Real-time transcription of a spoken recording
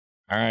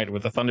All right,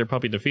 with the Thunder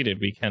Puppy defeated,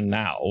 we can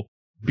now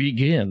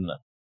begin.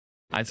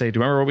 I'd say, do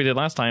you remember what we did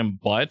last time?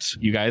 But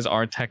you guys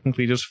are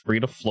technically just free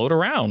to float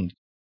around.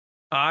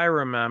 I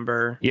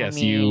remember. Yes,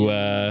 I mean,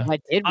 what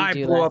did we I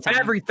do blew last up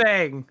time?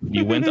 everything.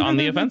 you went on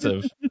the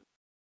offensive.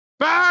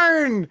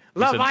 Burn! said-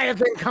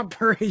 Leviathan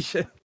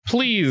Corporation.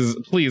 Please,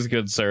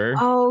 good sir.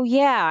 Oh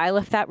yeah, I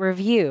left that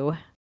review.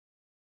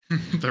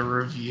 The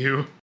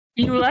review.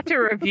 You left a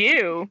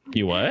review.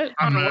 You what?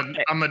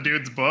 On the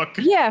dude's book.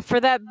 Yeah, for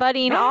that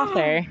budding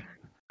author.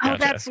 Oh, Gotcha.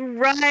 that's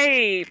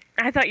right.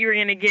 I thought you were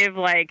gonna give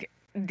like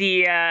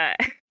the.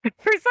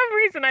 For some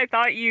reason, I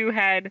thought you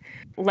had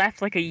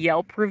left like a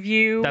Yelp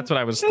review. That's what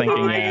I was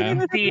thinking.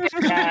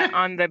 Yeah,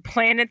 on the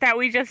planet that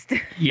we just.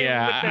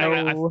 yeah.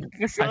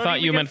 I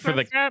thought you meant for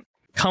the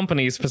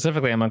company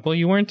specifically. I'm like, well,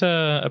 you weren't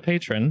a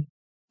patron,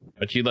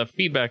 but you left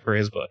feedback for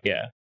his book.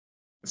 Yeah.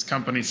 This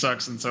company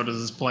sucks, and so does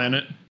this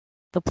planet.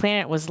 The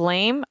planet was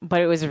lame,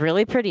 but it was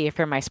really pretty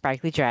for my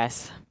sparkly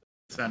dress.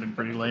 Sounded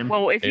pretty lame.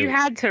 Well, if you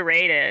had to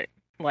rate it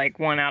like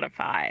 1 out of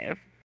 5,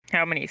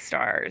 how many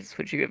stars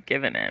would you have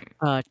given it?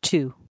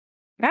 2.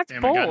 That's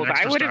Damn, I got an bold. I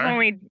extra would have star?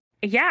 only.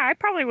 Yeah, I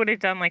probably would have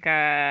done like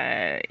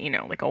a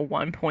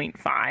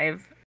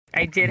 1.5.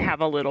 I did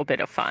have a little bit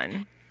of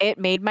fun. It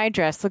made my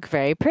dress look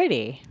very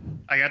pretty.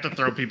 I got to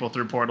throw people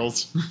through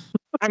portals.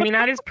 I mean,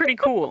 that is pretty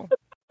cool.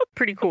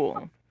 Pretty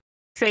cool.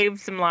 Saved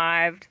some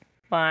lives,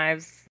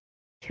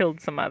 killed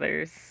some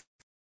others,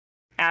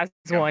 as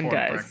Got one portal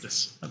does.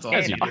 Practice. That's all.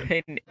 As I you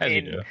do. do. As you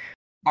in do.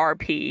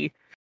 RP.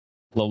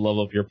 Low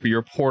level of your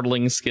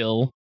portaling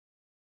skill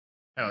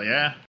Hell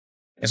yeah.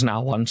 is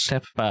now one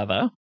step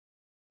further.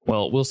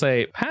 Well, we'll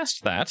say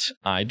past that,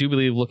 I do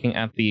believe looking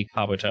at the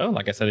Kabuto,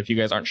 like I said, if you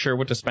guys aren't sure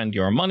what to spend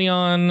your money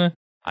on,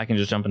 I can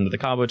just jump into the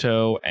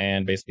Kabuto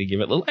and basically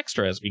give it little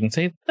extras. We can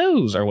say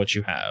those are what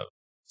you have.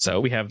 So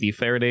we have the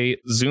Faraday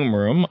Zoom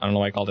Room. I don't know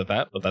why I called it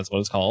that, but that's what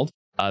it's called.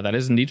 That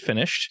is indeed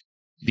finished.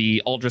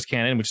 The Aldris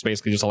Cannon, which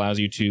basically just allows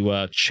you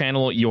to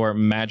channel your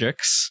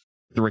magics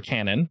through a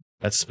cannon.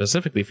 That's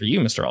specifically for you,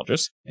 Mr.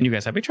 Aldris. And you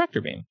guys have a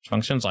Tractor Beam, which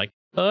functions like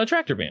a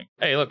Tractor Beam.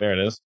 Hey, look, there it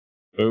is.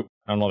 Oop,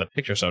 I don't know that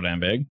picture's so damn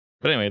big.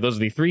 But anyway, those are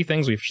the 3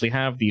 things we officially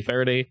have. The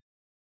Faraday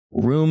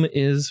Room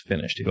is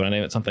finished. If you want to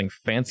name it something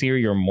fancier,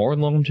 you're more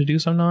than welcome to do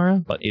so,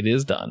 Nara, but it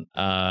is done.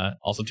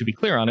 Also, to be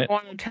clear on it, I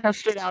want to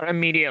test it out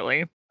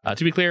immediately.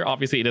 to be clear,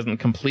 obviously it doesn't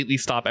completely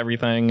stop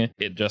everything.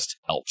 It just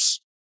helps.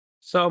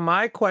 So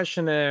my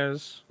question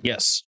is,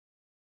 Yes.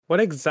 what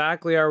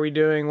exactly are we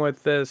doing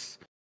with this,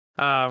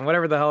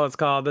 whatever the hell it's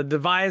called, the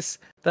device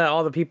that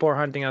all the people are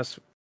hunting us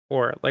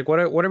for? Like, what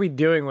are we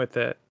doing with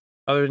it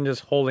other than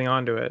just holding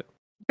on to it?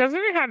 Doesn't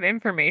it have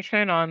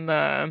information on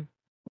the?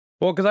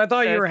 Well, because I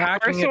thought The you were power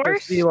hacking it to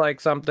source? see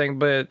like something,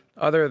 but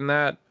other than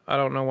that, I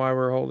don't know why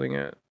we're holding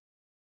it.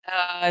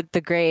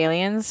 The gray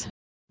aliens?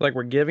 Like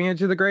we're giving it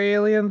to the gray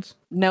aliens?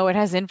 No, it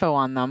has info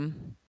on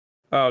them.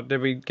 Oh,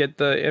 did we get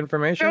the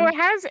information? So it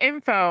has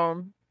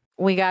info,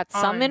 We got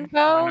some On-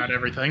 info. Not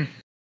everything.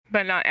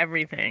 but not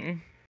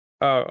everything.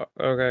 Oh,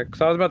 okay.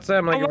 Because I was about to say,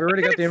 I'm like, A if we lot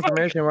already of got the it's like-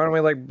 information, why don't we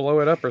like blow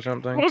it up or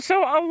something? Well,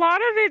 so a lot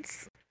of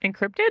it's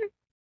encrypted,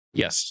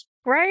 Yes.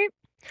 right?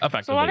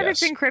 Effectively, So a lot of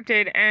yes. it's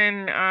encrypted,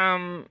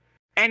 and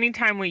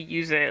anytime we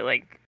use it,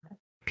 like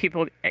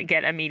people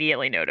get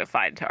immediately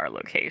notified to our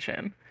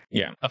location.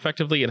 Yeah.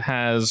 Effectively, it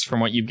has, from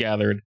what you've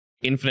gathered,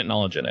 infinite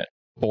knowledge in it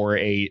for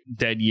a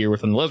dead year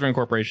within the Lesbian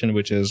Corporation,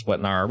 which is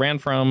what Nara ran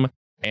from,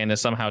 and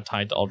is somehow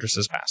tied to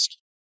Aldris's past.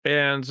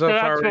 And so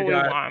far that's what we we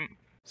got want.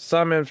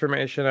 some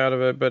information out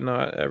of it, but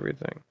not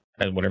everything.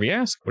 And whatever you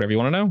ask, whatever you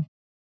want to know.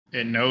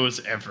 It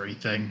knows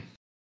everything.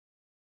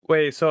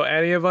 Wait, so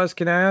any of us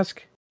can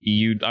ask?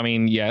 I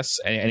mean, yes,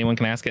 anyone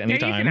can ask at any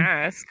Yeah, you time. can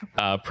ask.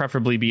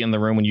 Preferably be in the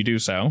room when you do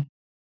so.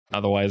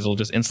 Otherwise, it'll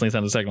just instantly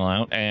send a signal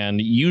out. And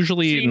So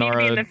usually, you need to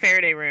be in Nara, the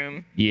Faraday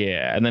room.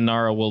 yeah, and then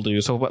Nara will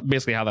do. So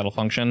basically, how that'll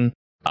function,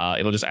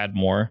 it'll just add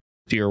more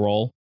to your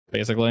roll.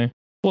 Basically,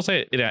 we'll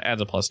say it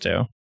adds a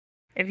 +2.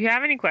 If you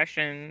have any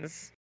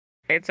questions,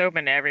 it's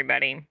open to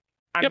everybody.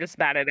 I'm Yep. just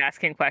bad at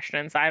asking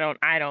questions. I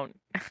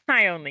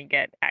only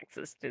get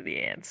access to the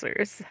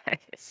answers.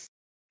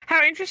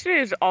 How interested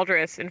is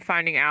Aldris in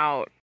finding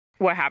out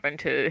what happened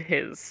to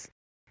his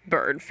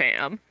bird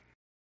fam?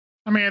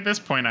 I mean, at this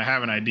point, I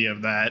have an idea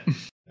of that.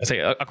 I say,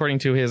 according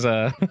to his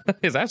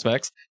his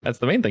aspects, that's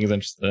the main thing he's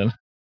interested in.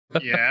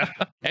 Yeah.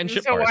 And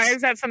ship So parts. why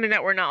is that something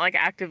that we're not like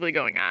actively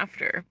going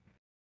after?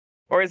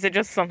 Or is it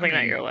just something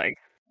that you're like,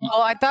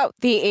 Well, I thought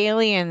the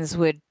aliens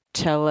would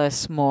tell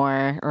us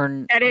more,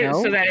 or that is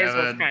no? so that is Yeah,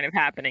 what's that- kind of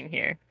happening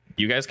here.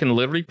 You guys can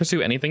literally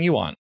pursue anything you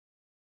want.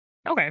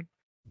 Okay.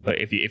 But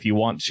if you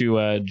want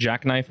to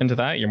jackknife into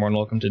that, you're more than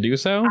welcome to do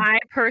so. I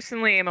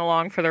personally am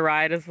along for the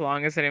ride as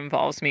long as it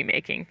involves me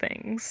making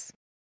things.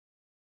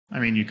 I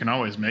mean, you can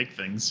always make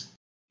things.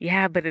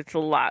 Yeah, but it's a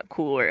lot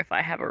cooler if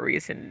I have a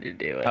reason to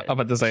do it. I'm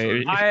about to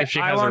say, if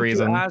she I has want a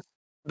reason. to ask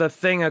the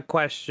thing a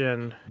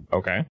question.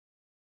 Okay.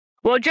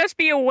 Well, just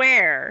be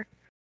aware.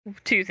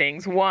 2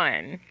 things.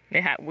 One,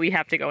 we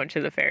have to go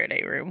into the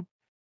Faraday room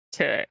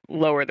to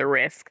lower the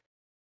risk.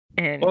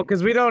 And Well,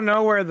 because we don't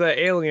know where the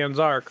aliens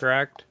are,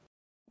 correct?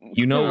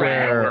 You know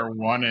Where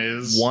one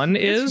is. one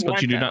is, but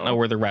one you do not know though.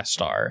 where the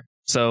rest are.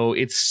 So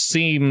it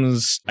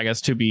seems, I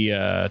guess, to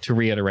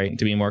reiterate and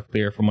to be more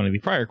clear from one of the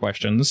prior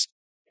questions,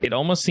 it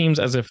almost seems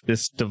as if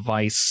this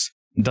device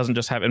doesn't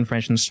just have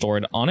information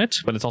stored on it,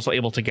 but it's also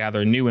able to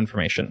gather new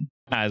information.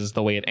 As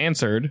the way it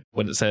answered,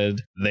 when it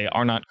said they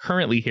are not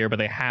currently here, but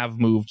they have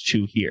moved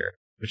to here,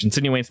 which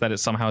insinuates that it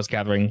somehow is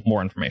gathering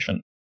more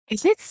information.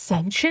 Is it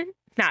sentient?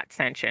 Not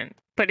sentient,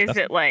 but is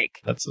That's- it like?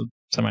 That's a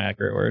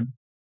semi-accurate word.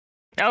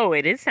 Oh,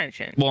 it is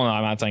sentient. Well, no,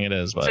 I'm not saying it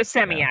is, but It's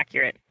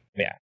semi-accurate.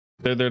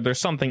 there's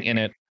something in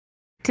it.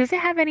 Does it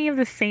have any of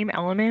the same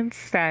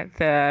elements that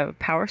the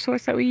power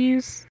source that we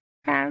use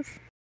has?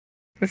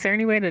 Is there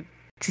any way to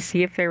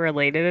see if they're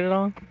related at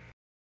all?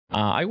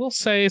 I will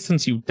say,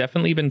 since you've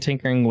definitely been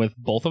tinkering with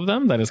both of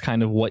them, that is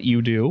kind of what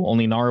you do.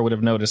 Only Nara would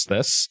have noticed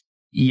this.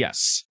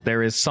 Yes,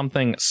 there is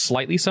something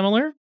slightly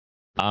similar.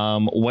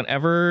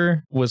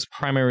 Whatever was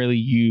primarily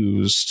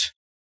used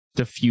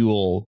to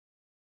fuel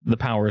the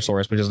power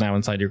source, which is now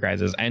inside your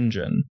guys'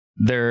 engine.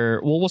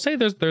 We'll say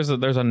there's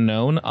a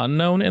known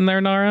unknown in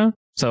there, Nara.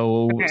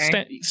 So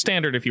Okay.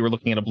 Standard, if you were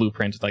looking at a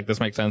blueprint, it's like, this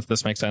makes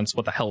sense,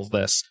 what the hell's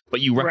this?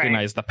 But you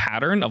recognize the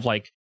pattern of,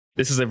 like,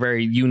 this is a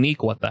very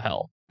unique what the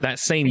hell. That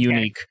same Okay.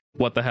 unique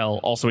what the hell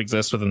also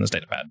exists within this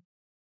datapad.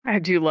 I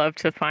do love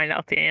to find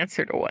out the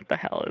answer to what the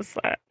hell is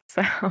that.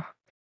 So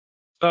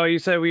So you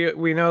said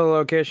we know the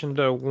location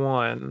to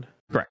 1.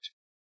 Correct.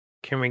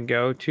 Can we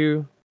go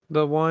to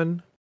the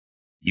 1?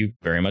 You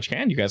very much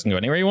can. You guys can go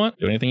anywhere you want,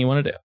 do anything you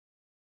want to do.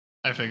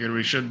 I figured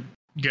we should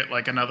get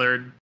like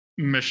another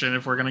mission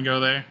if we're gonna go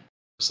there.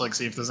 Just like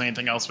see if there's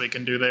anything else we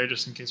can do there,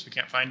 just in case we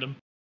can't find them.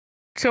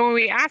 So when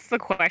we ask the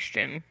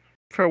question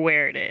for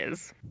where it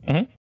is,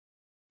 Mhm.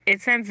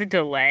 it sends a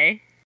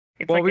delay.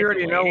 It's Well, like we a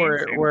already know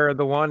delayed answer. where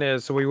the 1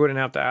 is, so we wouldn't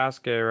have to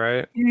ask it,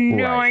 right?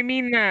 No, Right. I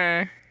mean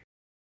the.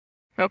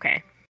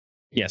 Okay.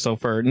 Yeah, so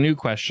for new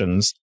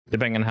questions,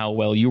 depending on how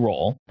well you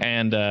roll,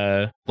 and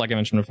like I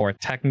mentioned before,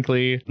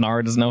 technically,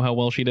 Nara doesn't know how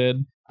well she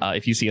did.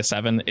 If you see a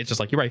 7, it's just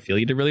like, you probably feel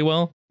you did really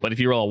well. But if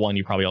you roll a 1,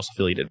 you probably also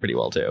feel you did pretty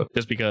well too.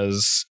 Just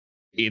because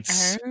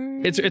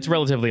it's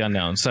relatively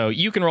unknown. So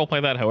you can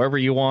roleplay that however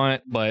you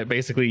want, but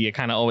basically you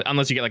kind of always,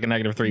 unless you get like a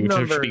 -3, which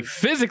should be Numbers.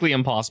 physically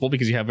impossible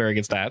because you have very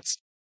good stats.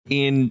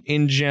 In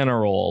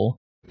general,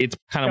 it's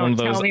kind of one of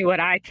those. Tell me what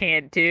I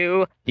can't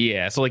do.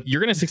 Yeah, so like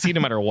you're gonna succeed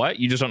no matter what.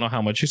 You just don't know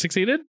how much you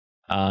succeeded.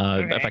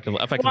 Okay. Effectively,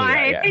 Well,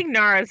 I yeah. think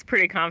Nara's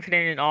pretty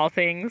confident in all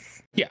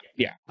things. Yeah.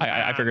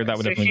 I figured that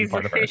would So definitely be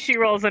part of her. she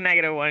rolls a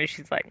 -1,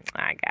 she's like,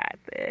 I got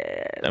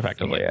this.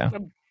 Effectively, yeah.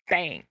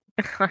 Bang.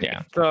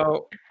 Yeah,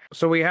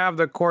 So we have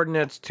the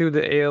coordinates to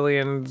the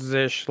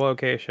aliens-ish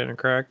location,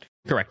 correct?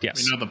 correct.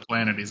 Yes, We know the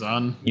planet he's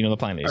on. you know the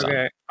planet he's on.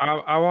 Okay.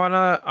 I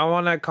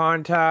wanna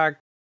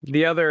contact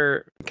the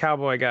other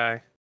cowboy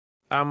guy.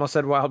 I almost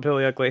said Wild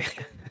Billy Ugly.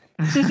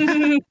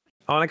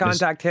 I want to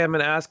contact him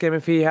and ask him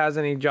if he has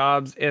any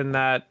jobs in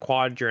that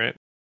quadrant.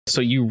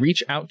 So you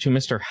reach out to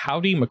Mr.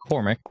 Howdy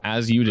McCormick,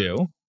 as you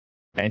do,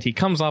 and he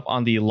comes up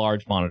on the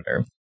large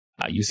monitor.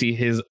 You see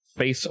his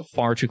face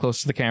far too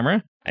close to the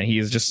camera, and he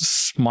is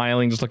just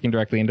smiling, just looking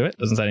directly into it.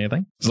 Doesn't say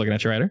anything. Just looking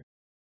at you, Ryder.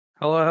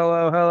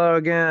 Hello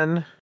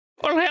again.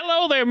 Well,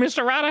 hello there,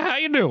 Mr. Ryder. How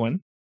you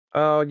doing?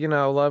 Oh,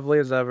 lovely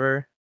as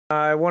ever.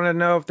 I want to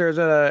know if there's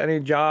any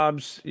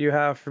jobs you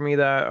have for me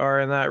that are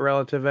in that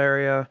relative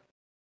area.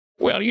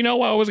 Well, I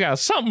always got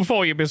something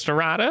for you, Mr.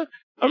 Ryder.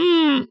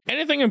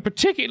 Anything in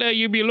particular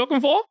you'd be looking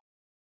for?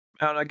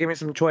 I don't know. Give me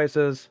some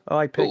choices. I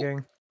like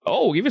picking.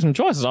 Oh, give you some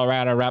choices. All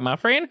right, my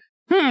friend.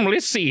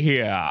 Let's see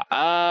here.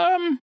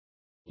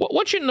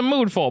 What you in the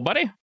mood for,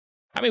 buddy?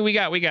 I mean, we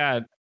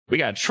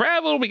got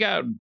travel. We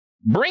got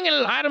bringing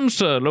items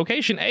to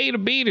location A to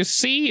B to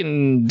C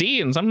and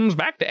D, and sometimes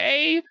back to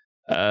A.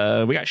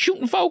 We got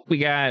shooting folk. We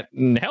got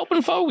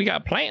helping folk. We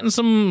got planting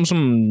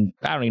some.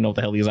 I don't even know what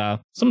the hell these are.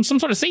 Some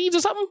sort of seeds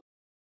or something.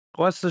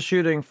 What's the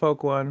shooting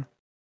folk one?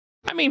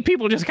 I mean,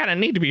 people just kind of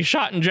need to be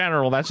shot in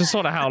general. That's just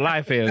sort of how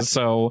life is.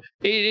 So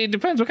it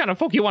depends what kind of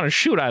folk you want to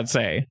shoot, I'd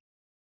say.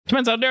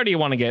 Depends how dirty you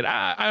want to get.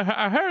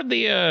 I heard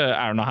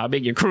I don't know how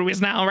big your crew is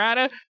now,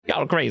 Ryder.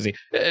 Y'all are crazy.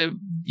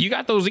 You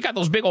got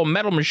those big old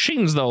metal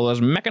machines, though,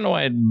 those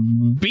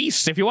mechanoid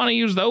beasts. If you want to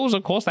use those,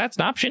 of course, that's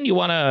an option. You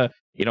want to,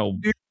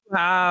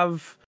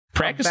 Have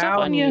practice a up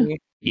on you. bounty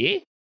Yeah.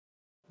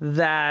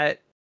 that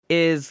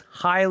is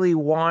highly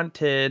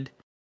wanted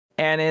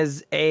and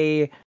is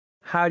a,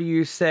 how do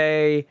you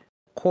say,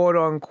 quote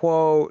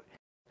unquote,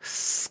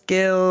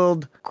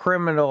 skilled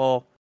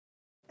criminal,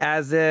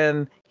 as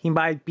in he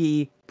might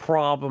be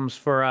problems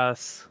for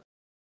us.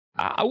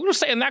 I will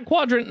say in that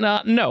quadrant,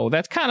 no.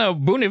 That's kind of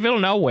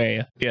Booneyville, no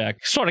way. Yeah,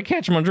 sort of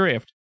catch my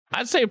drift.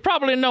 I'd say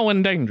probably no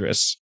and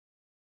dangerous.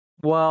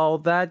 Well,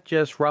 that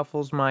just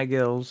ruffles my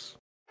gills.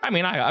 I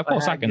mean, of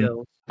course I can.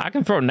 Gills. I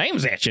can throw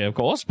names at you, of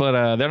course,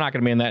 but they're not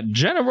going to be in that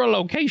general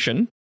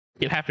location.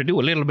 You'll have to do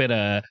a little bit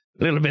of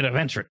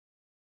entering.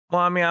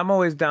 Well, I mean, I'm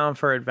always down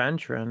for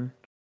adventuring.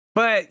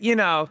 But, you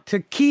know,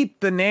 to keep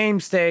the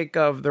namesake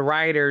of the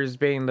writers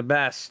being the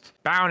best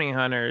bounty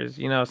hunters,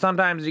 you know,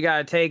 sometimes you got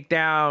to take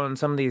down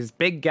some of these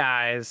big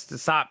guys to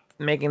stop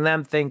making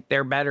them think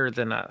they're better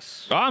than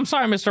us. Oh, I'm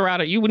sorry, Mr.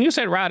 Ryder. When you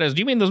said Riders, do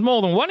you mean there's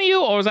more than one of you,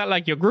 or is that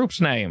like your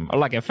group's name, or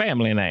like a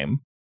family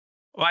name?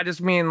 Well, I just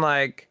mean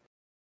like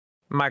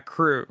my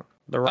crew,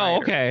 the writers.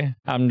 Oh, okay.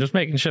 I'm just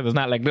making sure there's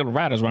not like little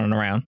riders running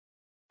around.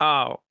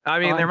 Oh, I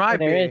mean, there might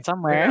There be is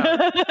somewhere.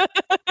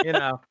 You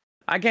know,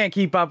 I can't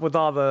keep up with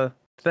all the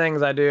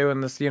things I do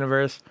in this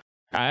universe.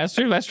 That's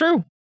true. That's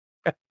true.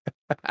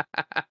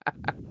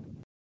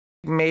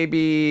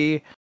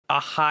 Maybe a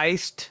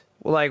heist,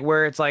 like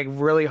where it's like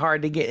really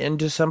hard to get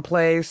into some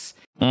place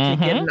to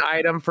get an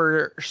item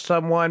for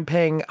someone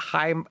paying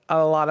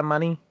a lot of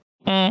money.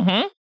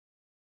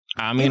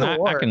 I mean,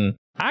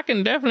 I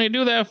can definitely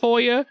do that for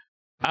you.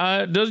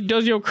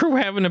 Does your crew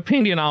have an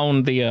opinion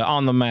on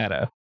the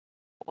matter?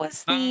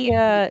 What's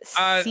the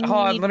hold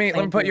on, let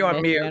me put you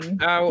on mute.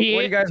 What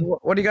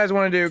do you guys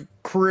want to do,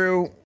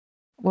 crew?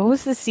 What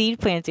was the seed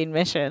planting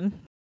mission?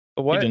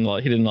 What? He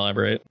didn't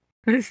elaborate.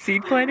 The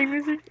seed planting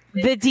mission?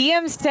 The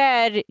DM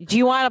said, "Do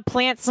you want to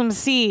plant some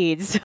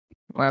seeds?"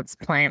 Let's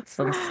plant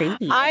some seeds.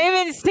 I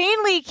am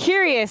insanely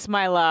curious,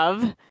 my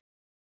love.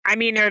 I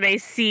mean, are they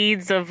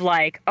seeds of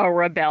like a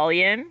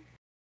rebellion?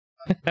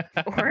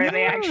 Or are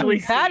they actually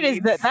seeds?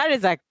 That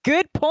is a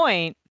good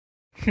point.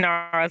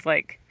 Nara's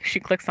like, she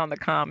clicks on the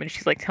comm and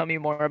she's like, tell me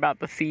more about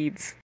the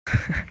seeds.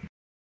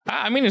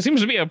 I mean, it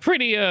seems to be a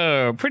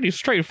pretty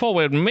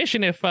straightforward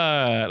mission. If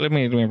let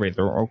me read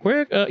through it real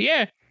quick.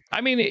 Yeah,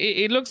 I mean,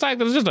 it looks like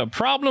there's just a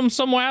problem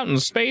somewhere out in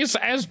space,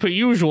 as per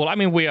usual. I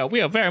mean, we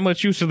are very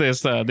much used to this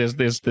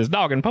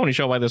dog and pony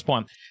show by this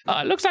point.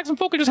 It looks like some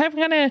folk are just having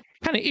kind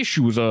of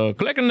issues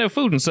collecting their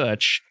food and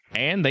such,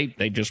 and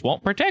they just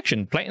want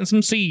protection, planting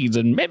some seeds,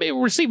 and maybe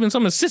receiving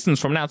some assistance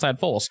from an outside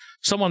force,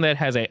 someone that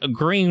has a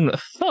green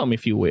thumb,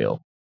 if you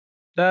will.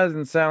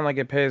 Doesn't sound like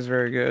it pays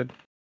very good.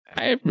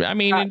 I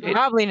mean,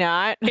 probably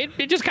not.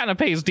 It just kind of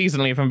pays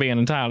decently, if I'm being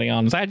entirely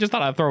honest. I just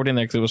thought I'd throw it in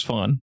there because it was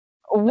fun.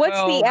 What's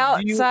the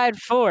outside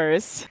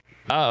force?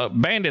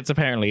 Bandits,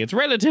 apparently. It's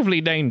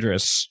relatively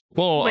dangerous.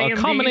 Well, Liam, a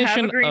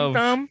combination of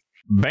thumb?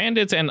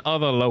 bandits and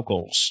other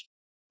locals.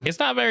 It's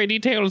not very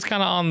detailed. It's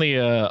kind of on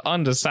the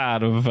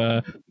underside of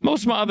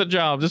most of my other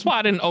jobs. That's why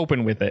I didn't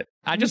open with it.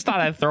 I just thought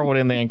I'd throw it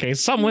in there in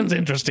case someone's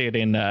interested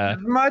in... As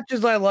much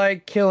as I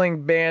like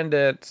killing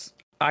bandits,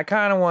 I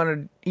kind of want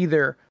to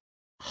either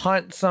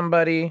hunt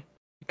somebody,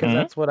 because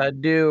that's what I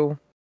do,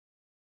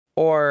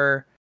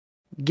 or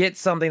get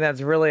something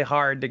that's really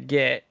hard to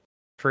get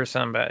for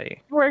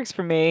somebody. Works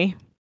for me.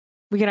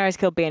 We can always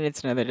kill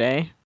bandits another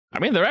day. I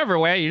mean, they're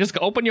everywhere. You just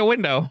open your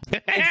window.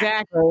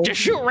 Exactly.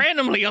 Just shoot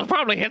randomly. You'll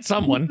probably hit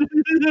someone.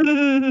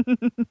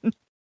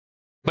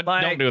 But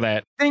don't do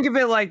that. Think of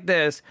it like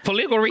this. For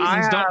legal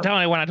reasons, don't tell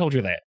anyone I told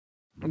you that.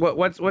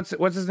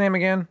 What's his name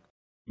again?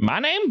 My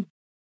name?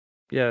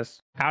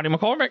 Yes. Howdy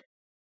McCormick.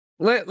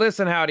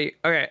 Listen, Howdy.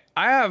 Okay,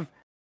 I have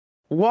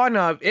one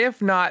of,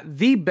 if not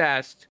the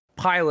best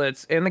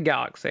pilots in the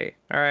galaxy.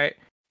 All right.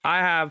 I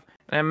have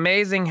an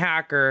amazing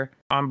hacker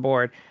on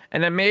board,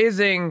 an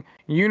amazing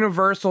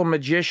universal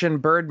magician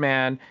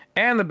Birdman,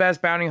 and the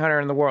best bounty hunter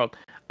in the world.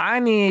 I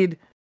need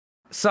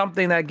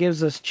something that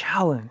gives us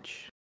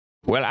challenge.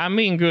 Well, I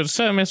mean, good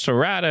sir, Mr.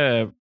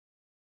 Ryder,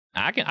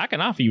 I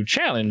can offer you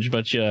challenge,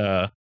 but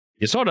you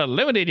sort of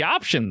limited your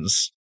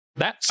options.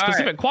 That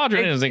specific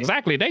quadrant is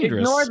exactly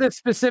dangerous. Ignore the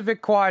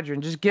specific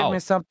quadrant. Just give me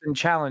something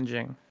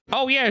challenging.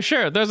 Oh yeah,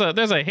 sure. There's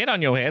a hit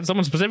on your head.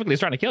 Someone specifically is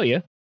trying to kill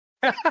you.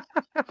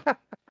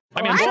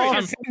 I mean,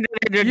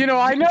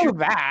 I know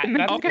that.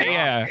 Okay,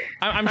 yeah.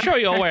 I'm sure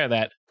you're aware of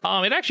that.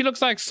 It actually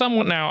looks like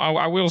someone now.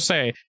 I will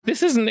say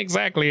this isn't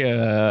exactly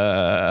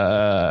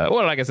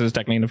well, I guess it's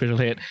technically an official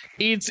hit.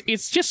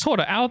 It's just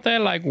sort of out there,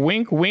 like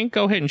wink, wink.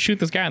 Go ahead and shoot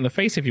this guy in the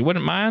face if you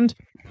wouldn't mind.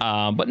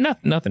 But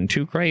nothing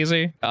too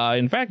crazy.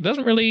 In fact,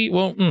 doesn't really.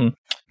 Well,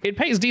 it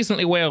pays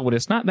decently well, but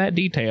it's not that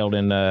detailed,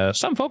 and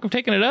some folk have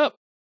taken it up,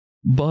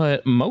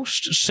 but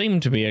most seem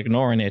to be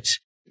ignoring it.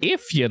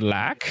 If you'd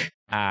like,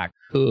 I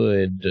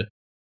could.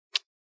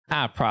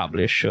 I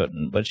probably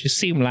shouldn't, but you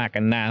seem like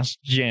a nice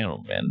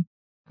gentleman.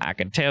 I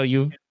can tell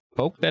you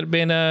folk that have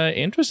been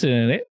interested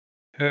in it.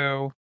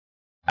 Who?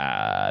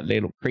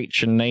 Little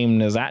creature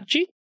named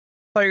Nizachi. I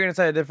thought you were going to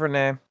say a different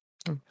name.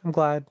 I'm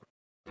glad.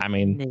 I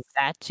mean,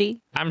 Nizachi?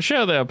 I'm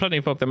sure there are plenty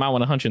of folk that might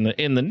want to hunt you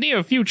in the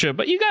near future,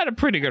 but you got a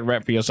pretty good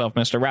rep for yourself,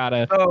 Mr.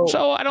 Ryder.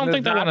 So I don't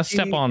think they want to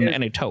step on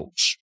any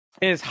toes.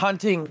 Is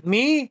hunting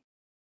me?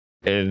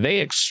 They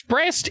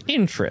expressed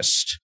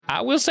interest. I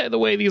will say the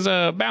way these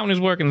bounties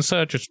work and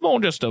such, it's more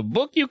just a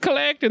book you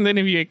collect, and then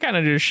if you kind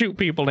of just shoot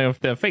people and if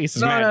their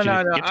faces match,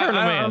 you turn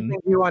them in. I don't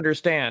think you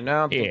understand. I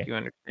don't think you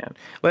understand.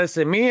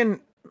 Listen,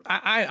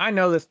 I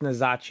know this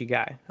Nizachi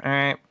guy, all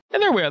right?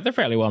 And they're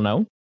fairly well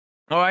known.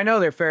 Oh, I know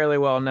they're fairly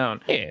well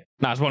known. Yeah,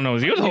 not as well known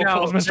as you,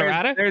 Mr.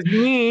 Ryder. There's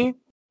me.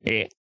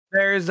 Yeah.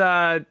 There's,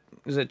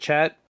 is it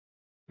Chet?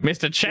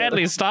 Mr.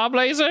 Chadley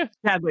Starblazer?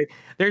 Chadley.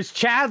 There's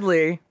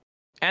Chadley,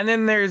 and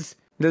then there's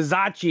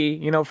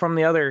Nizachi, from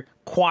the other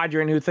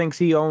quadrant who thinks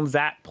he owns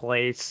that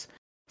place.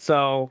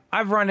 So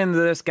I've run into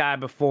this guy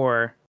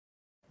before.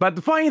 But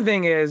the funny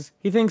thing is,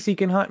 he thinks he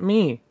can hunt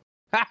me.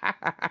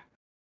 I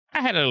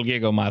had a little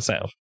giggle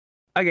myself.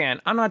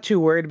 Again, I'm not too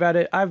worried about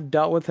it. I've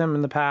dealt with him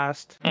in the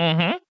past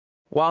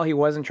while he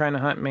wasn't trying to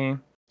hunt me.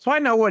 So I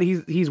know what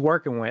he's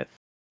working with.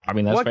 I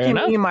mean, that's what fair can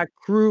enough. me and my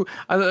crew...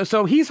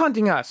 so he's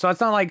hunting us. So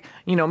it's not like,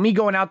 me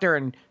going out there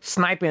and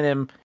sniping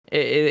him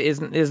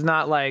is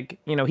not like,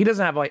 he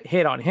doesn't have a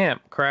hit on him,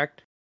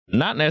 correct?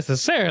 Not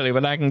necessarily,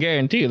 but I can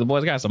guarantee you the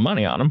boy's got some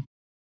money on him.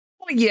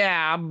 Well,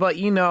 yeah, but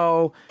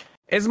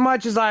as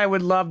much as I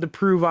would love to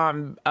prove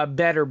I'm a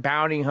better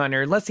bounty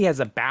hunter, unless he has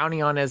a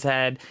bounty on his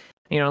head,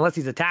 unless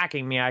he's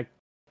attacking me, I'd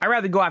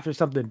rather go after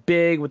something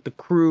big with the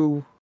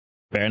crew.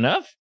 Fair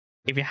enough.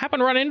 If you happen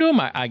to run into him,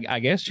 I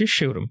guess just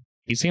shoot him.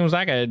 He seems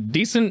like a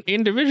decent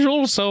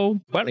individual, so,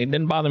 well, it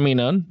didn't bother me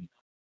none.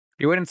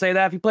 You wouldn't say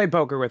that if you played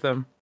poker with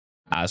him.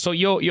 So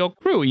your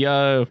crew,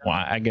 well,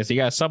 I guess you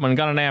got someone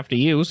gunning after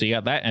you, so you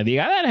got that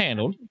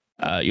handled.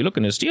 You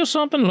looking to steal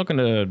something, looking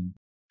to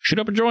shoot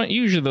up a joint?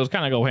 Usually those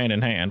kind of go hand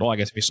in hand. Well, I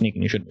guess if you're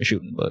sneaking, you shouldn't be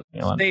shooting, but,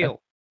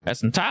 Steal.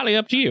 That's entirely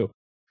up to you.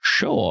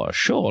 Sure,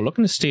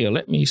 looking to steal.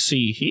 Let me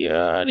see here.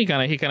 And he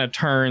kind of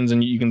turns,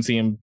 and you can see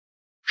him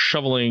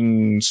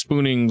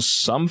spooning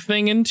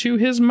something into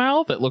his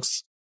mouth. It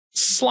looks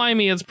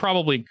slimy. It's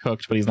probably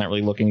cooked, but he's not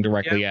really looking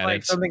directly at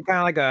it. Something kind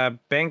of like a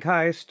bank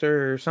heist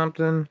or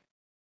something.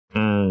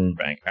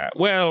 Bank heist.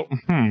 Well,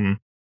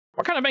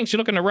 what kind of banks you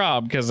looking to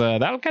rob? Because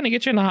that'll kind of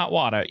get you in the hot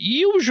water.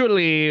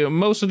 Usually,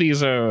 most of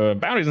these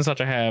bounties and such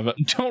I have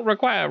don't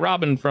require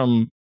robbing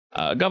from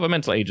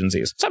governmental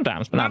agencies.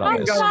 Sometimes, but not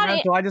always.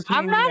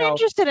 I'm not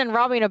interested in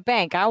robbing a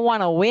bank. I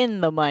want to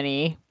win the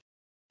money.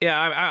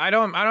 Yeah,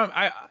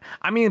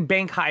 I mean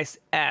bank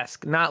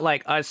heist-esque, not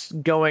like us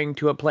going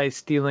to a place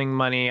stealing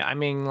money. I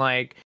mean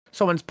like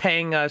someone's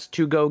paying us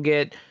to go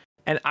get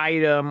an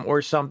item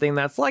or something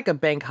that's like a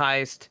bank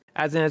heist,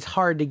 as in it's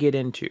hard to get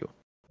into.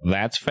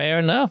 That's fair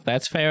enough.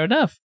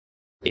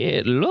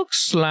 It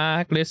looks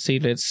like, let's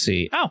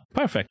see. Oh,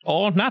 perfect.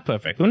 Or not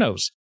perfect. Who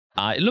knows?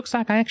 It looks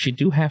like I actually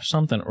do have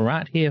something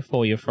right here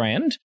for you,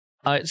 friend.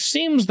 It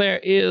seems there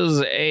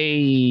is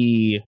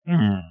a...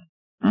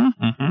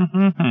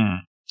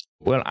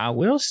 Well, I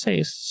will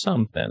say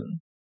something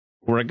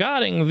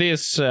regarding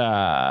this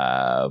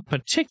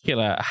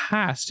particular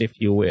heist, if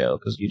you will,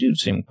 because you do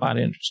seem quite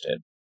interested.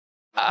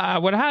 I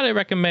would highly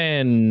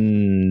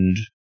recommend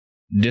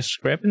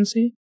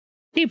discrepancy.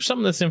 Keep some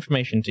of this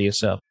information to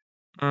yourself.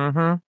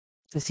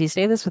 Does he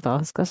say this with all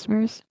his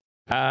customers?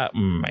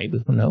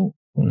 Maybe. Who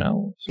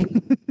knows?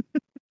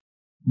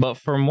 But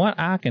from what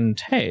I can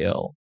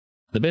tell,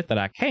 the bit that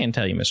I can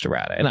tell you, Mr.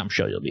 Ryder, and I'm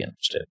sure you'll be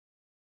interested.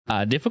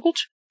 Difficult?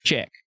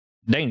 Check.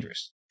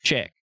 Dangerous?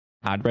 Check.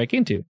 I'd break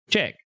into?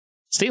 Check.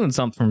 Stealing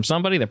something from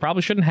somebody that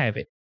probably shouldn't have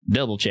it?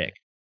 Double check.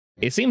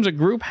 It seems a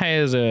group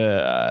has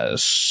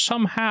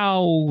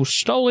somehow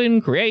stolen,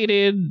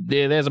 created.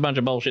 There's a bunch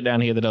of bullshit down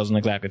here that doesn't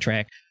exactly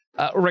track.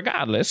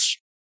 Regardless,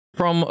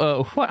 from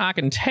what I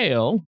can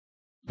tell,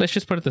 let's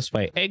just put it this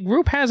way. A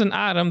group has an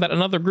item that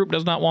another group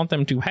does not want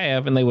them to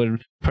have, and they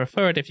would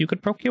prefer it if you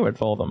could procure it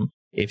for them.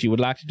 If you would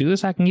like to do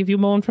this, I can give you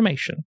more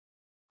information.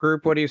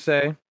 Group, what do you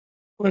say?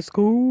 Let's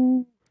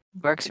go.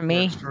 Works for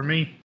me. Works for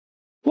me.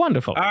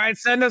 Wonderful. All right,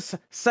 send us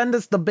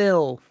the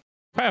bill.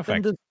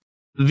 Perfect.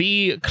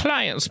 The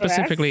client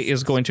specifically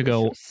is going to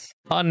go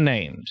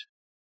unnamed.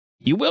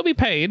 You will be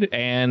paid,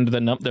 and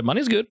the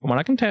money's good, from what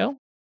I can tell.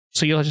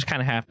 So you'll just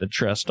kind of have to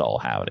trust all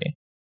howdy.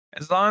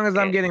 As long as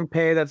I'm getting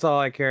paid, that's all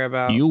I care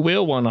about. You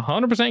will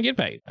 100% get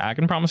paid. I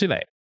can promise you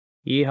that.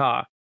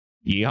 Yeehaw.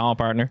 Yeehaw,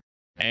 partner.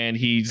 And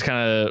he just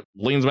kind of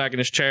leans back in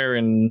his chair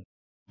and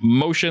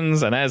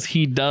motions, and as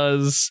he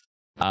does,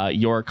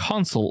 your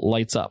console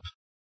lights up.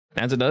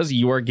 As it does,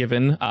 you are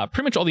given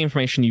pretty much all the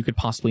information you could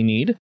possibly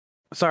need.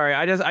 Sorry,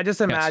 I just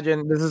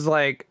imagine this is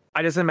like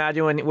I just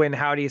imagine when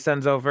Howdy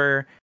sends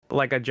over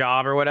like a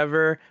job or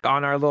whatever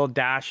on our little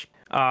dash,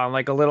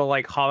 like a little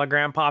like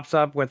hologram pops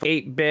up with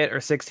 8-bit or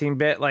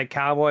 16-bit like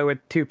cowboy with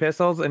 2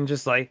 pistols and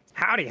just like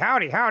howdy,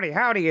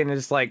 and it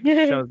just like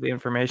shows the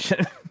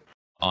information.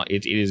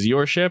 It is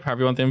your ship. However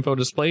you want the info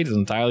displayed is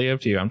entirely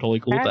up to you. I'm totally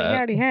cool with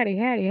that.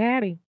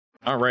 Howdy.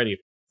 Alrighty.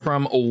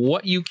 From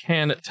what you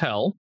can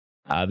tell,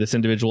 this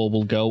individual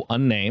will go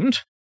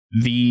unnamed.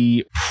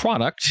 The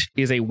product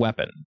is a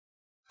weapon.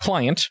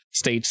 Client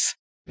states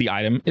the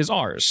item is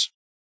ours.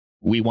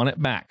 We want it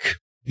back.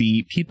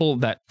 The people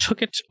that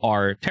took it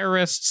are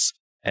terrorists,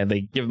 and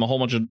they give them a whole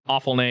bunch of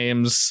awful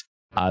names.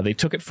 They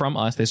took it from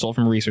us. They stole it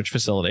from a research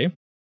facility.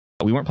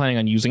 We weren't planning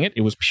on using it.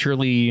 It was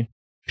purely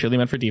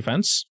meant for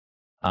defense.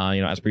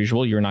 As per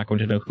usual, you're not going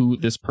to know who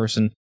this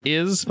person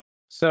is.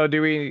 So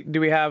do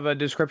we have a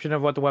description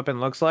of what the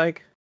weapon looks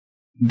like?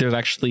 There's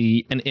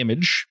actually an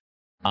image.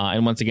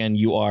 And once again,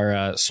 you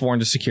are sworn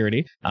to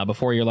security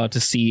before you're allowed to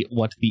see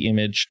what the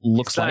image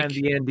looks like.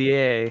 The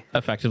NDA.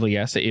 Effectively,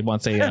 yes. It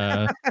wants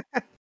a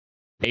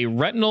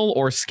retinal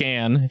or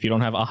scan, if you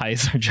don't have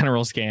eyes, or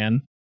general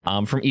scan,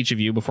 from each of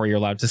you before you're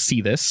allowed to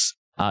see this.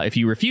 If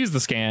you refuse the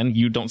scan,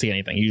 you don't see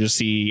anything. You just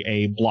see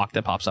a block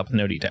that pops up with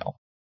no detail.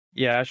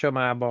 Yeah, I show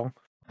my eyeball.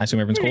 I assume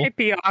everyone's cool. It'd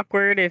be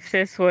awkward if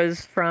this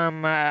was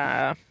from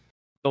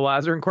The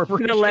Lazar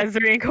Incorporation. the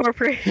Leslie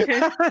Incorporation.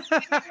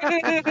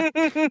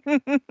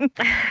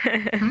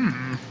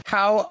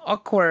 How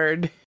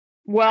awkward.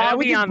 Well, I'll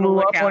we be just on the blew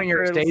up lookout one of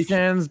your for-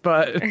 stations,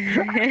 but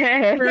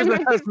here's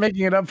us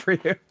making it up for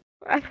you.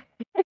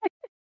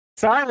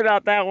 Sorry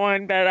about that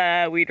one,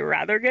 but we'd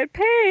rather get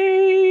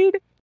paid.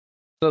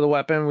 So the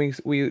weapon,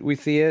 we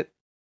see it.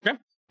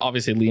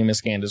 Obviously, Liam is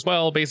scanned as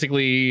well.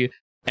 Basically,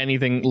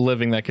 anything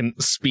living that can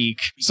speak.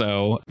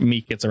 So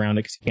Meek gets around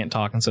it because he can't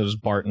talk, and so does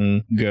Bart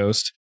and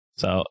Ghost.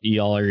 So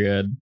y'all are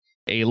good.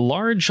 A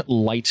large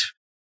light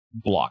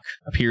block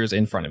appears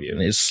in front of you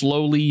and is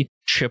slowly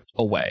chipped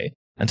away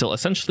until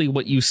essentially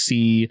what you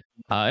see, it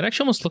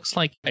actually almost looks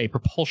like a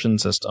propulsion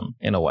system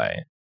in a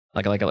way,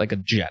 like a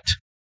jet,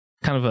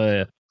 kind of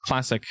a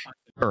classic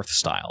Earth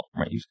style,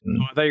 right? You can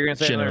I thought you were gonna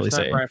say generally another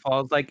say. sniper rifle.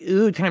 I was like,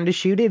 ooh, time to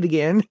shoot it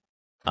again.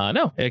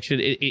 No,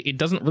 actually, it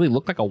doesn't really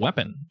look like a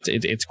weapon.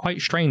 It's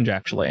quite strange,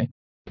 actually.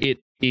 It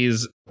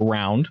is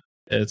round.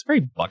 It's very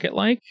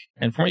bucket-like,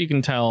 and from what you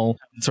can tell,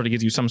 it sort of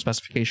gives you some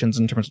specifications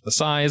in terms of the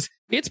size.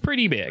 It's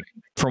pretty big.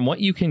 From what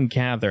you can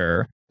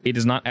gather, it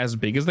is not as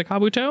big as the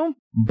Kabuto,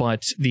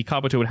 but the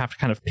Kabuto would have to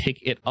kind of pick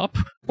it up,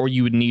 or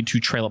you would need to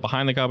trail it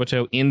behind the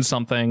Kabuto in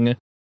something.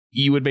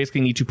 You would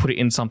basically need to put it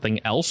in something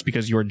else,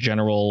 because your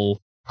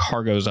general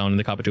cargo zone in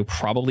the Kabuto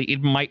probably,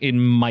 it might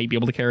be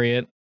able to carry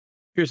it.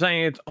 You're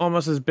saying it's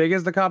almost as big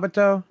as the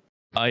Kabuto?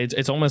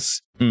 It's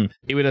almost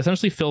it would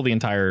essentially fill the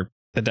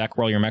deck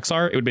where all your mechs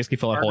are. It would basically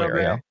fill that whole Cargo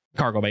area. bay?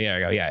 Cargo bay,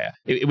 yeah.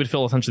 It would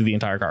fill essentially the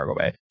entire cargo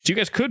bay. So you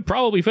guys could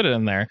probably fit it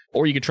in there,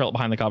 or you could trail it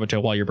behind the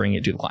Kabuto while you're bringing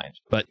it to the client.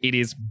 But it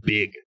is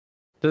big.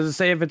 Does it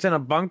say if it's in a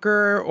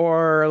bunker,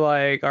 or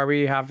like are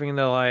we having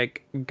to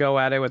like go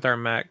at it with our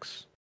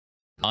mechs?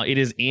 It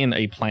is in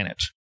a planet.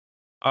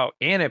 Oh,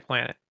 in a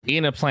planet.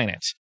 In a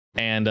planet.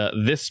 And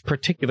this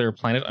particular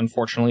planet,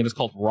 unfortunately, it is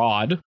called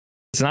Rod.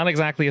 It's not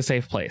exactly a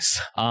safe place.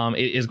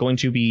 It is going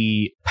to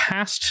be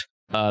past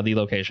the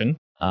location.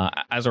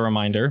 As a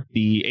reminder,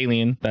 the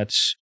alien that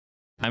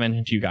I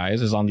mentioned to you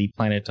guys is on the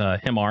planet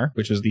Himar,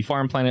 which is the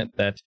farm planet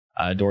that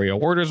Dorio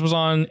Warders was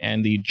on,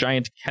 and the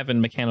giant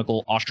Kevin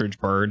mechanical ostrich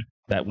bird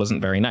that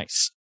wasn't very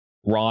nice.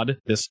 Rod,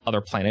 this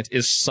other planet,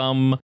 is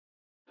some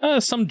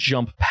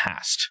jump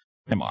past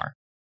Himar.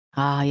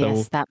 Ah,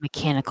 yes, So- that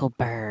mechanical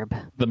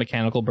burb. The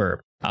mechanical burb.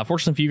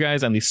 Fortunately for you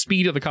guys, and the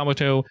speed of the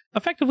Kabuto,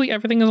 effectively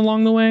everything is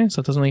along the way,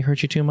 so it doesn't really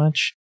hurt you too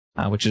much,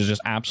 which is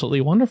just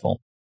absolutely wonderful.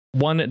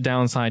 One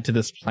downside to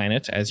this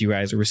planet, as you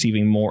guys are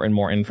receiving more and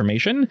more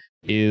information,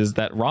 is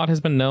that Rod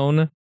has been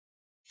known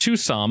to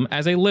some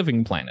as a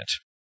living planet.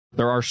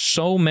 There are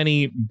so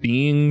many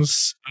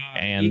beings,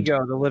 and Ego,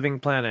 the living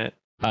planet.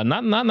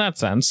 not in that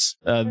sense.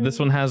 This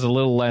one has a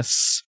little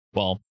less.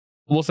 Well,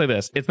 we'll say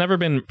this: it's never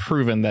been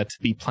proven that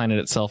the planet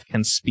itself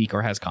can speak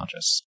or has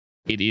conscious.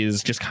 It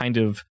is just kind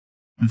of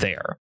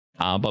there.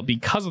 But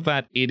because of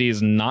that, it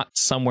is not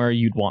somewhere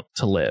you'd want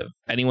to live.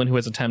 Anyone who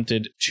has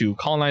attempted to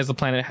colonize the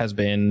planet has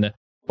been,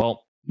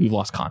 well, we've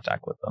lost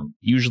contact with them.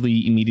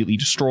 Usually immediately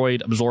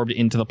destroyed, absorbed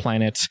into the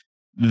planet.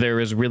 There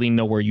is really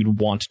nowhere you'd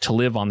want to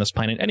live on this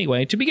planet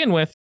anyway. To begin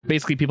with,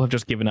 basically people have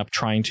just given up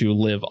trying to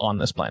live on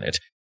this planet.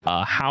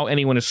 How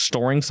anyone is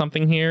storing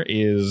something here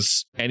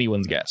is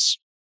anyone's guess.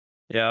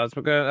 Yeah,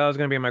 that was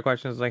gonna be my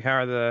question. Is like, how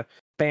are the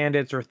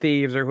bandits or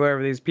thieves or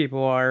whoever these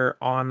people are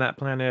on that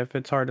planet if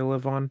it's hard to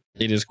live on?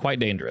 It is quite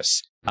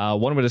dangerous.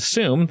 One would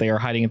assume they are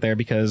hiding it there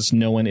because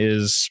no one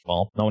has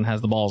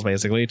the balls,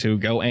 basically, to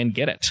go and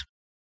get it.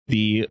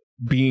 The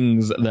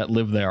beings that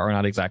live there are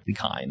not exactly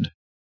kind.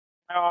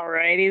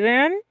 Alrighty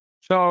then.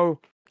 So,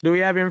 do we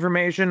have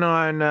information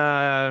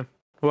on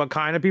what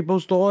kind of people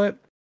stole it?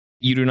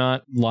 You do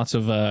not. Lots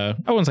of, I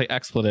wouldn't say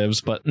expletives,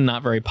 but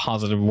not very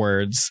positive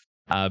words.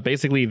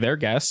 Basically, their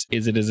guess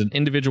is it is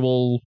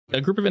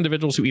a group of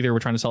individuals who either were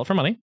trying to sell it for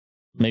money,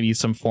 maybe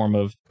some form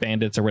of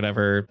bandits or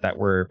whatever that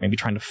were maybe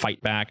trying to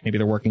fight back. Maybe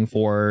they're working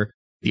for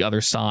the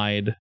other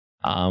side.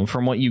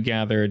 From what you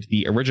gathered,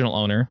 the original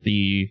owner,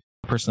 the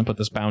person that put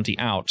this bounty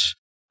out,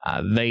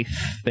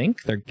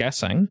 they're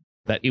guessing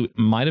that it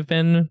might have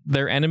been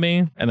their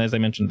enemy. And as I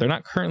mentioned, they're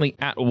not currently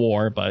at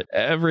war, but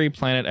every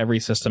planet,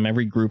 every system,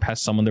 every group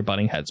has someone they're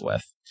butting heads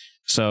with.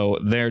 So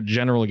their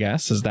general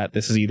guess is that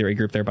this is either a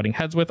group they're butting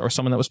heads with or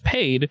someone that was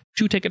paid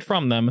to take it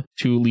from them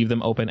to leave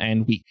them open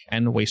and weak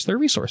and waste their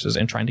resources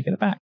in trying to get it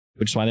back,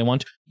 which is why they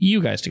want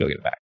you guys to go get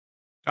it back.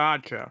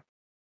 Gotcha.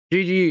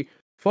 GG,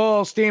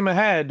 full steam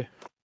ahead.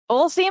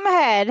 Full steam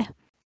ahead.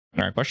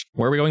 All right, question.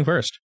 Where are we going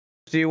first?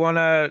 Do you want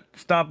to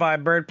stop by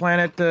Bird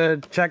Planet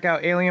to check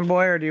out Alien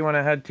Boy, or do you want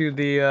to head to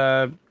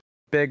the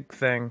big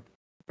thing?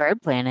 Bird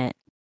Planet.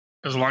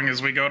 As long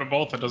as we go to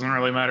both, it doesn't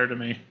really matter to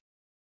me.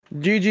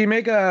 GG,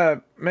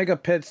 make a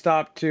pit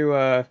stop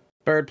to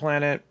Bird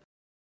Planet.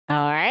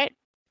 All right.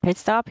 Pit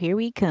stop, here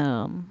we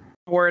come.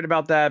 Worried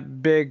about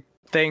that big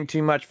thing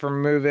too much for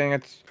moving.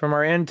 It's from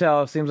our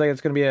intel, it seems like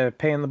it's going to be a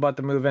pain in the butt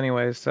to move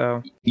anyway,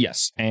 so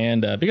Yes,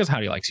 and because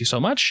Howdy likes you so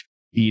much,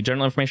 The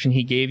general information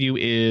he gave you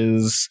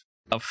is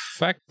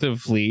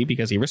effectively,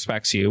 because he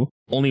respects you,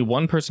 only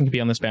one person can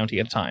be on this bounty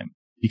at a time.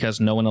 Because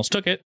no one else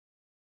took it,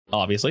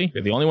 obviously,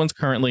 you're the only ones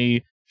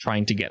currently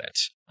trying to get it.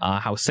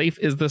 How safe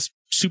is this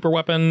super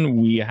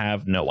weapon? We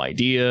have no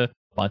idea,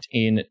 but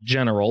in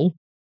general,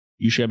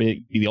 you should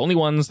be the only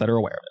ones that are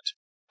aware of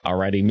it.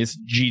 Alrighty, Miss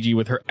Gigi,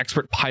 with her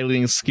expert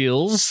piloting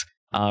skills,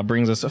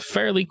 brings us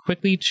fairly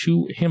quickly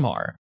to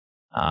Himar.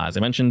 As I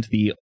mentioned,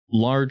 the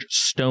large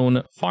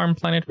stone farm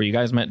planet where you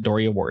guys met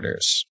Doria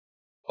warders.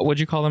 What would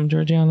you call them,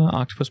 Georgiana?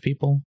 Octopus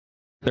people?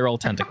 They're all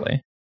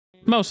tentacly.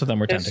 Most of them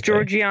were Does tentacly.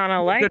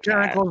 Georgiana like the that?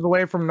 tentacles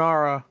away from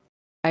Nara.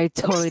 I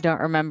totally don't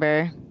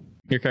remember.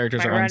 Your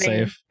characters Am I are running?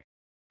 unsafe.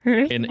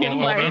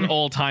 In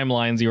all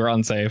timelines, you are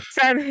unsafe.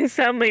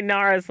 Suddenly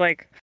Nara's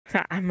like,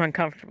 I'm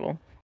uncomfortable.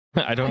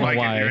 I don't know like it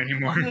why. here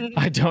anymore. I don't know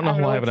I don't know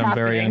why, but what's I'm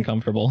very happening.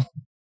 uncomfortable.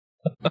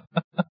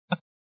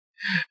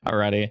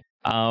 Alrighty.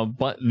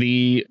 But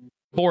the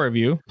 4 of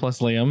you, plus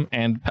Liam,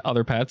 and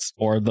other pets,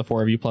 or the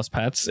 4 of you plus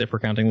pets, if we're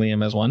counting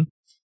Liam as one,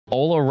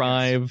 all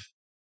arrive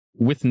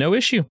with no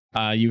issue.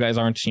 You guys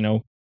aren't,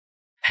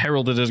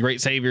 heralded as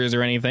great saviors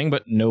or anything,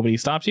 but nobody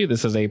stops you.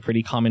 This is a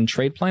pretty common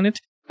trade planet,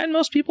 and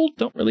most people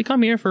don't really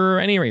come here for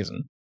any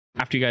reason.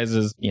 After you guys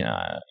is,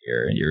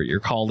 you're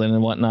called in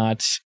and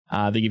whatnot,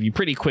 they give you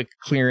pretty quick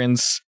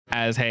clearance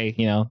as, hey,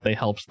 they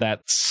helped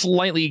that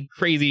slightly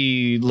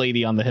crazy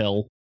lady on the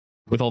hill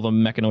with all the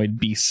mechanoid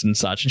beasts and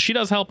such. And she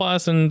does help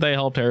us, and they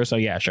helped her, so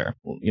yeah, sure.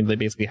 They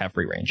basically have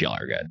free range. Y'all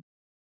are good.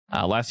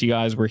 Last you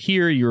guys were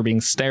here, you were being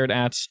stared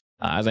at.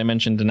 As I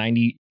mentioned,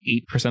 98%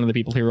 of the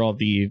people here are all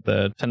the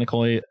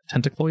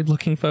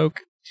tentacloid-looking folk.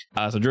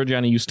 So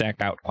Georgiana, you stack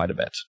out quite a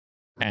bit.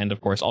 And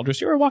of course, Aldris,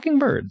 you're a walking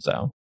bird,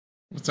 so...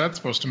 What's that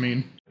supposed to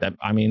mean?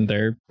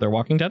 They're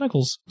walking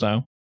tentacles,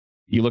 so...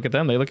 You look at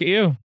them, they look at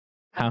you.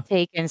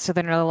 Taken, so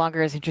they're no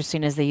longer as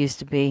interesting as they used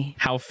to be.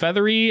 How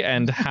feathery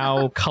and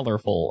how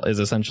colorful is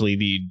essentially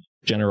the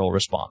general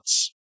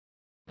response.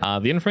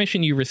 The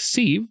information you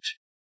received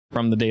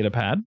from the data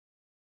pad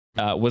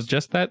was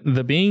just that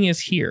the being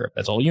is here.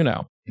 That's all you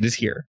know. It is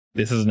here.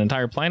 This is an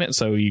entire planet,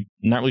 so you're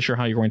not really sure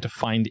how you're going to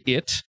find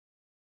it.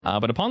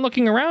 But upon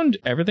looking around,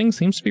 everything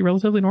seems to be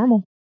relatively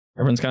normal.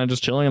 Everyone's kind of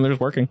just chilling and they're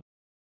just working.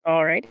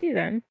 Alrighty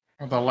then.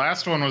 Well, the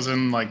last one was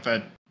in like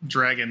that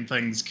dragon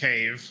thing's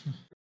cave.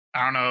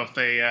 I don't know if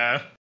they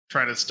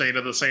try to stay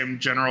to the same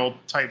general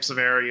types of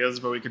areas,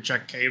 but we could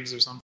check caves or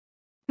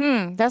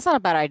something. That's not a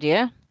bad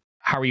idea.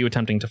 How are you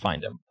attempting to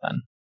find him,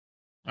 then?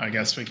 I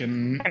guess we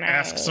can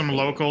ask some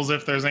locals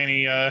if there's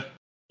any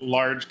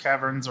large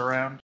caverns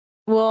around.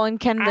 Well, and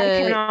can I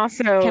can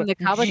also the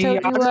Kabuto do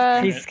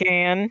geography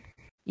scan.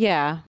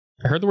 Yeah.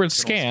 I heard the word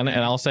scan,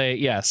 and I'll say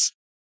yes.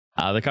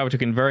 The Kabuto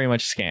can very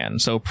much scan.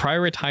 So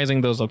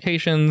prioritizing those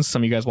locations,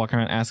 some of you guys walking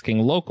around asking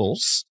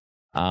locals,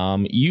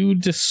 you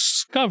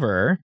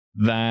discover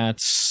that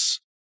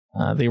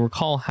they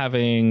recall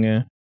having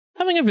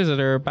a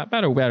visitor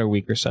about a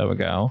week or so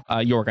ago,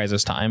 your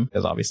guys' time,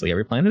 because obviously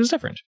every planet is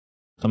different.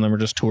 Some of them are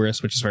just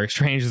tourists, which is very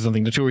strange. There's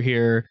nothing to tour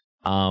here.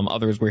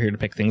 Others were here to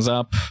pick things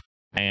up.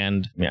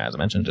 And, as I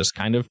mentioned, just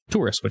kind of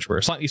tourists, which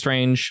were slightly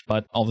strange,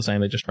 but all the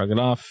same, they just shrugged it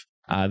off.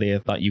 They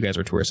thought you guys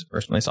were tourists at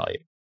first when they saw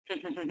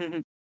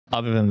you.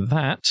 Other than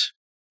that,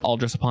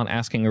 Aldris, upon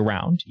asking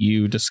around,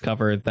 you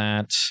discover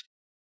that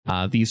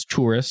these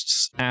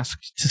tourists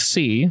asked to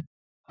see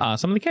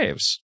some of the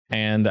caves.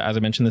 And as I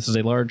mentioned, this is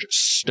a large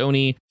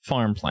stony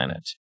farm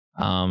planet.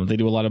 They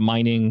do a lot of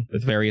mining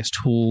with various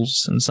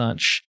tools and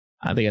such.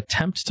 They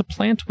attempt to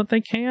plant what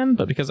they can,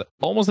 but because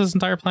almost this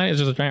entire planet is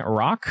just a giant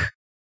rock,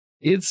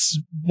 it's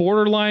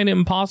borderline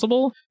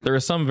impossible. There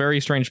are some very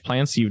strange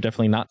plants you've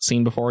definitely not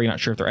seen before. You're not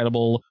sure if they're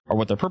edible or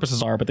what their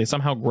purposes are, but they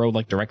somehow grow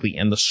like directly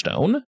in the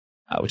stone,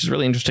 which is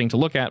really interesting to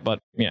look at, but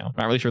not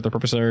really sure what their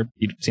purposes are.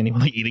 You don't see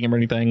anyone like eating them or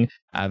anything.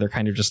 They're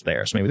kind of just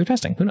there, so maybe they're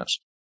testing. Who knows?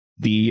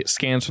 The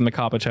scans from the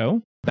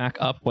Kabuto back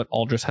up what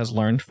Aldris has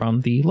learned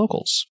from the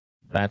locals.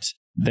 That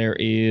there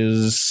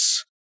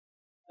is...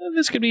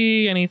 This could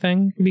be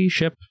anything. It could be a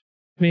ship,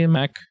 could be a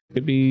mech,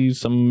 could be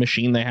some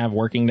machine they have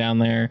working down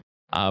there.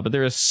 But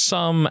there is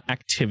some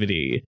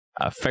activity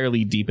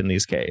fairly deep in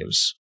these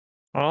caves.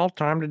 Well,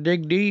 time to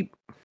dig deep.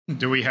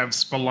 Do we have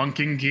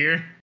spelunking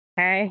gear?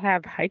 I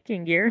have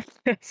hiking gear.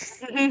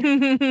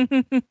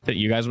 That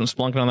you guys went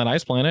spelunking on that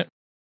ice planet.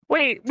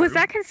 Wait, was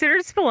that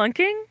considered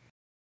spelunking?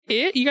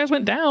 You guys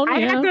went down. I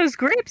had those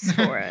grapes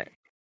for it.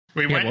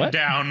 We You had went what?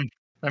 down.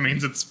 That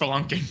means it's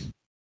spelunking.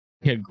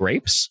 You had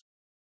grapes?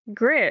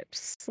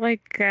 Grips,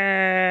 like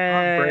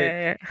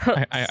grape.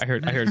 hooks. I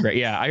heard grapes.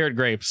 Yeah, I heard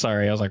grapes.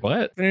 Sorry, I was like,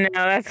 what? No,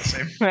 that's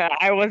Same.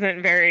 I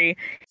wasn't very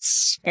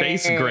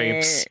Space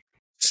grapes.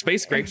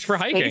 Space grapes for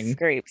hiking. Space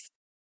grapes.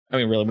 I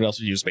mean, really, what else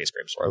would you use space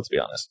grapes for? Let's be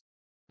honest.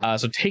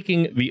 So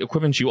taking the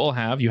equipment you all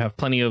have, you have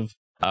plenty of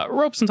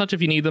ropes and such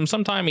if you need them.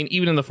 Sometime,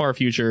 even in the far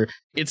future,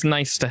 it's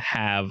nice to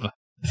have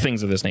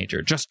things of this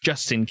nature,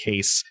 just in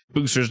case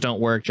boosters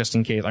don't work, just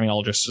in case.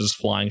 Aldris'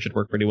 flying should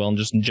work pretty well, and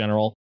just in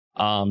general.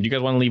 Do you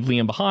guys want to leave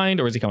Liam behind,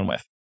 or is he coming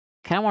with?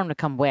 Kind of want him to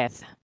come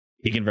with.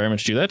 He can very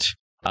much do that.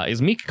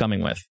 Is Meek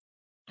coming with?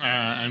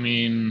 I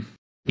mean,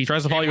 He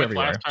tries to follow you with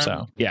everywhere. last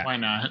time, So yeah, why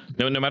not?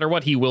 no matter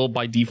what, he will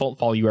by default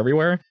follow you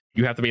everywhere.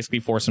 You have to basically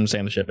force him to stay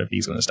on the ship if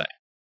he's going to stay.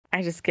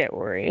 I just get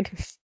worried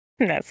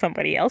that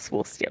somebody else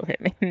will steal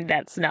him, and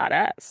that's not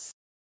us.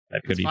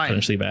 That could It's be fine.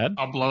 potentially bad.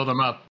 I'll blow them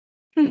up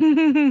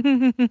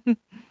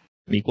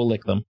Meek will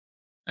lick them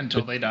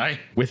until they die.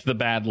 with the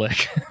bad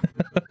lick.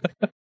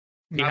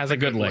 He Not has the a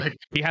good lick.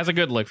 He has a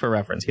good lick for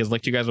reference. He has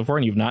licked you guys before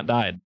and you've not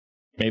died.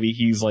 Maybe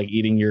he's like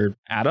eating your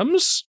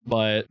atoms,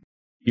 but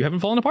you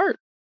haven't fallen apart.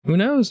 Who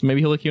knows? Maybe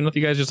he'll lick you enough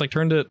you guys just like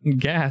turn to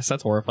gas.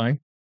 That's horrifying.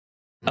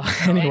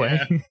 Anyway.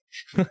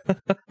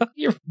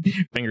 Your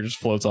finger just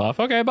floats off.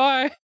 Okay,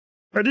 bye.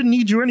 I didn't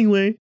need you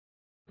anyway.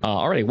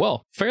 Alrighty,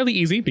 well, fairly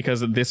easy because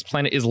this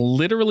planet is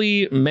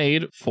literally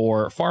made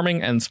for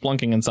farming and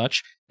splunking and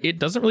such. It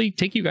doesn't really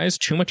take you guys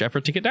too much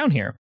effort to get down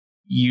here.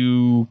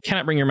 You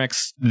cannot bring your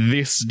mechs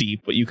this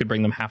deep, but you could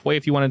bring them halfway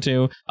if you wanted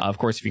to. Of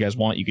course, if you guys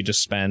want, you could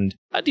just spend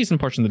a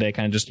decent portion of the day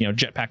kind of just,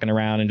 jetpacking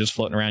around and just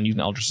floating around using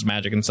Eldritch's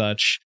magic and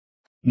such.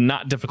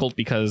 Not difficult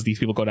because these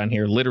people go down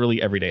here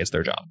literally every day. It's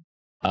their job.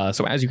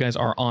 So as you guys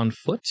are on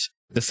foot,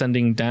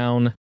 descending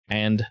down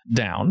and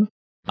down,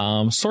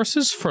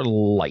 sources for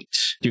light.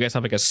 Do you guys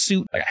have like a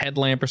suit, like a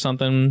headlamp or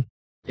something?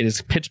 It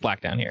is pitch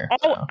black down here.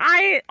 Oh, so.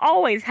 I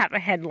always have a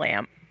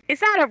headlamp. Is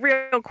that a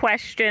real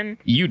question?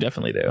 You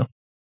definitely do.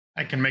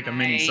 I can make a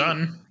mini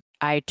sun.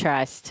 I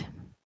trust.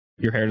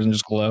 Your hair doesn't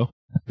just glow.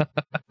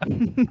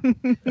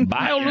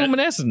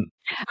 Bioluminescent.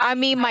 I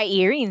mean, my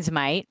earrings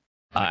might.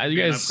 You Get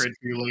an guys, upgrade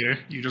for you later.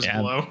 You just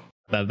Yeah. glow.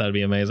 that'd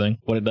be amazing.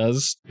 What it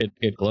does, it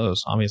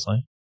glows,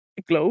 obviously.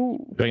 Glow.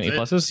 Do I get any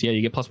That's pluses? Yeah,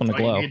 you get +1 to All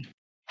you glow. need.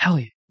 Hell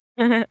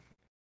yeah.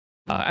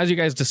 As you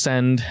guys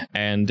descend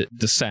and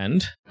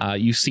descend,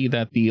 you see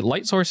that the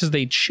light sources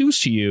they choose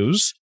to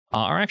use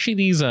are actually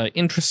these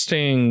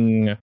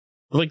interesting,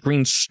 like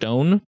green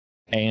stone.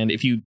 And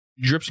if you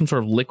drip some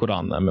sort of liquid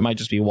on them, it might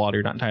just be water,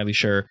 you're not entirely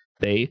sure,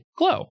 they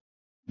glow.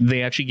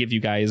 They actually give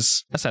you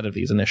guys a set of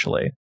these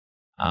initially,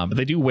 but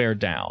they do wear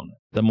down.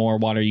 The more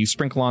water you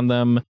sprinkle on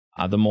them,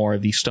 the more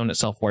the stone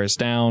itself wears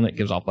down. It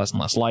gives off less and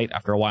less light.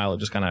 After a while, it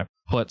just kind of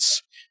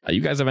puts.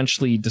 You guys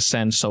eventually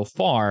descend so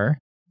far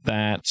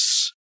that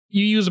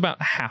you use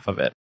about half of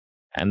it,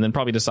 and then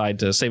probably decide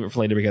to save it for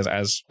later because,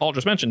 as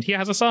Aldris mentioned, he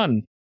has a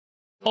son.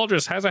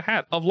 Aldris has a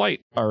hat of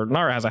light, or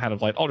Nara has a hat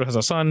of light. Aldris has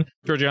a son.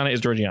 Georgiana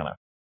is Georgiana.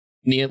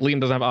 Liam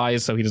doesn't have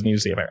eyes, so he doesn't need to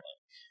see, apparently.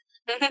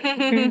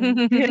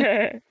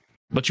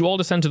 But you all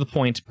descend to the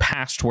point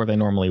past where they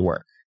normally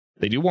work.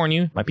 They do warn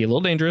you, might be a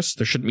little dangerous.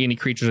 There shouldn't be any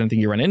creatures or anything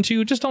you run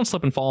into. Just don't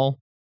slip and fall,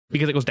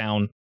 because it goes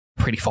down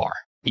pretty far.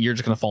 You're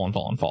just going to fall and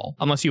fall and fall.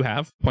 Unless you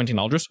have, pointing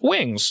Aldris,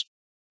 wings.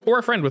 Or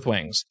a friend with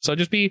wings. So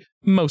just be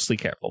mostly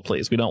careful,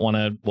 please. We don't want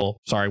to, well,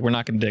 sorry, we're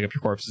not going to dig up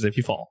your corpses if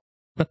you fall.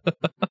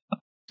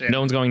 Damn. No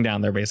one's going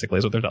down there, basically,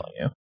 is what they're telling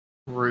you.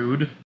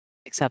 Rude.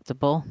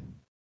 Acceptable.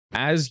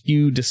 As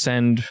you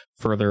descend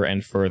further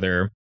and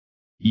further,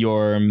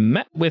 you're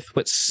met with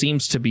what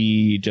seems to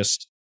be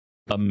just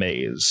a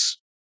maze.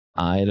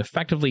 It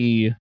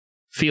effectively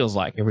feels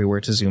like, if we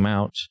were to zoom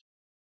out,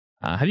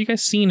 have you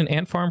guys seen an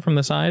ant farm from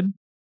the side?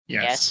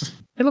 Yes.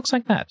 It looks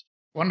like that.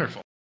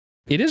 Wonderful.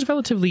 It is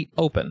relatively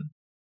open,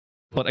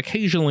 but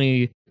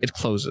occasionally it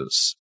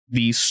closes.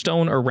 The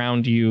stone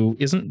around you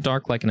isn't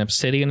dark like an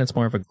obsidian, it's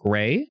more of a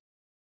gray,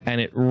 and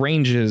it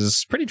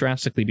ranges pretty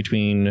drastically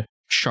between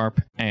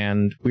sharp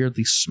and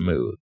weirdly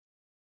smooth.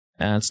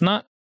 And it's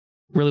not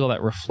really all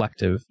that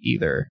reflective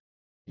either.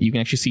 You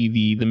can actually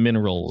see the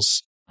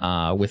minerals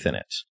within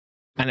it.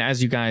 And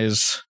as you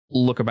guys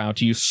look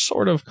about, you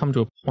sort of come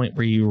to a point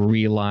where you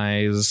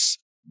realize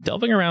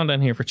delving around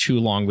down here for too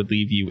long would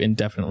leave you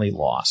indefinitely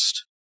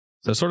lost.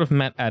 So sort of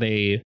met at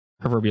a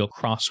proverbial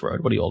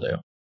crossroad. What do you all do?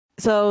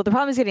 So the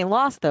problem is getting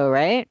lost, though,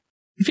 right?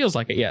 It feels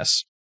like it,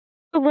 yes.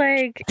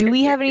 Like, Do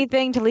we have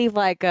anything to leave,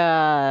 like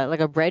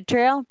a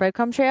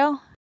breadcrumb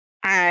trail?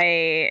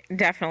 I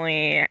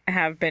definitely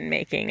have been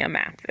making a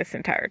map this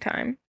entire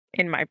time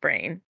in my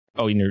brain.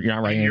 Oh, you're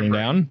not writing Your anything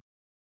brain. down?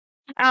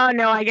 Oh,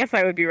 no, I guess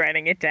I would be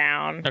writing it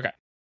down.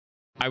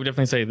 I would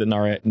definitely say that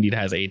Nara indeed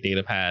has a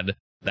data pad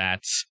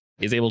that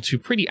is able to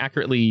pretty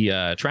accurately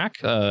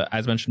track,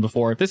 as mentioned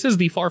before. If this is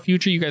the far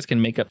future, you guys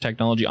can make up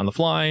technology on the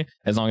fly,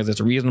 as long as it's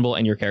reasonable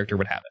and your character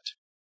would have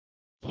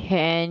it.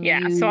 Can Yeah,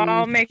 you... so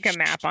I'll make a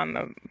map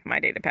on my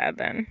data pad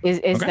then. Is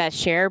Okay. that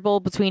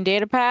shareable between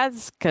data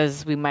pads?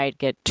 Because we might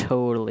get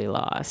totally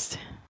lost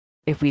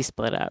if we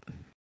split up.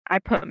 I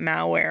put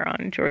malware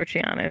on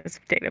Georgiana's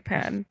data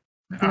pad.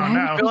 Oh Why? I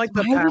no. feel like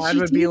the Why would pad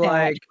you would be do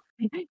that?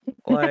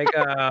 like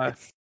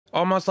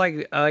almost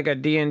like a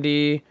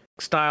D&D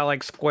style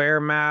like square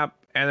map,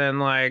 and then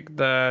like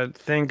the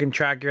thing can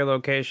track your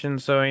location,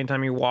 so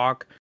anytime you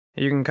walk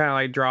you can kind of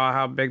like draw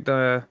how big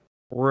the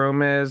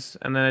room is,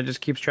 and then it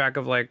just keeps track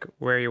of like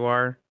where you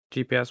are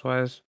GPS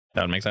wise.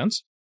 That would make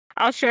sense.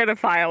 I'll share the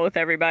file with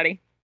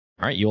everybody.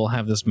 All right, you will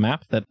have this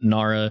map that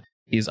Nara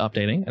is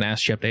updating, and as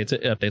she updates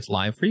it, it updates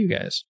live for you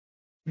guys.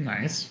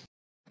 Nice.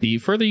 The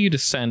further you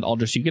descend,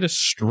 Aldris, you get a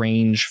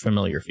strange,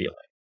 familiar feeling.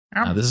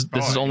 Oh, This is boy.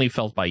 only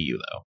felt by you,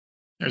 though.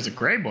 There's a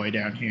Greyboy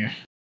down here.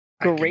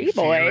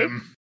 Greyboy.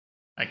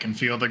 I can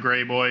feel the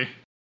Greyboy.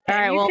 All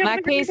right, You well, in feel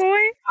that the case,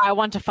 Greyboy? I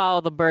want to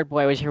follow the bird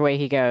boy whichever way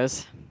he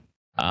goes.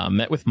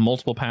 Met with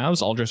multiple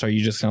paths. Aldris, are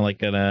you just kind of like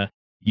gonna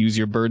use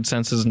your bird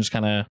senses and just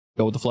kind of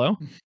go with the flow?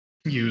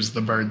 Use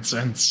the bird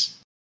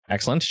sense.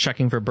 Excellent.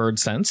 Checking for bird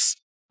sense.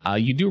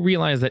 You do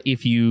realize that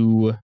if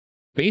you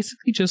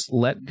basically just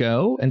let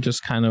go and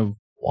just kind of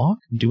walk,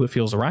 do what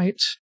feels right.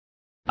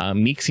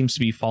 Meek seems to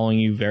be following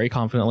you very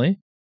confidently.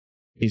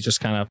 He's just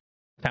kind of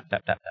tap,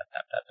 tap, tap, tap,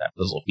 tap, tap, tap,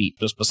 those little feet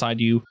just beside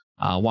you,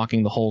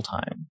 walking the whole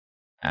time.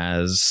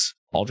 As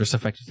Aldris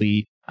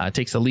effectively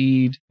takes the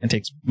lead and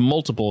takes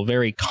multiple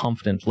very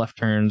confident left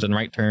turns and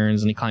right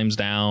turns, and he climbs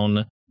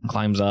down and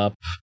climbs up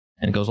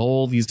and goes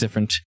all these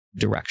different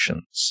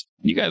directions.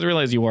 You guys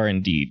realize you are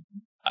indeed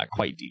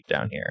quite deep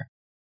down here.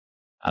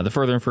 The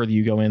further and further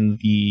you go in,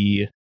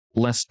 the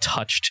less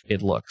touched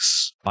it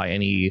looks by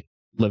any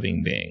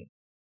living being.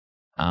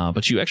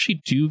 But you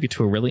actually do get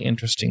to a really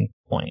interesting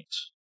point.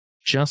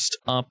 Just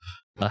up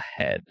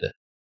ahead,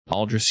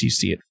 Aldris, you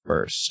see it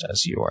first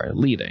as you are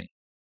leading.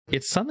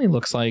 It suddenly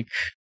looks like,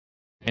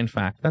 in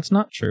fact, that's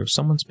not true.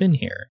 Someone's been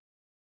here.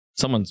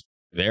 Someone's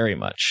very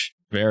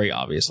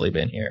obviously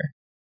been here.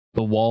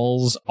 The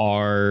walls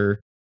are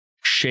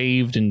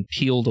shaved and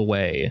peeled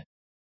away,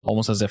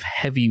 almost as if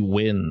heavy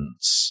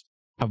winds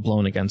have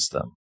blown against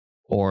them,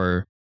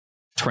 or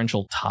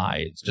torrential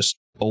tides just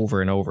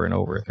over and over and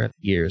over throughout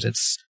the years.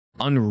 It's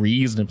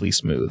unreasonably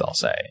smooth, I'll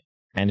say.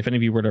 And if any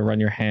of you were to run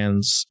your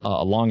hands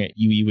along it,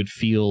 you would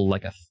feel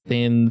like a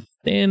thin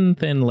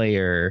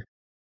layer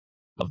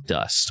of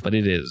dust, but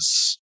it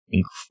is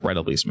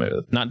incredibly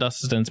smooth. Not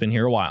dust that's been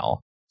here a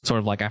while. Sort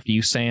of like after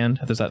you sand,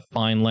 there's that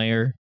fine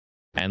layer.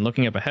 And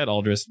looking up ahead,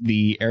 Aldris,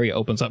 the area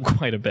opens up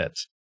quite a bit.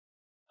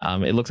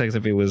 It looks like as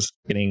if it was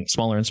getting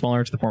smaller and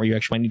smaller to the point where you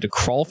actually might need to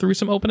crawl through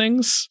some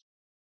openings.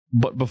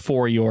 But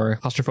before your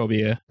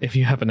claustrophobia, if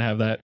you happen to have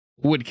that,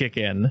 would kick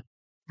in.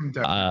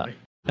 Definitely.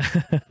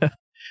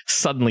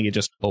 Suddenly it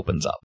just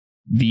opens up.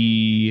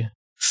 The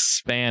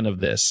span of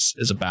this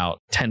is about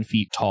 10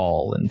 feet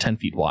tall and 10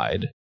 feet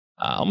wide.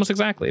 Almost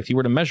exactly. If you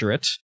were to measure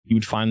it, you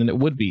would find that it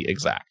would be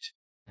exact.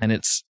 And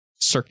it's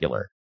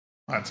circular.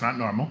 That's not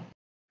normal.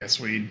 Guess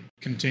we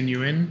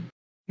continue in.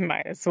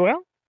 Might as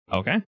well.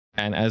 Okay.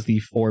 And as the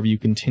four of you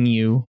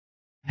continue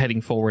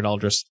heading forward,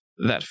 Aldris,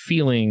 that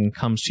feeling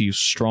comes to you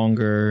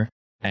stronger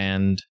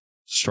and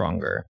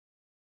stronger.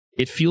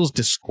 It feels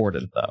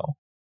discordant, though.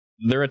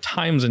 There are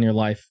times in your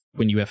life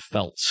when you have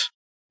felt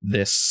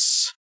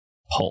this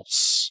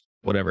pulse,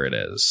 whatever it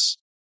is.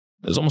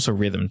 There's almost a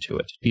rhythm to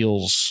it. It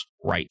feels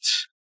right.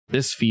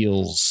 This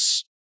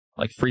feels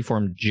like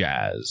freeform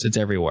jazz. It's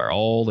everywhere,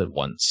 all at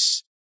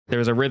once.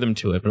 There's a rhythm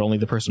to it, but only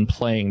the person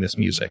playing this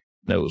music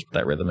knows what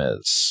that rhythm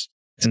is.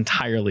 It's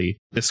entirely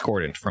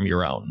discordant from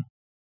your own.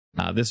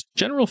 This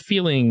general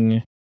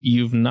feeling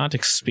you've not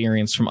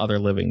experienced from other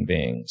living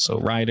beings. So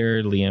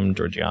Ryder, Liam,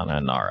 Georgiana,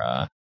 and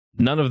Nara,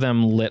 none of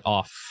them lit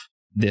off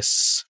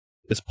this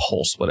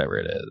pulse, whatever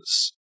it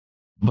is.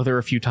 But there are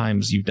a few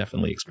times you've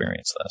definitely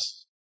experienced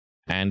this.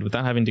 And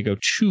without having to go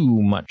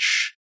too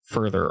much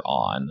further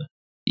on,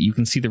 you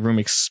can see the room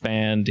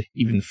expand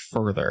even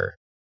further.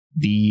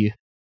 The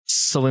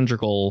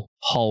cylindrical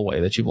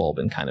hallway that you've all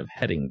been kind of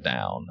heading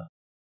down.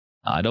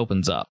 It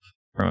opens up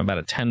from about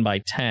a 10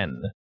 by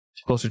 10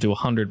 to closer to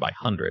 100 by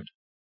 100.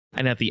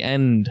 And at the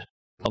end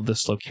of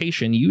this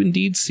location, you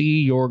indeed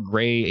see your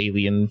gray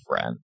alien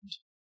friend.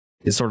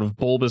 His sort of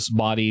bulbous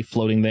body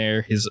floating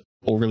there, his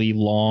overly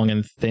long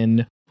and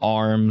thin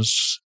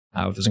arms,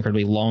 with his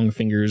incredibly long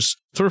fingers,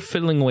 sort of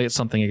fiddling away at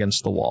something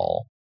against the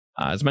wall.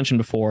 As mentioned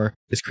before,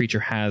 this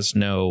creature has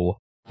no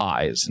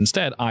eyes.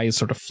 Instead, eyes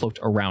sort of float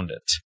around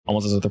it,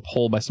 almost as if they're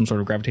pulled by some sort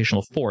of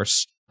gravitational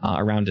force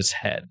around his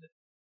head.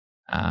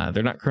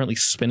 They're not currently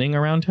spinning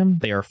around him.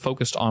 They are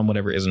focused on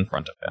whatever is in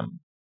front of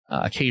him.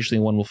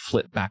 Occasionally, one will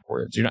flit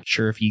backwards. You're not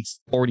sure if he's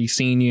already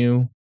seen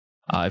you,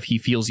 if he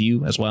feels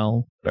you as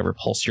well, whatever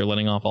pulse you're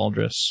letting off,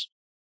 Aldris.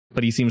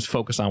 But he seems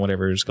focused on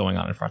whatever is going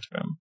on in front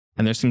of him.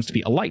 And there seems to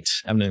be a light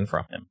emanating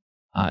from him.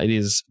 It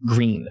is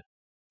green.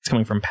 It's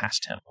coming from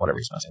past him, whatever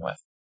he's messing with.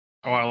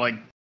 Oh, I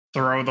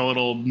throw the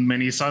little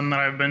mini sun that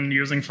I've been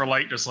using for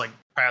light just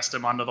past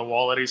him onto the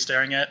wall that he's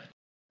staring at.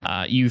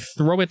 You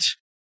throw it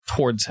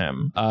towards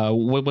him.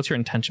 What's your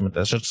intention with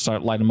this? Just to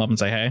start light him up and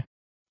say, hey?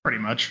 Pretty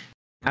much.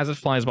 As it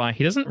flies by,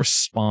 he doesn't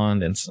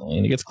respond instantly,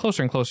 and he gets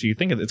closer and closer. You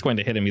think it's going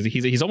to hit him.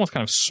 He's almost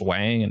kind of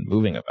swaying and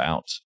moving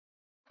about.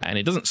 And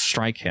it doesn't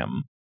strike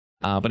him,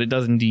 but it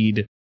does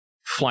indeed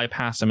fly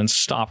past him and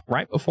stop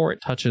right before it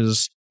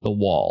touches the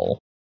wall.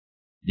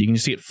 You can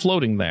see it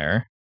floating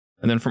there,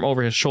 and then from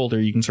over his shoulder,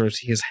 you can sort of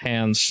see his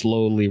hand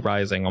slowly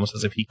rising, almost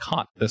as if he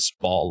caught this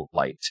ball of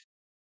light.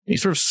 He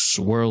sort of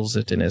swirls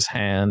it in his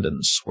hand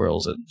and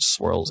swirls it and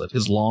swirls it,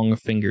 his long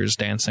fingers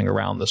dancing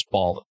around this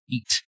ball of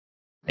heat.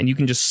 And you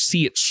can just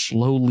see it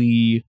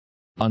slowly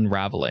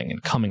unraveling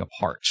and coming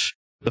apart.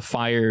 The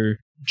fire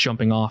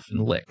jumping off in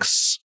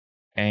licks.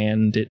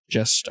 And it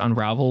just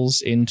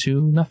unravels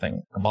into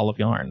nothing. A ball of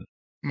yarn.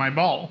 My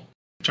ball.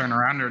 turn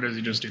around, or does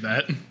he just do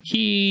that?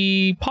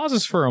 He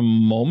pauses for a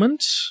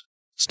moment,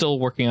 still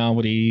working on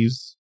what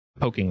he's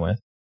poking with.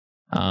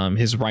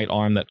 His right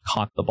arm that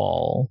caught the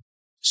ball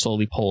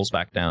slowly pulls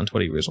back down to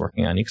what he was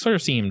working on. You can sort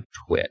of see him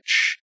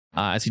twitch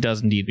as he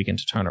does indeed begin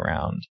to turn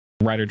around.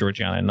 Ryder,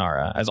 Georgiana, and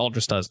Nara, as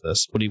Aldris does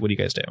this, what do you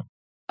guys do?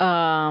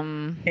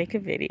 Make a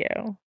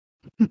video.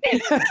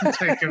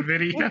 Take a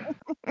video.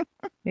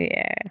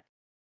 Yeah.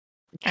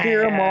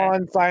 Cheer him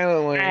on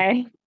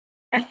silently.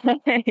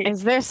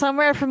 Is there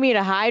somewhere for me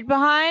to hide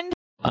behind?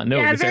 No,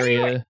 Yeah, this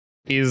area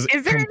is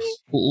there any-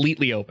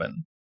 completely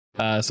open.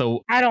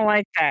 So I don't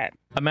like that.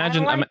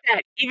 imagine, I don't like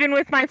that. Even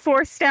with my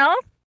 4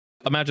 stealth?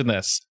 imagine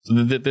this.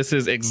 This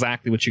is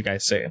exactly what you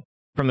guys say.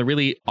 From the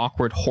really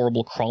awkward,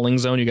 horrible crawling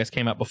zone you guys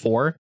came out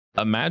before,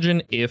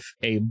 imagine if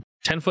a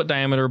 10-foot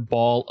diameter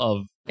ball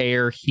of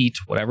air, heat,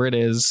 whatever it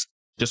is,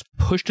 just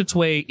pushed its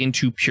way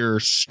into pure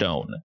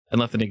stone and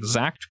left an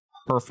exact,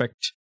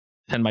 perfect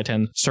 10 by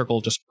 10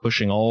 circle just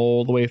pushing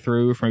all the way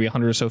through for maybe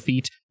 100 or so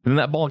feet. And then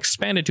that ball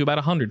expanded to about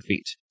 100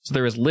 feet. So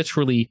there is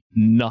literally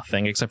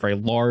nothing except for a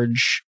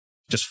large,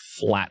 just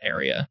flat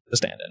area to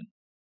stand in.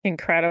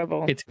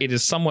 Incredible. It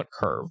is somewhat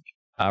curved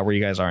where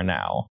you guys are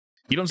now.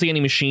 You don't see any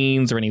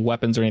machines or any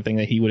weapons or anything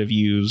that he would have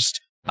used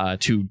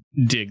to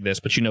dig this,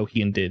 but you know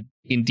he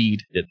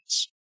indeed did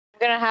this. I'm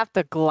gonna have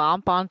to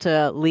glomp onto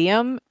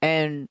Liam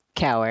and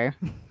cower.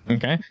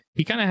 Okay.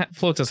 He kind of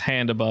floats his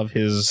hand above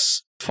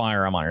his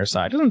firearm on your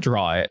side. Doesn't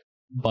draw it,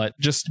 but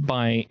just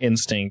by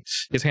instinct,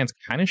 his hand's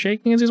kind of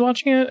shaking as he's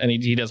watching it, and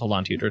he does hold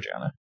on to you,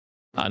 Georgiana.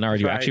 Nara,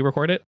 do you actually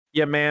record it?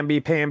 Yeah,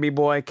 Pamby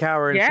boy,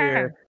 coward's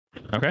here.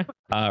 Okay.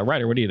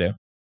 Ryder, what do you do?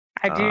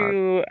 I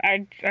do.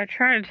 I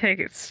try to take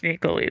it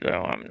sneakily,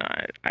 though. I'm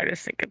not. I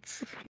just think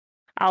it's.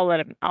 I'll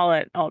let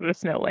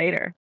Aldris know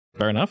later.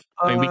 Fair enough.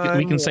 I mean,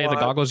 we can say the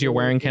goggles you're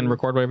wearing can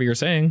record whatever you're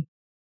saying.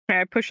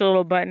 I push a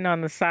little button on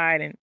the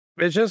side, and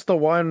It's just the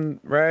one,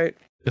 right?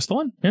 Just the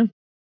one, yeah.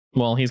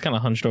 Well, he's kind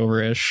of hunched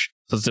over-ish,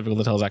 so it's difficult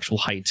to tell his actual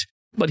height.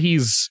 But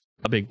he's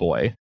a big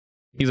boy.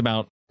 He's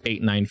about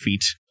 8-9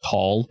 feet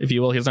tall, if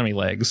you will. He doesn't have any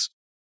legs.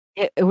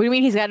 What do you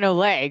mean he's got no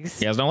legs?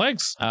 He has no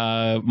legs.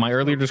 My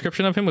earlier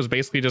description of him was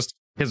basically just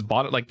his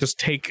body, like just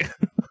take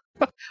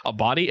a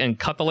body and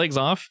cut the legs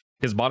off.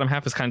 His bottom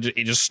half is kind of,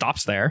 it just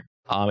stops there.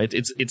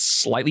 It's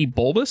slightly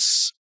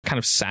bulbous, kind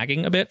of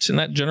sagging a bit in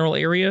that general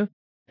area,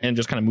 and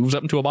just kind of moves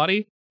up into a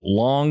body.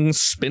 Long,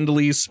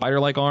 spindly,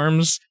 spider-like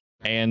arms,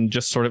 and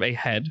just sort of a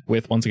head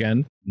with, once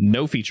again,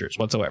 no features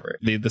whatsoever.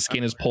 The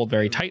skin is pulled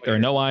very tight. There are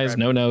no eyes,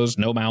 no nose,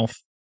 no mouth.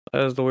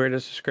 That was the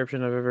weirdest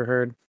description I've ever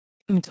heard.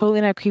 I'm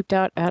totally not creeped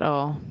out at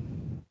all.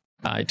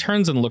 He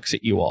turns and looks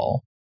at you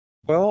all.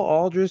 Well,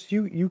 Aldris,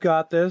 you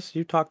got this.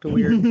 You talked a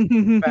weird,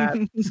 fat,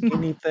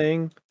 skinny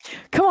thing.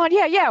 Come on,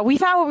 yeah. We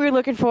found what we were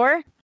looking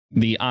for.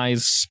 The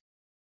eyes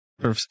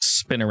sort of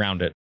spin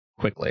around it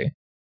quickly,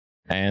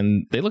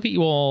 and they look at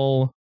you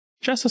all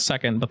just a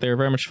second, but they're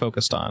very much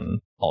focused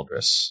on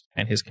Aldris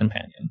and his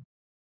companion.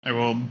 I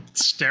will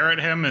stare at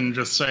him and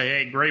just say,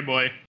 "Hey,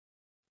 Greyboy,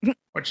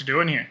 what you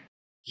doing here?"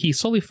 He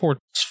slowly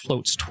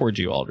floats towards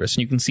you, Aldris,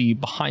 and you can see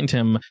behind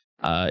him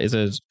is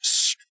a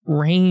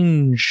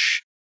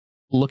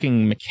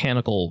strange-looking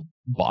mechanical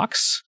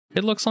box,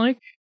 it looks like.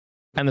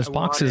 And this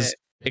box is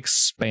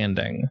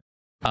expanding.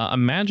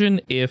 Imagine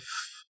if,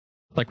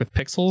 like with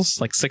pixels,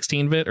 like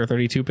 16-bit or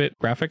 32-bit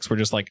graphics were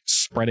just like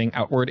spreading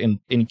outward in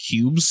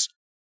cubes.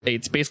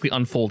 It's basically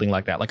unfolding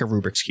like that, like a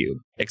Rubik's Cube,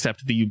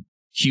 except the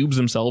cubes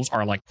themselves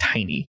are like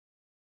tiny.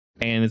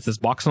 And it's this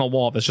box on the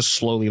wall that's just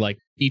slowly, like,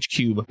 each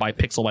cube by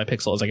pixel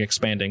is like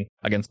expanding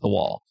against the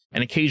wall.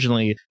 And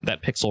occasionally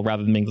that pixel,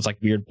 rather than being this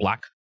like weird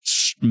black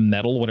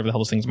metal, whatever the hell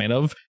this thing's made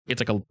of, it's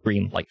like a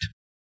green light.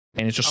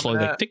 And it's just slowly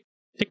like tick,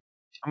 tick.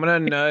 I'm gonna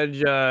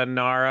nudge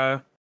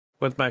Nara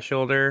with my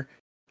shoulder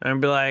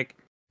and be like,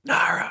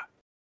 Nara.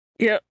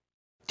 Yep.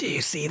 Do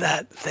you see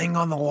that thing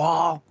on the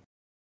wall?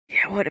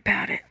 Yeah, what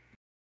about it?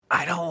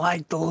 I don't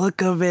like the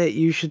look of it.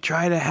 You should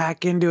try to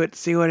hack into it to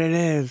see what it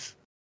is.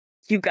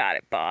 You got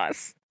it,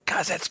 boss.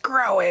 'Cause it's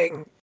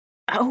growing.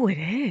 Oh, it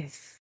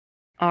is.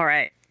 All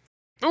right.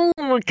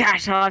 Oh,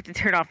 gosh, I'll have to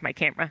turn off my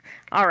camera.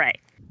 All right.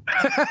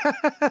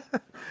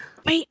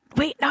 Wait,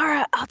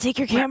 Nara, I'll take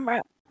your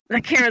camera.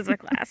 The camera's my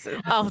glasses.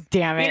 Oh,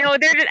 damn it. You know,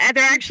 they're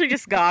actually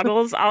just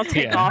goggles. I'll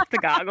take off the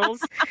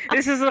goggles.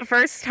 This is the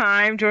first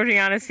time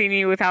Georgiana's seen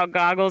me without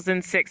goggles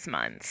in 6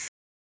 months.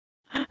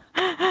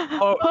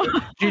 Oh,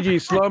 Gigi,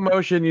 slow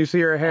motion. You see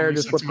her hair Only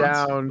just 6 flip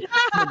down.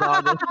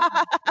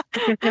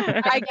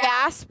 I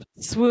gasp,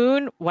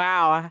 swoon.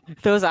 Wow,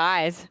 those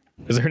eyes.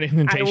 Is there an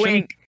indentation? I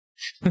wink.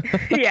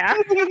 Yeah.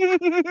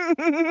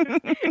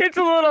 It's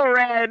a little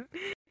red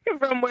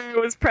from where it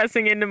was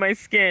pressing into my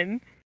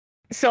skin.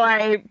 So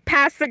I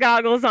pass the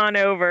goggles on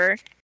over,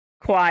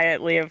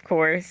 quietly, of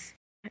course,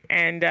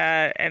 and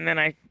then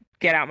I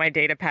get out my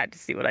data pad to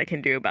see what I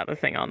can do about the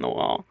thing on the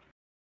wall.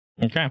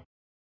 Okay.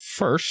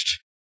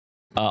 First,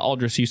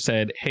 Aldris, you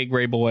said, "Hey,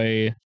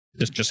 Greyboy,"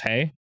 just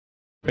hey,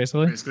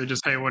 basically. Basically,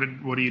 just, "Hey, what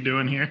are you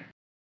doing here?"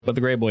 What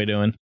the Greyboy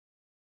doing?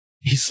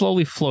 He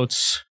slowly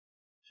floats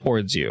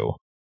towards you,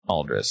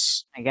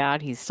 Aldris. My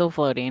God, he's still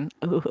floating.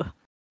 Ooh.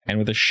 And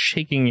with a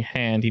shaking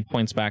hand, he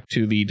points back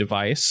to the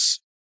device,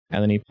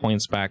 and then he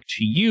points back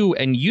to you,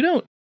 and you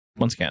don't,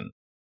 once again,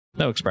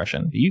 no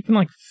expression. You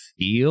can,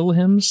 feel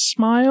him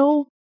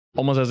smile,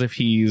 almost as if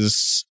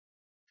he's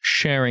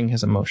sharing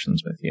his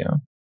emotions with you.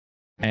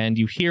 And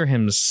you hear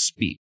him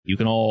speak. You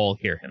can all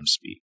hear him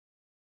speak.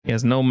 He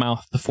has no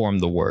mouth to form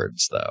the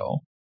words,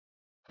 though.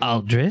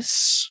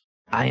 Aldris,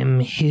 I am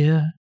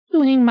here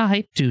doing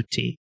my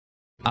duty.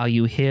 Are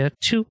you here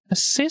to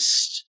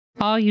assist?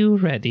 Are you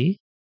ready?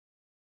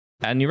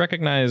 And you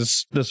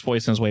recognize this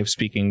voice in his way of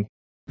speaking.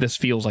 This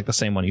feels like the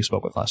same one you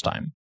spoke with last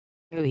time.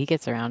 Ooh, he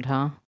gets around,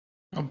 huh?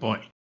 Oh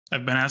boy.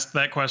 I've been asked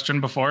that question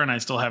before, and I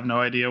still have no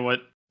idea what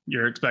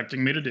you're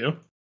expecting me to do.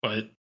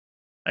 But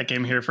I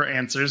came here for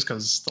answers,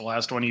 because the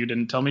last one you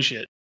didn't tell me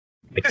shit.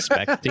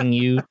 Expecting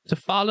you to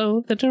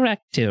follow the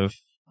directive,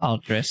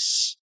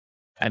 Aldris.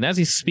 And as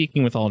he's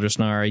speaking with Aldris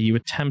Nara, you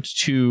attempt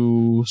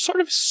to sort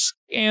of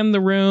scan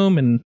the room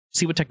and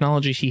see what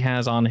technology he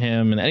has on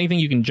him and anything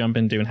you can jump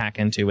into and hack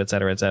into,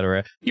 etc.,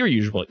 etc. Your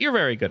usual. You're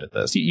very good at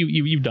this.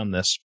 You've done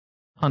this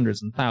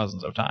hundreds and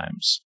thousands of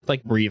times. It's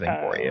like breathing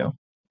for you.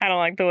 I don't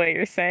like the way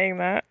you're saying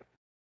that.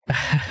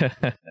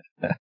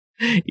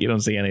 You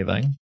don't see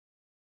anything.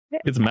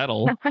 It's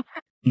metal.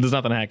 There's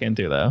nothing to hack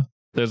into, though.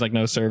 There's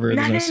no server.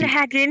 Nothing there's to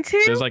hack into?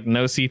 There's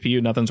no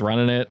CPU. Nothing's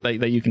running it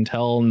that you can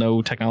tell.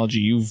 No technology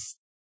you've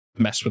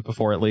messed with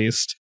before, at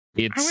least.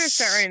 I'm going to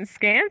start running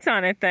scans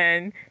on it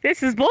then.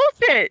 This is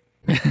bullshit.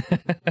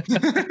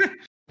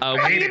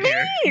 What do you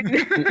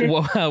mean?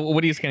 What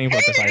are you scanning for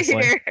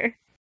precisely?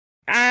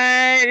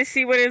 To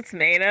see what it's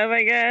made of,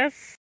 I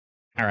guess.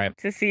 All right.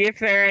 To see if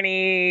there are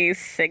any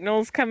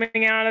signals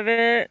coming out of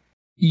it.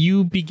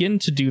 You begin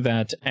to do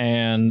that,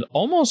 and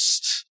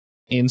almost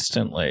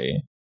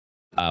instantly,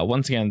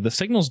 once again, the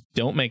signals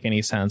don't make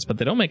any sense, but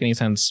they don't make any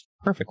sense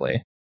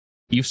perfectly.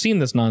 You've seen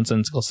this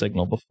nonsensical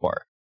signal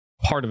before.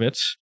 Part of it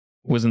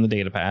was in the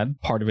datapad.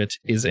 Part of it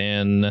is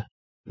in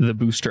the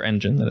booster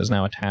engine that is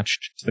now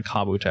attached to the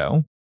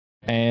Kabuto.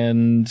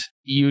 And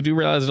you do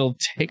realize it'll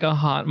take a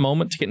hot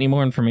moment to get any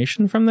more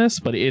information from this,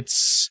 but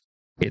it's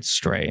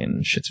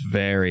strange. It's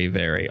very,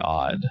 very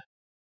odd.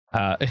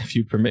 If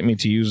you permit me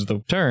to use the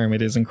term,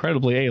 it is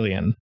incredibly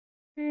alien.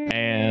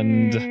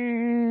 And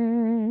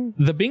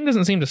the being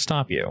doesn't seem to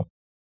stop you.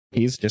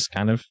 He's just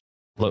kind of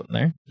floating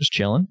there, just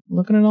chilling,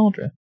 looking at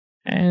Aldra.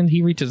 And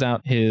he reaches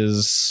out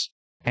his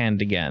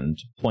hand again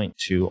to point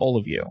to all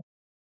of you.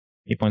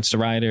 He points to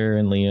Ryder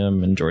and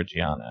Liam and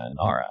Georgiana and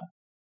Aura.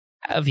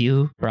 Have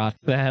you brought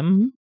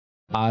them?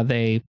 Are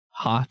they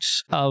part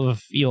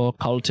of your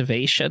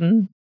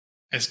cultivation?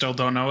 I still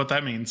don't know what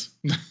that means.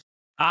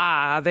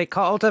 The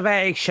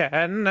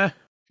cultivation.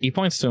 He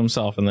points to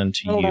himself and then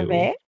to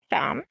you,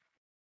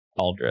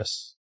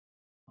 Aldris.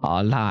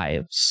 Our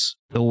lives,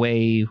 the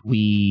way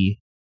we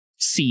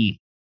see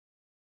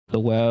the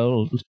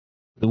world,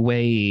 the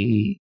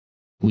way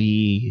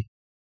we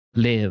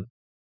live.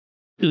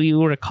 Do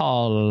you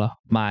recall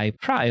my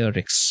prior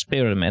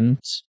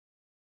experiment?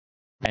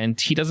 And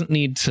he doesn't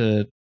need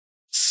to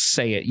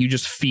say it. You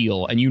just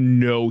feel, and you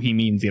know he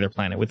means the other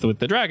planet with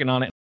the dragon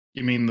on it.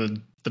 You mean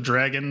the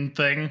dragon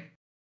thing?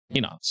 He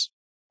nods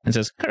and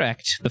says,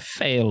 correct, the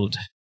failed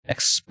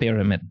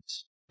experiment.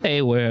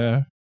 They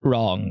were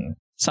wrong.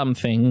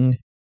 Something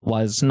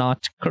was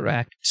not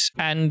correct,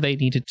 and they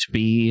needed to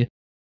be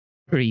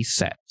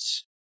reset.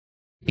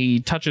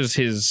 He touches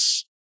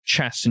his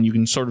chest, and you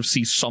can sort of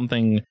see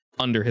something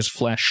under his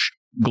flesh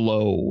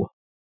glow.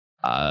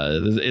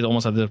 It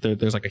almost as if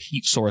there's like a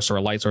heat source or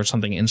a light source or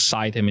something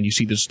inside him, and you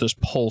see this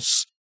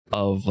pulse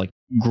of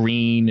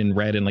green and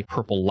red and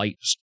purple light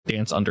just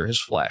dance under his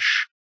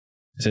flesh.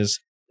 He says,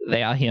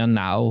 they are here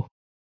now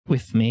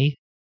with me,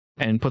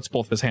 and puts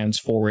both his hands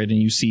forward, and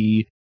you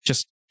see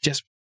just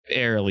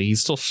barely,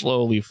 he's still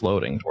slowly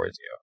floating towards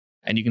you.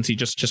 And you can see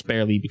just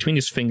barely between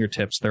his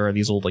fingertips there are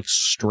these old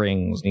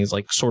strings, and he's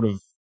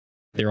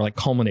they're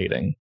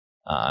culminating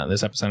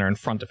this epicenter in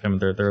front of him.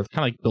 They're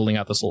kind of building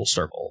out this little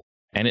circle,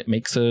 and it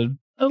makes a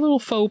little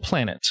faux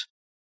planet.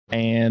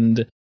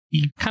 And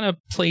he kind of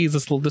plays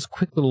this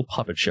quick little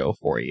puppet show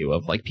for you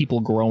of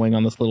people growing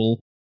on this little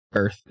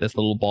earth, this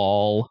little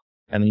ball,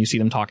 and then you see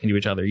them talking to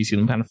each other. You see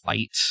them kind of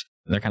fight,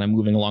 and they're kind of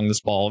moving along this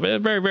ball, very,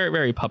 very,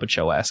 very puppet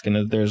show-esque.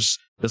 And there's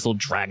this little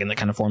dragon that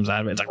kind of forms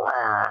out of it. It's like,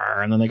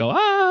 "Rawr," and then they go,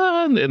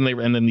 ah, and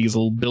then these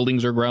little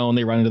buildings are grown.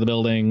 They run into the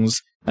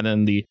buildings, and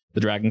then the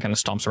dragon kind of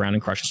stomps around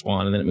and crushes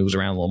one, and then it moves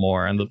around a little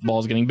more, and the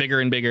ball's getting bigger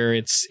and bigger.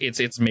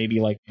 It's maybe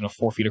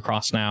 4 feet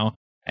across now.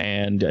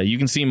 And you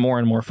can see more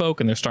and more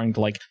folk, and they're starting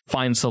to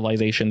find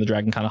civilization. The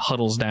dragon kind of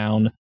huddles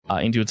down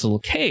into its little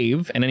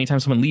cave, and anytime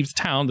someone leaves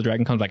town, the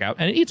dragon comes back out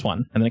and it eats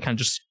one, and then it kind of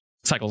just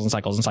cycles and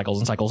cycles and cycles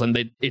and cycles, and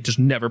it just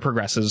never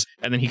progresses.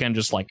 And then he kind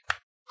of just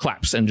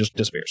claps and just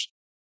disappears.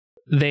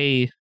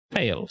 They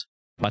failed,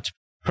 but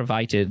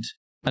provided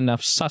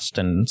enough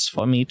sustenance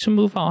for me to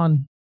move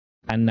on.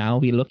 And now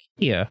we look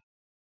here.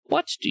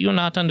 What do you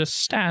not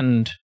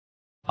understand,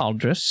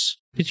 Aldris?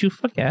 Did you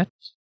forget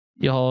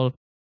your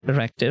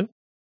directive?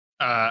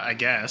 I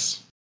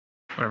guess.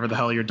 Whatever the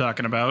hell you're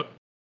talking about.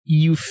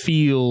 You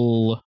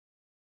feel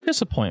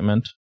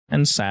disappointment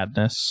and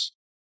sadness.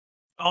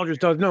 Aldrich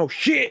does no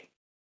shit.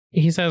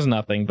 He says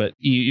nothing, but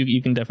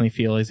you can definitely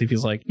feel as if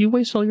he's like, you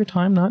waste all your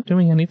time not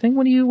doing anything.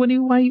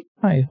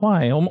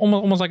 Why?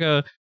 Almost like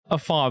a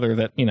father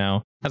that,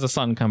 has a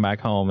son come back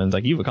home and is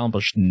like, you've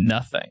accomplished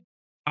nothing.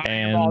 I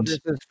am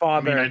Aldrich's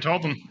father. I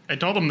told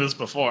him this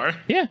before.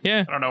 Yeah.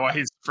 I don't know why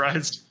he's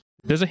surprised.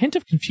 There's a hint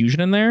of confusion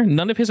in there.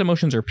 None of his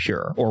emotions are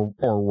pure or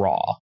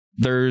raw.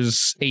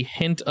 There's a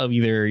hint of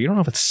either, you don't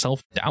know if it's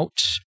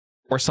self-doubt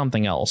or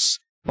something else,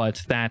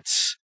 but that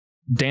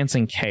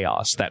dancing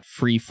chaos, that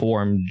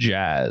free-form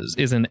jazz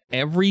is in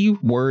every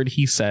word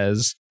he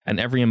says and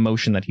every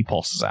emotion that he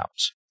pulses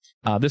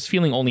out. This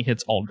feeling only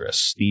hits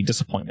Aldris. The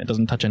disappointment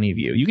doesn't touch any of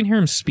you. You can hear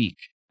him speak,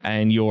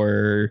 and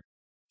you're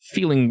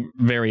feeling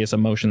various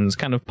emotions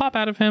kind of pop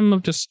out of him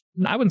of just,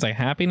 I wouldn't say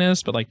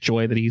happiness, but like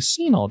joy that he's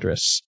seen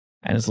Aldris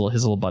and his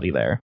little buddy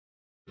there.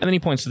 And then he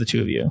points to the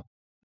two of you.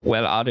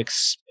 Well, our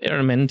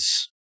experiment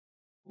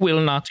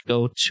will not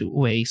go to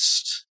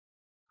waste.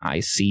 I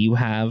see you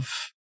have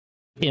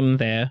him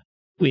there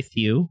with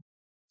you.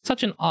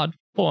 Such an odd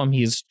form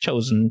he's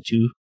chosen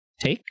to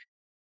take.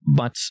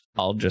 But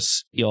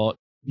Aldris, your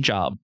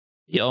job,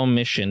 your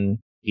mission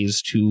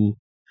is to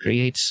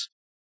create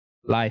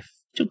life,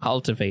 to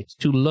cultivate,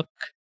 to look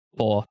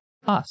for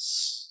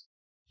us.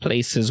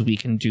 Places we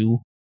can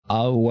do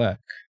our work,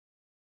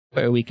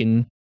 where we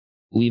can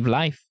weave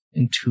life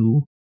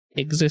into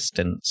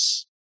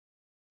existence.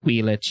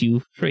 We let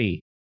you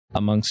free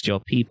amongst your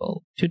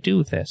people to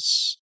do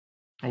this.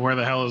 Where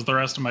the hell is the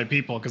rest of my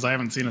people? Because I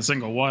haven't seen a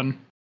single one.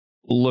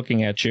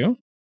 Looking at you,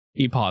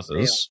 he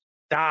pauses.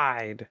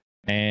 Died.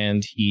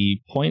 And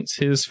he points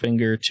his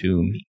finger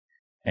to Meek.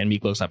 And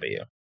Meek looks up at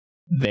you.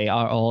 They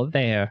are all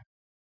there,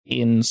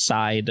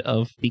 inside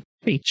of the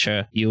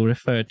creature you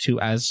refer to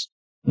as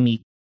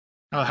Meek.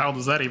 How the hell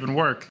does that even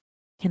work?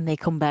 Can they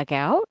come back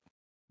out?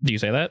 Do you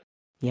say that?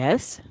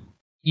 Yes.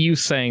 You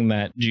saying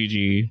that,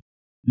 Gigi,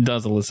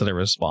 does elicit a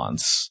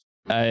response.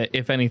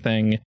 If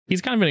anything,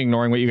 he's kind of been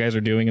ignoring what you guys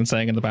are doing and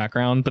saying in the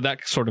background, but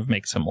that sort of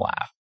makes him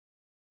laugh.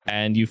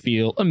 And you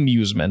feel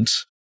amusement.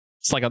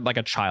 It's like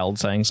a child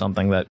saying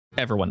something that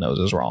everyone knows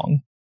is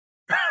wrong.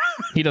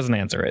 He doesn't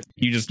answer it.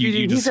 You just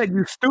He said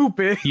you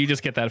stupid. You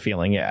just get that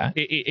feeling, yeah.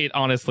 It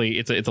honestly,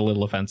 it's a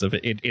little offensive.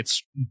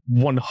 It's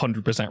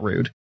 100%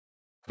 rude.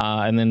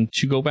 And then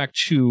to go back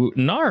to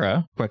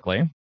Nara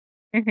quickly,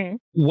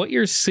 what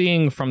you're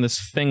seeing from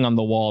this thing on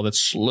the wall that's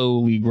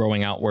slowly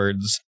growing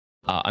outwards,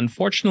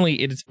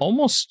 unfortunately, it's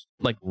almost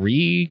like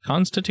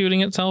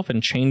reconstituting itself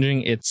and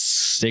changing its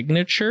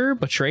signature,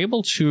 but you're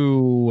able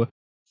to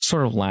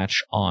sort of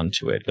latch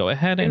onto it. Go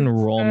ahead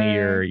and roll me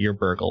your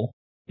burgle.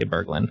 Your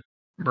burglin.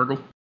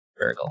 Burgle.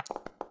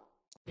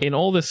 In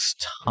all this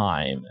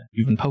time,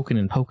 you've been poking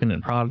and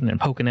prodding and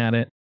poking at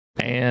it,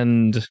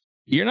 and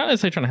you're not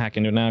necessarily trying to hack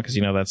into it now because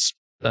you know that's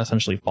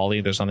essentially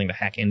folly. There's nothing to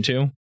hack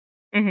into.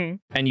 And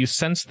you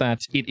sense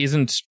that it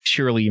isn't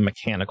purely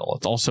mechanical.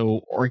 It's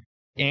also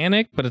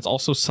organic, but it's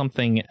also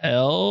something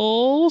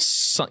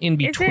else in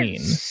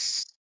between.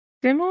 Is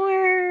it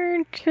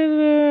similar to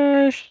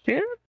the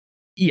ship?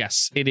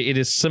 Yes, it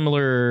is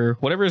similar.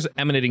 Whatever is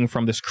emanating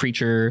from this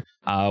creature,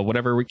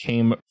 whatever it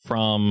came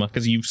from,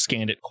 because you've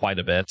scanned it quite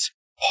a bit,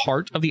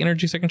 part of the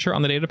energy signature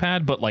on the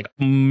datapad, but like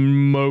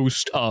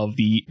most of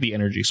the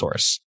energy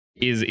source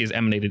is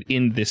emanated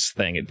in this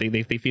thing.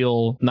 They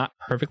feel not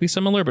perfectly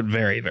similar, but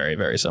very, very,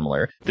 very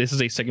similar. This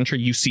is a signature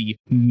you see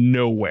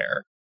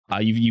nowhere.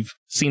 You've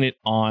seen it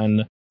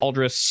on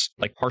Aldris,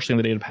 like partially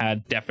on the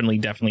datapad,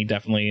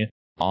 definitely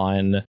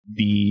on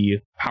the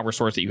power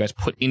source that you guys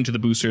put into the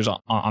boosters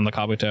on the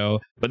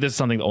Kabuto, but this is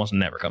something that almost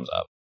never comes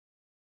up.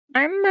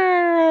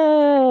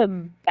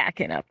 I'm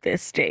backing up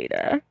this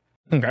data.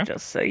 Okay.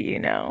 Just so you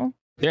know.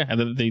 Yeah,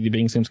 and the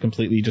being seems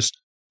completely just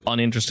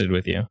uninterested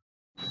with you.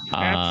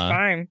 That's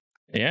fine.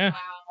 Yeah.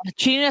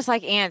 Treating us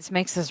like ants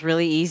makes this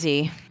really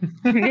easy.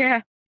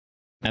 Yeah.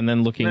 And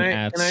then looking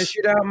at... Can I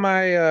shoot out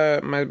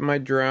my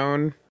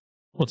drone?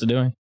 What's it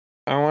doing?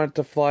 I want it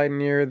to fly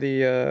near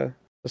the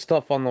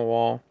stuff on the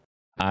wall.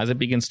 As it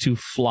begins to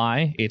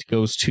fly, it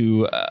goes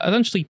to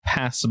essentially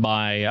pass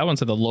by, I wouldn't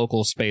say the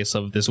local space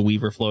of this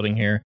weaver floating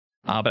here,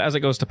 but as it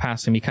goes to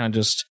pass him, he kind of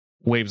just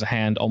waves a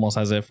hand, almost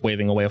as if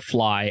waving away a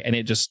fly, and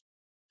it just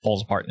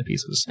falls apart into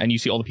pieces. And you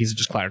see all the pieces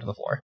just clatter to the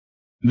floor.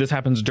 This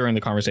happens during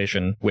the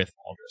conversation with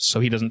Aldris, so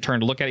he doesn't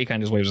turn to look at it, he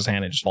kind of just waves his hand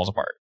and it just falls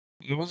apart.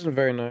 It wasn't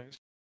very nice.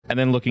 And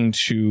then looking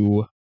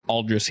to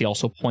Aldris, he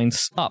also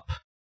points up,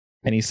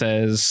 and he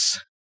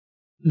says,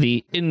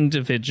 the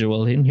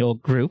individual in your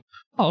group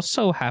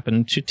also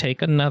happened to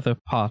take another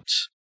part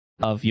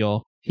of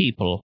your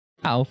people.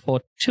 How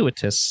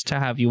fortuitous to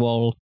have you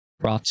all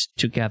brought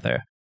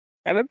together.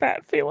 I have a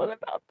bad feeling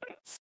about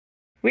this.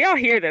 We all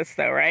hear this,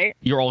 though, right?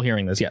 You're all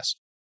hearing this, yes.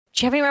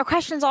 Do you have any more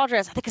questions,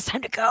 Aldris? I think it's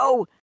time to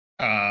go.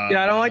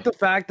 Yeah, I don't like the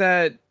fact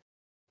that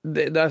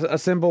a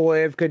simple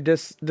wave could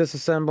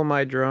disassemble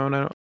my drone.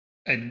 I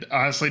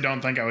honestly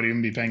don't think I would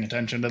even be paying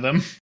attention to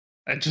them.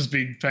 I'd just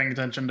be paying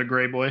attention to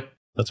Greyboy.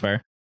 That's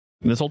fair.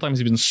 This whole time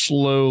he's been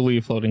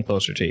slowly floating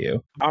closer to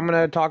you. I'm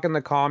gonna talk in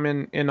the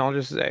common in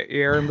Aldris'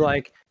 ear and be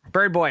like,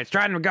 "Bird boy, it's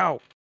trying to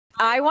go."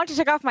 I want to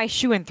take off my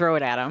shoe and throw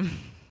it at him.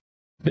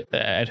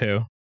 At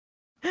who?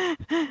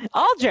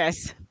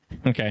 Aldris.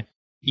 Okay.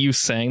 You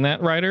saying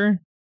that, Ryder?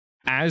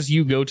 As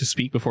you go to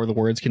speak before the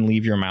words can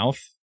leave your mouth,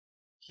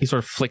 he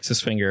sort of flicks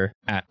his finger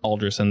at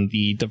Aldris and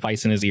the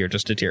device in his ear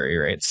just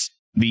deteriorates.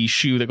 The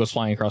shoe that goes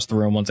flying across the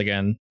room once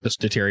again just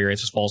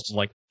deteriorates, just falls to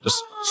like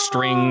just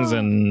strings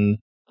and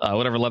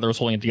whatever leather was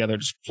holding it together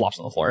just flops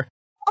on the floor.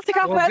 I'll take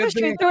off my other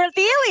shoe and throw it at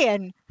the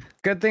alien.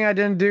 Good thing I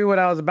didn't do what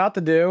I was about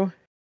to do.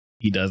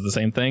 He does the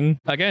same thing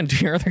again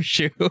to your other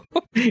shoe.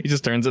 He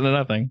just turns into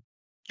nothing.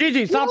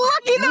 Gigi, stop!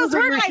 Lucky those moving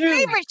were your my shoes.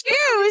 favorite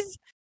shoes.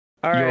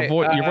 All right,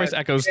 Your voice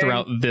echoes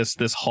throughout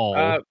this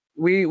hall.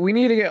 We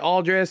need to get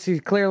Aldris.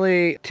 He's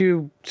clearly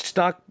too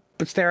stuck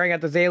staring at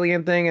this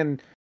alien thing,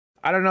 and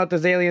I don't know what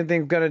this alien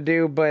thing's gonna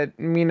do, but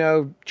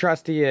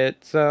trusty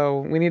it. So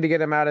we need to get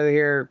him out of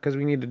here because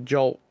we need to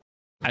jolt.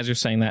 As you're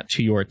saying that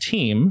to your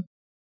team,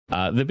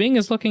 the being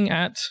is looking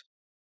at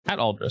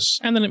Aldris,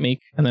 and then at Meek,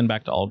 and then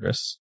back to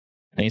Aldris.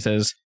 And he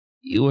says,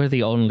 "You are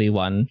the only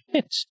one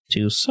fit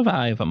to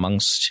survive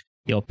amongst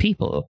your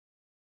people.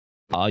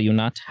 Are you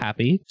not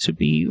happy to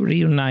be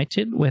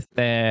reunited with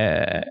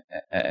their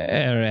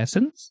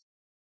essence?"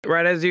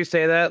 Right as you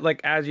say that, like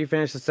as you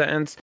finish the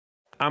sentence,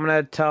 I'm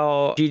gonna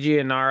tell Gigi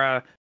and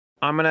Nara,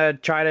 I'm gonna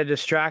try to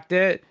distract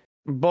it.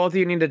 Both of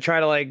you need to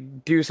try to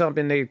like do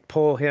something to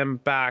pull him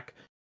back.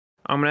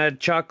 I'm gonna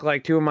chuck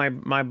like two of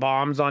my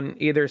bombs on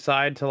either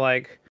side to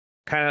like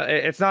kind of,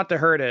 it's not to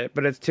hurt it,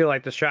 but it's to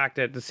like distract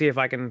it to see if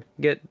I can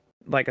get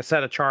like a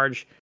set of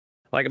charge,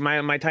 like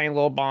my tiny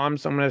little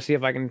bombs. I'm gonna see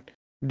if I can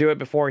do it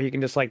before he can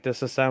just like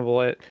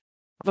disassemble it.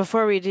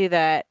 Before we do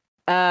that,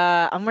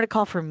 I'm gonna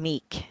call for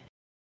Meek.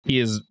 He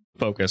is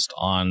focused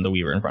on the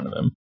Weaver in front of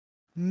him.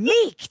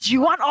 Meek, do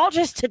you want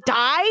Aldris to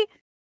die?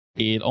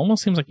 It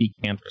almost seems like he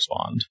can't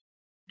respond.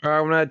 All right,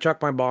 I'm gonna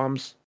chuck my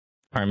bombs.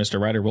 All right, Mr.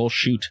 Ryder, we'll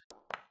shoot.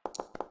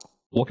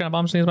 What kind of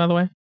bombs are these, by the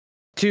way?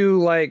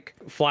 Two like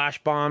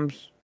flash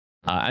bombs.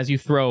 As you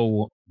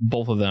throw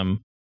both of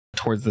them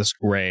towards this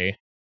gray,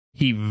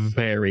 he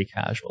very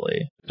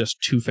casually,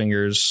 just two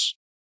fingers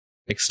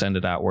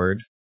extended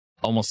outward,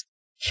 almost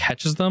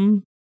catches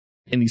them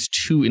in these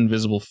two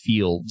invisible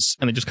fields,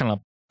 and they just kind of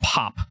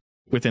pop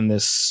within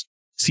this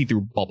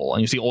see-through bubble,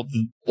 and you see all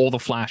the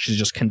flash is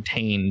just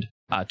contained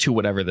to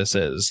whatever this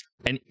is,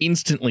 and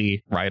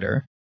instantly,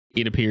 Ryder,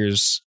 it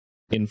appears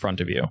in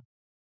front of you,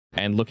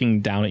 and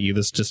looking down at you,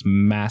 this just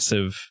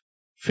massive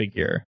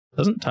figure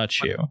doesn't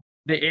touch you.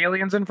 The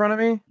alien's in front of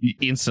me?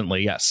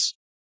 Instantly, yes.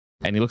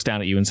 And he looks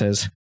down at you and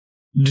says,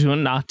 "Do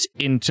not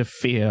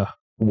interfere,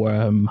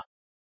 worm."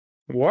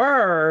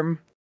 Worm?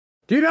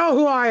 Do you know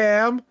who I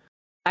am?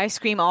 I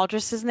scream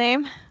Aldris's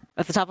name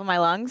at the top of my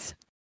lungs.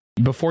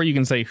 Before you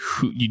can say,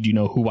 "Do you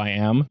know who I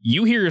am?"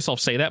 you hear yourself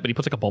say that, but he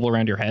puts like a bubble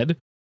around your head,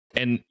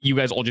 and you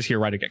guys all just hear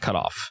Ryder get cut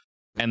off.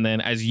 And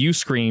then as you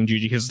scream,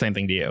 Gigi hears the same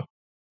thing to you.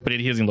 But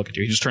he doesn't look at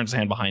you. He just turns his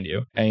hand behind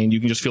you, and you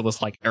can just feel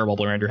this like air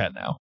bubble around your head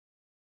now.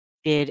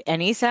 Did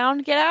any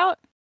sound get out?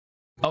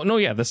 Oh no,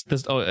 yeah, this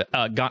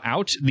got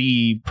out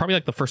probably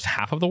like the first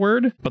half of the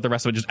word, but the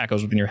rest of it just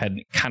echoes within your head and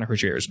it kind of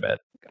hurts your ears a bit.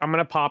 I'm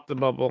gonna pop the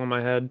bubble in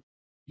my head.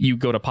 You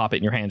go to pop it,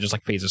 and your hand just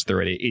like phases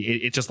through it.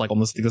 It's just like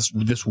almost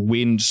this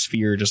wind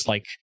sphere, just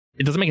like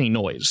it doesn't make any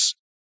noise,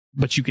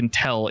 but you can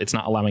tell it's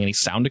not allowing any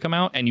sound to come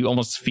out, and you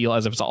almost feel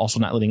as if it's also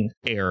not letting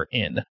air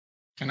in.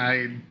 Can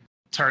I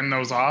turn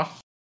those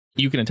off?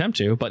 You can attempt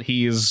to, but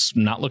he's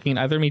not looking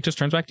at either of me. He just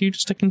turns back to you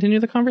just to continue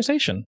the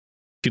conversation.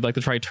 If you'd like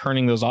to try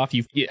turning those off,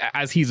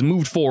 as he's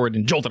moved forward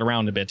and jolted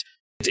around a bit,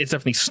 it's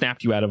definitely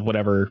snapped you out of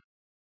whatever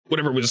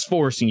was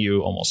forcing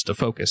you almost to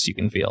focus. You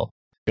can feel.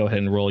 Go ahead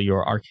and roll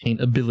your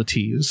arcane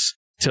abilities.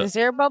 This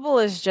air bubble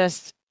is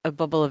just a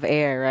bubble of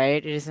air,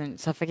 right? It isn't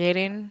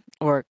suffocating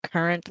or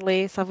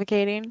currently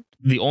suffocating.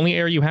 The only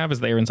air you have is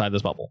the air inside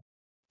this bubble.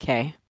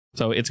 Okay.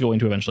 So it's going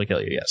to eventually kill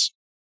you, yes.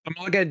 I'm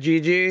gonna look at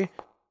Gigi,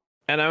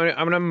 and I'm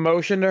gonna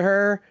motion to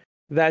her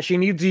that she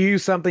needs to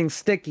use something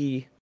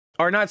sticky.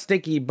 Or not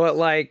sticky, but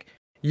like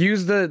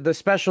use the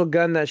special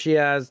gun that she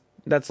has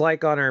that's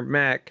like on her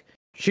mech.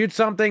 Shoot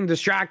something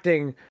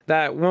distracting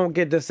that won't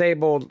get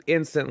disabled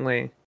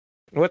instantly.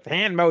 With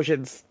hand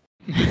motions.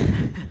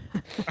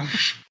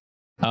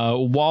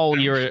 While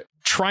you're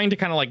trying to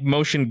kind of like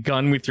motion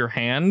gun with your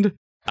hand,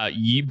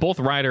 both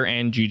Ryder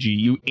and Gigi,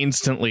 you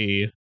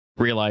instantly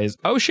realize,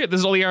 oh shit, this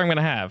is all the air I'm going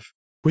to have.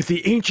 With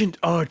the ancient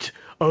art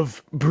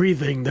of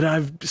breathing that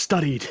I've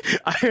studied,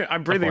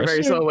 I'm breathing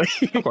very slowly.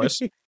 Of course.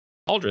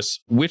 Aldris,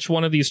 which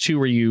one of these two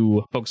were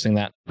you focusing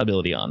that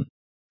ability on?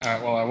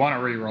 Well, I want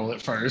to re-roll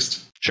it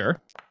first.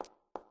 Sure.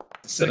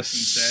 6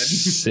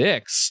 instead.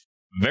 6.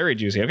 Very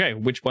juicy. Okay,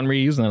 which one were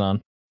you using it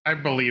on? I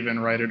believe in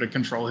Ryder to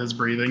control his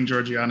breathing.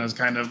 Georgiana's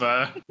kind of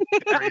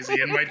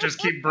crazy and might just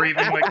keep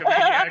breathing like a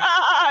maniac.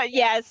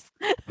 Yes.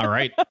 All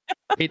right.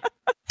 It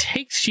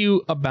takes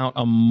you about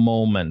a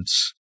moment,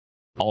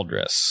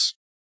 Aldris.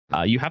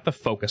 You have to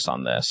focus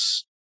on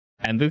this.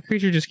 And the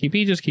creature just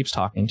keeps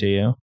talking to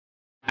you.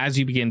 as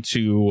you begin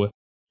to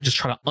just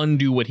try to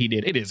undo what he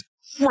did, it is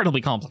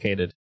incredibly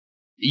complicated.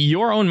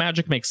 Your own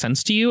magic makes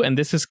sense to you, and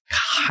this is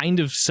kind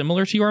of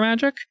similar to your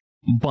magic,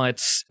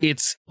 but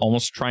it's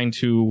almost trying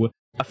to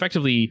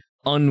effectively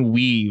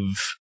unweave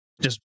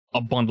just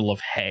a bundle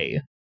of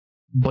hay,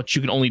 but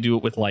you can only do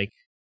it with like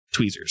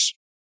tweezers.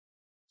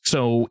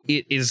 So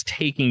it is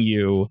taking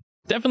you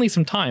definitely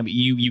some time, but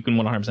you can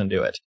 100%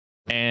 do it.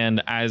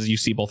 And as you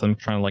see both of them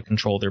trying to like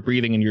control their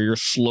breathing, and you're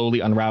slowly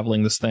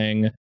unraveling this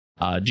thing,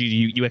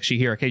 Gigi, you actually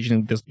hear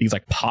occasionally these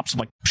like pops of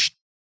like psh,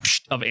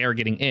 psh, of air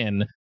getting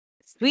in.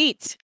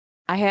 Sweet.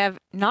 I have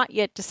not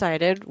yet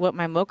decided what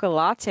my mocha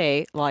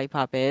latte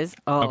lollipop is.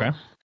 Oh, Okay.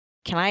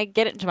 Can I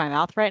get it into my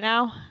mouth right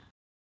now?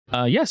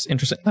 Yes,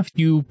 interesting enough.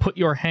 You put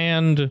your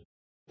hand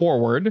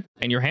forward,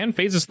 and your hand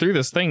phases through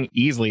this thing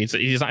easily.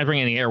 He's not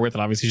bringing any air with it,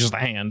 obviously, it's just a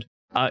hand.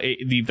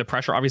 The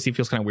pressure obviously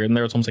feels kind of weird in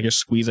there. It's almost like you're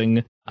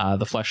squeezing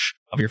the flesh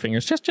of your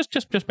fingers,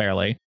 just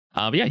barely.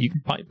 But yeah, you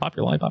can pop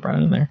your lollipop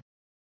right in there.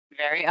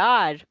 Very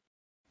odd.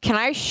 Can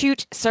I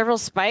shoot several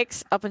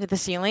spikes up into the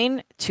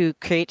ceiling to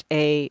create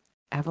a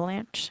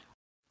avalanche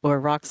or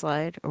rock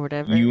slide or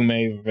whatever? You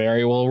may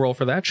very well roll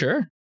for that,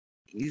 sure.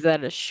 Is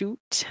that a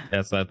shoot?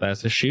 That's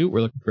a shoot.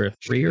 We're looking for a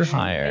 3 or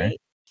higher. Okay,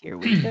 here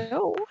we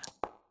go.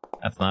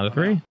 That's not a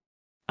 3.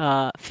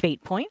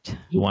 Fate point.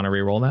 You want to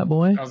re-roll that,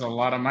 boy? That was a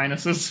lot of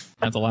minuses.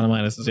 That's a lot of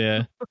minuses,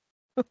 yeah.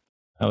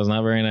 That was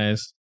not very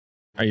nice.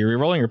 Are you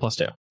re-rolling or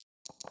 +2?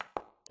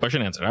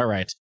 Question answered. All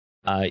right.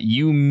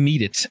 You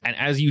meet it, and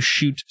as you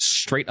shoot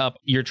straight up,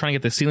 you're trying to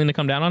get the ceiling to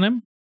come down on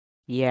him?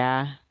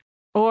 Yeah.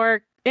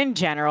 Or in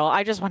general,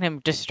 I just want him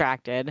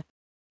distracted.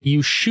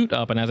 You shoot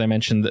up, and as I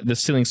mentioned, the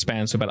ceiling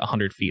spans to about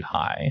 100 feet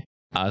high.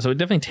 So it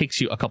definitely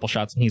takes you a couple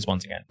shots, and he's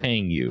once again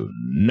paying you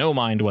no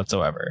mind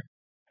whatsoever.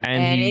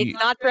 And it's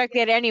not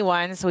directed at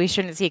anyone, so we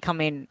shouldn't see it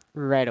coming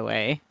right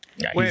away.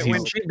 Yeah, Wait,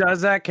 when she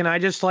does that, can I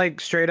just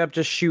like straight up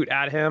just shoot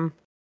at him?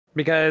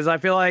 Because I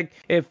feel like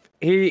if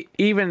he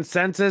even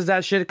senses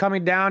that shit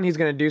coming down, he's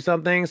gonna do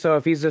something. So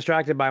if he's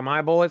distracted by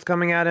my bullets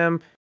coming at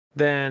him,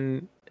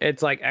 then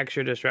it's like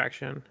extra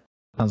distraction.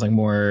 Sounds like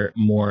more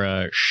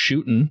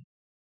shooting.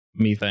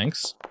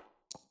 Methinks.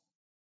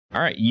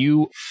 All right,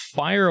 you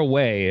fire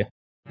away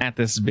at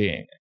this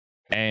being.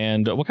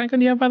 And what kind of gun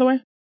do you have, by the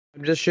way?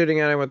 I'm just shooting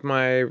at him with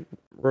my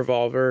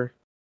revolver.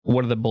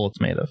 What are the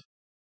bullets made of?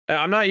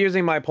 I'm not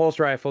using my pulse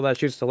rifle that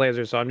shoots the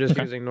laser, so I'm just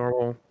using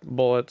normal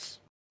bullets.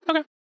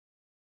 Okay.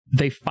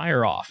 They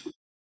fire off.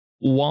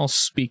 While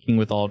speaking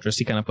with Aldris,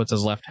 he kind of puts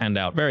his left hand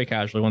out very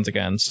casually, once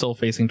again, still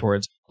facing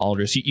towards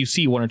Aldris. You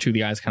see one or two of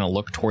the eyes kind of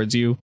look towards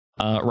you,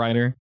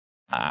 Ryder,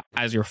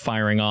 as you're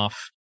firing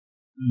off.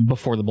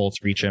 Before the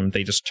bullets reach him,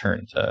 they just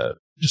turn to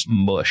just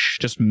mush,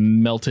 just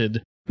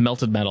melted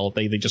metal.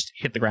 They just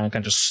hit the ground and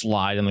kind of just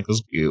slide in like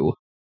this goo.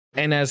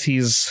 And as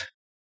he's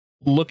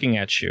looking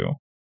at you,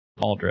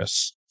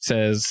 Aldris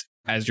says,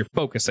 as you're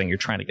focusing, you're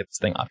trying to get this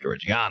thing off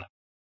Georgiana.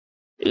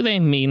 Do they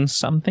mean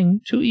something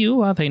to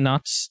you? Are they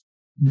not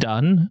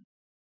done?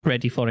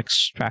 Ready for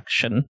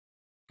extraction?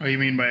 What do you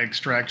mean by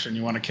extraction?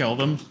 You want to kill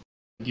them?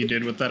 Like you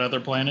did with that other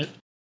planet?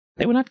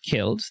 They were not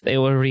killed. They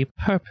were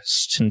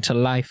repurposed into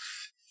life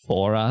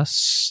for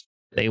us.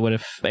 They were a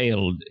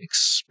failed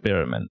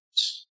experiment.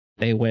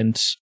 They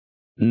went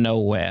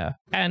nowhere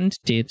and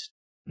did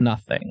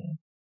nothing.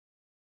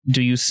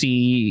 Do you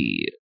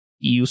see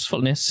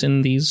usefulness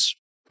in these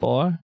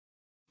four?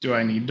 Do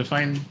I need to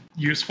find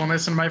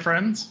usefulness in my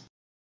friends?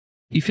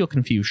 You feel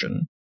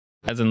confusion.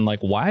 As in,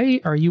 like,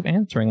 why are you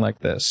answering like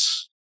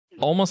this?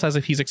 Almost as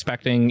if he's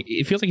expecting...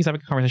 It feels like he's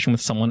having a conversation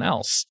with someone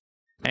else.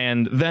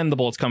 And then the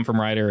bullets come from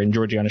Ryder, and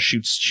Georgiana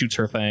shoots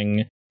her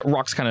thing.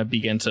 Rocks kind of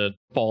begin to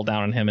fall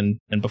down on him,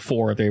 and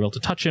before they're able to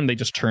touch him, they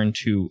just turn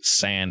to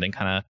sand and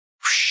kind of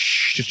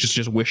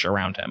just wish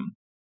around him.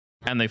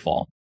 And they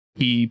fall.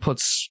 He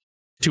puts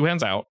two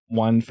hands out,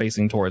 one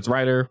facing towards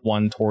Ryder,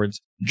 one towards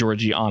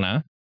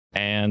Georgiana,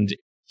 and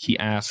he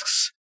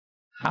asks,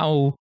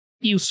 how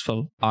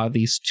useful are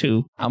these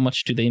two? How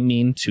much do they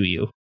mean to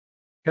you?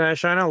 Can I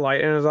shine a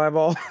light in his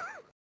eyeball?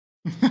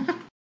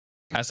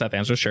 As Seth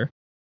answers, sure.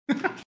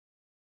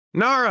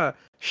 Nara,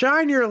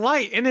 shine your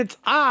light in its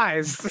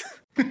eyes.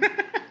 Do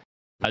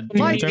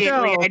you answer him?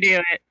 I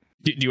do it.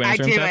 Do you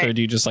answer him, Seth, or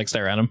do you just like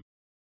stare at him?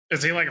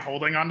 Is he like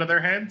holding onto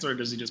their heads, or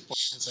does he just put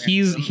his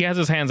hands He has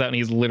his hands out, and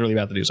he's literally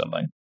about to do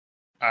something.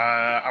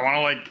 I want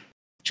to like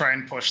try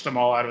and push them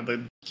all out of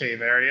the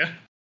cave area.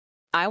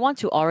 I want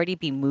to already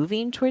be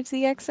moving towards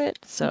the exit,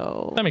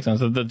 so... That makes sense.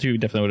 The two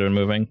definitely would have been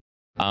moving.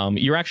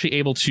 You're actually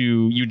able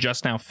to... You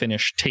just now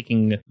finished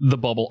taking the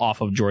bubble off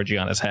of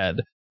Georgiana's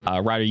head.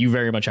 Ryder, you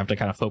very much have to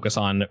kind of focus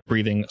on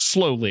breathing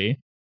slowly.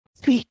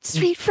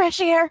 Sweet fresh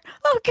air!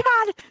 Oh,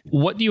 God!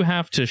 What do you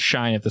have to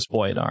shine at this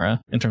point,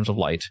 Nara, in terms of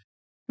light?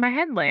 My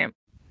headlamp.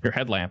 Your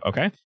headlamp,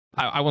 okay.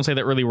 I won't say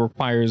that really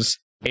requires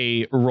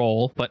a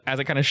roll, but as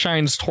it kind of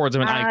shines towards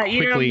him, and I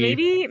quickly...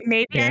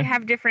 maybe Yeah. I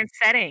have different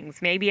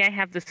settings. Maybe I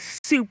have the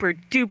super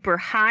duper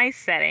high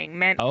setting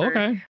meant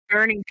for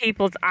burning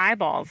people's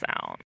eyeballs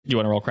out. You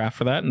want to roll craft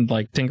for that and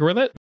like tinker with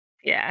it?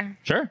 Yeah.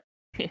 Sure.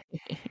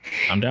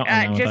 I'm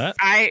down with that.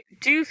 I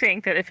do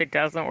think that if it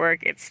doesn't work,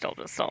 it's still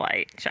just a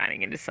light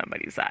shining into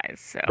somebody's eyes.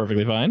 So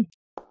Perfectly fine.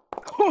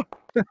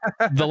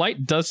 The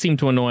light does seem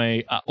to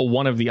annoy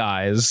one of the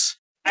eyes.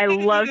 I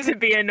love to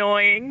be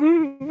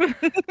annoying.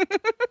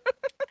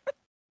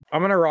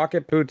 I'm gonna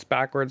rocket Poots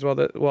backwards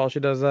while she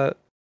does that.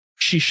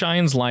 She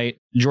shines light.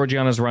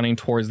 Georgiana's running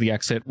towards the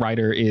exit.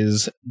 Ryder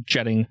is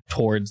jetting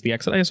towards the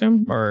exit, I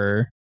assume?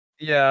 Or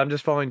Yeah, I'm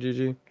just following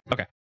Gigi.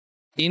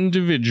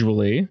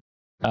 individually,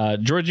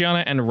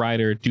 Georgiana and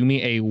Ryder, do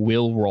me a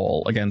will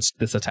roll against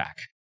this attack.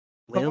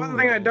 The one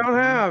thing I don't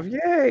have.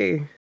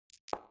 Yay!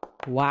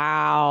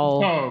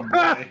 Wow. Oh,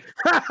 boy.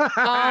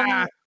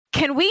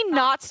 Can we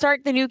not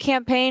start the new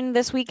campaign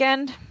this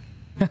weekend?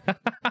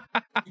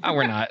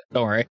 We're not.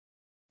 Don't worry.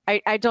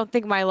 I don't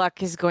think my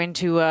luck is going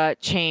to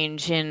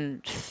change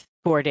in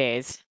 4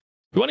 days.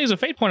 You want to use a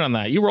fate point on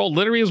that? You roll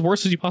literally as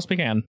worse as you possibly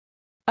can.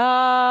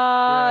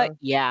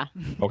 Yeah.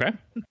 Okay.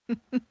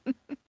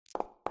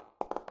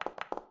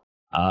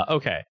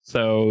 Okay.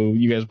 So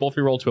you guys both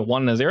re-roll to a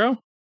 1 and a 0?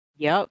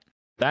 Yep.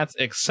 That's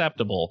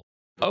acceptable.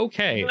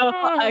 Okay.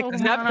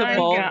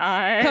 Acceptable. My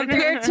God.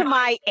 Compared to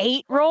my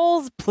 8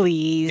 rolls,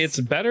 please. It's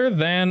better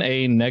than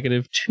a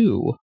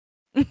 -2.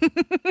 I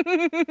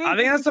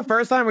think that's the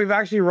first time we've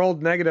actually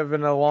rolled negative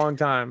in a long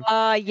time.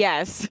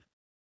 Yes.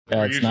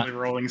 We're It's usually not.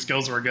 rolling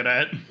skills we're good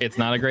at. It's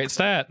not a great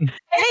stat.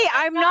 Hey,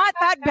 I'm not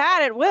that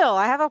bad at will.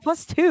 I have a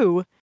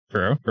 +2.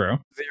 True.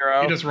 0.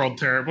 You just rolled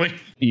terribly.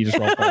 You just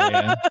roll poorly,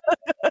 yeah.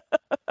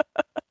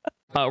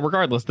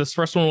 Regardless, this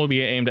first one will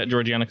be aimed at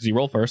Georgiana because you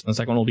roll first, and the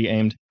second one will be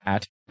aimed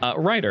at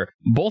Ryder.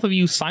 Both of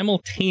you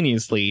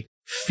simultaneously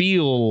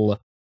feel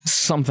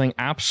something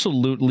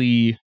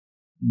absolutely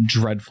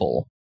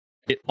dreadful.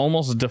 It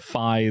almost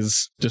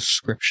defies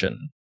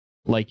description.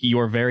 Like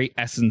your very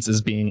essence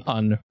is being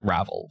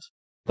unraveled.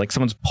 Like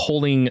someone's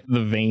pulling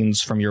the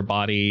veins from your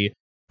body,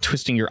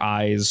 twisting your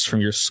eyes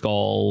from your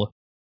skull,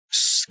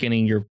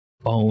 skinning your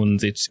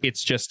bones.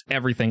 It's just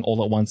everything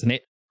all at once, and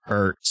it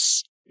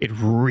hurts. It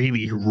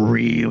really,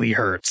 really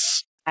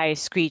hurts. I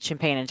screech in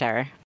pain and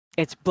terror.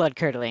 It's blood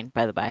curdling,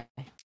 by the by.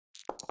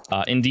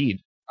 Indeed.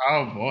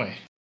 Oh, boy.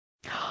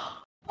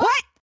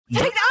 What?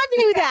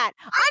 Undo that!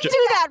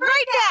 Undo that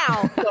right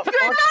now!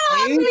 You're not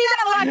allowed to be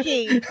that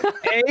lucky!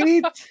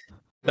 8?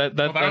 That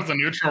Well, that was a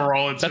neutral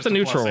roll. It's that's just a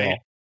neutral +8. roll.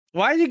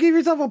 Why did you give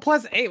yourself a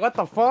 +8? What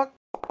the fuck?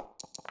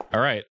 All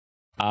right.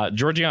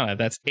 Georgiana,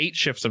 that's 8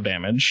 shifts of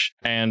damage,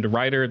 and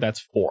Ryder, that's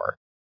 4.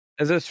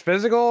 Is this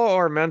physical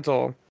or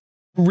mental?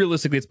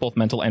 Realistically, it's both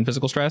mental and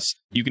physical stress.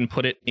 You can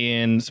put it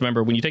in. So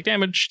remember, when you take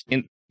damage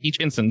in each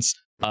instance,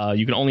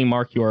 you can only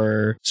mark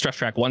your stress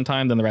track one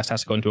time, then the rest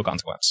has to go into a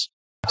consequence.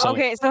 So,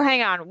 Okay, so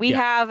hang on. We Yeah.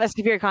 have a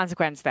severe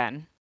consequence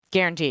then.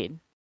 Guaranteed.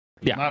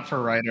 Yeah. Not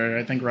for Ryder.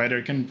 I think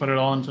Ryder can put it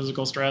all in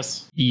physical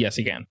stress. Yes,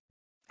 you can.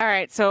 All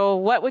right, so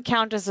what would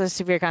count as a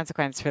severe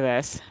consequence for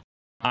this?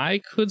 I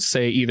could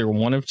say either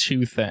one of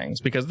two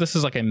things, because this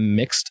is like a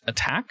mixed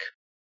attack.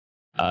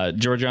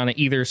 Georgiana,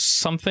 either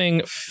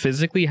something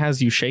physically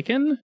has you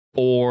shaken,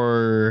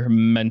 or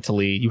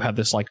mentally you have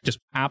this like just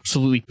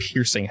absolutely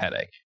piercing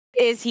headache.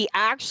 Is he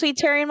actually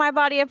tearing my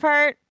body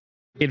apart?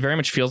 It very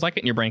much feels like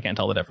it, and your brain can't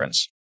tell the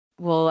difference.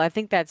 Well, I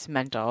think that's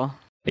mental.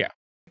 Yeah.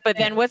 But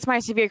then what's my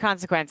severe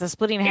consequence? A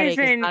splitting headache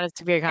is Isn't not a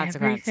severe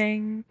consequence.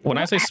 Everything. When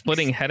I say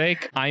splitting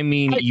headache, I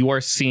mean you are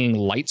seeing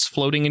lights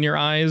floating in your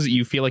eyes.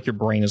 You feel like your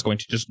brain is going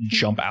to just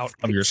jump out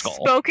of your skull.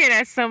 Spoken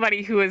as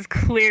somebody who has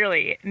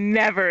clearly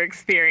never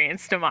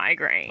experienced a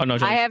migraine. Oh no,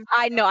 I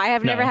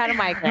have never No. had a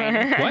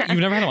migraine. What? You've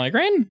never had a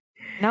migraine?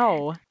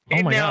 No.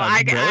 Oh my no, god!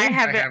 I really?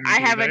 have I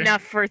haven't either.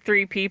 enough for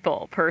 3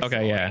 people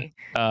personally. Okay,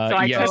 yeah. So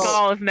I yes. took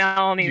all of You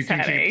Melanie's can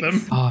keep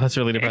headaches. them. Oh, that's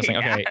really depressing.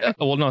 Yeah. Okay.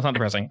 Well, no, it's not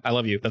depressing. I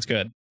love you. That's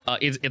good.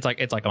 It's like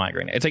a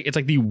migraine. It's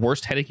like the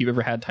worst headache you've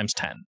ever had times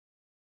 10.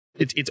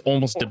 It's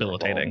almost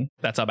debilitating.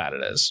 That's how bad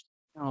it is.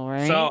 All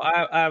right. So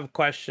I have a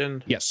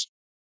question, Yes.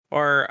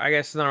 or I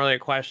guess it's not really a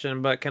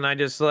question, but can I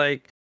just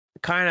like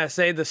kind of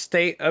say the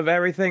state of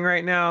everything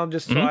right now,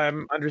 just so Mhm.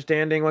 I'm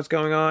understanding what's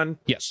going on?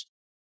 Yes.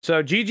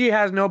 So Gigi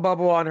has no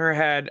bubble on her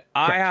head.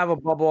 I Correct. have a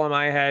bubble on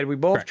my head. We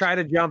both Correct. try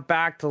to jump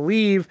back to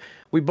leave.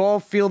 We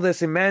both feel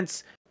this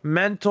immense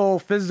mental,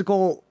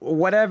 physical,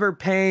 whatever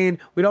pain.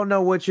 We don't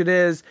know which it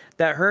is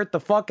that hurt the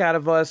fuck out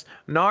of us.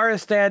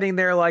 Nara's standing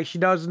there like she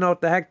doesn't know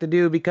what the heck to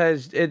do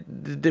because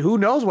who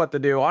knows what to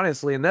do,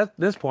 honestly, and at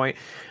this point.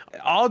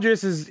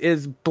 Aldris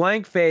is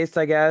blank faced,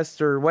 I guess,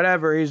 or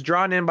whatever. He's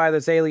drawn in by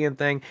this alien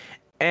thing.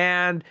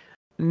 And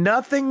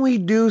nothing we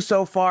do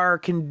so far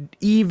can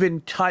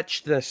even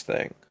touch this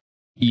thing.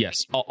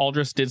 Yes.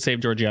 Aldris did save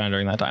Georgiana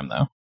during that time,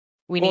 though.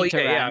 we need to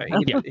run.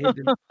 he did.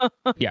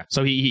 Yeah.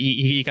 So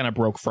he kind of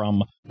broke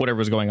from whatever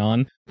was going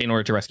on in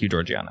order to rescue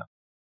Georgiana.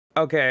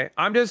 Okay,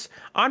 I'm just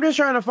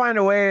trying to find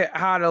a way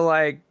how to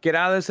like get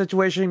out of this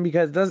situation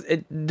because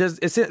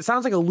it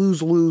sounds like a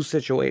lose-lose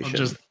situation.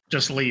 Well,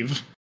 just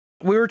leave.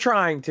 We were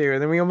trying to,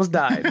 and then we almost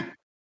died.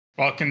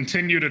 I'll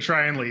continue to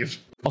try and leave.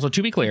 Also,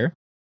 to be clear,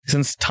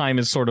 since time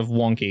is sort of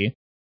wonky,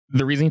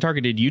 The reason he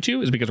targeted you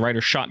two is because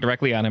Ryder shot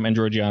directly at him and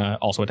Georgiana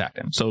also attacked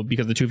him. So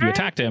because the two of you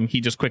attacked him,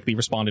 he just quickly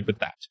responded with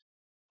that.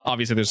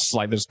 Obviously,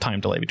 there's time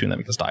delay between them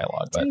because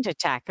dialogue. I didn't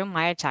attack him.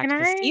 I attacked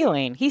the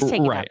ceiling. He's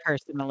taking that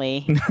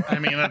personally. I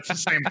mean, that's the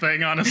same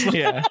thing, honestly.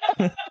 Yeah.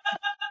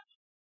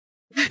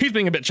 He's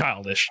being a bit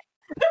childish.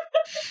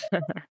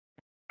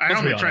 I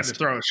only tried to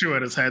throw a shoe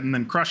at his head and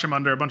then crush him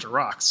under a bunch of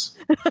rocks.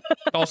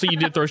 Also, you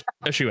did throw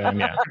a shoe at him,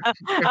 yeah.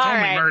 It's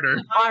only murder.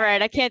 All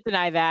right, I can't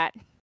deny that.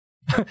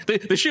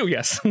 the shoe,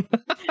 yes.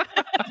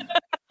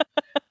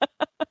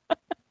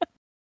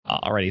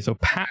 Alrighty, so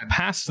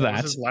past that.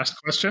 What was his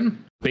last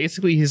question?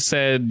 Basically, he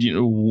said,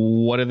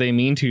 what do they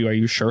mean to you? Are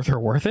you sure they're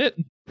worth it?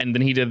 And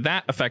then he did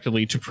that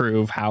effectively to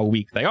prove how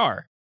weak they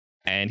are.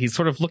 And he's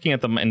sort of looking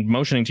at them and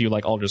motioning to you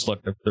like, Aldous,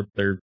 look,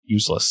 they're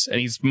useless. And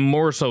he's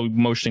more so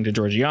motioning to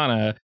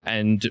Georgiana.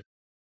 And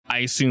I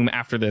assume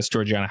after this,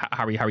 Georgiana,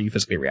 how are you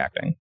physically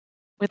reacting?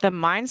 With a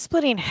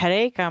mind-splitting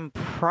headache, I'm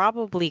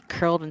probably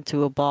curled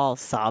into a ball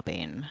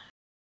sobbing.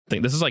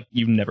 This is like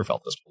you've never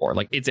felt this before.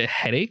 Like, it's a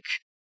headache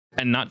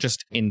and not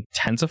just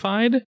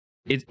intensified.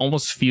 It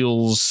almost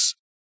feels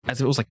as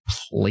if it was like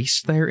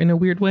placed there in a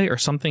weird way, or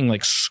something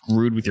like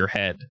screwed with your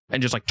head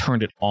and just like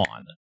turned it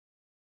on.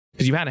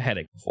 Because you've had a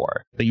headache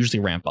before. They usually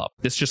ramp up.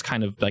 This just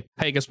kind of like,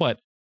 hey, guess what?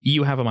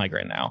 You have a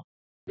migraine now.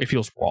 It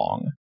feels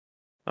wrong.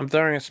 I'm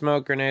throwing a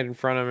smoke grenade in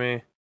front of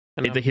me.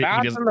 And I'm He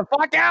bouncing doesn't- the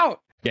fuck out!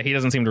 Yeah, he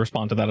doesn't seem to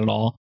respond to that at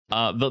all.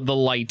 The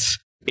light,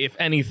 if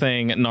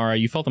anything, Nara,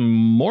 you felt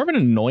more of an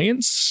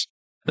annoyance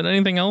than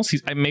anything else.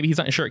 Maybe he's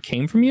not sure it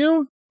came from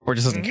you, or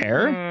just doesn't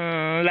care.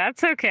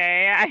 That's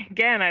okay.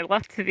 I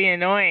love to be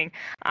annoying.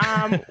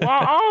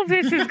 While all of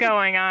this is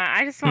going on,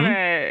 I just want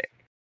to...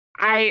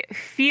 I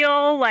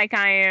feel like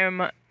I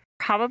am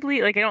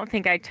probably... Like, I don't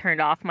think I turned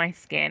off my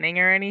scanning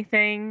or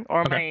anything,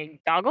 or my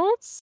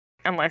goggles,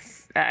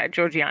 unless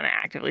Georgiana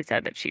actively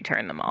said that she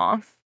turned them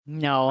off.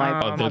 No, I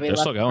probably they're left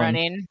still going.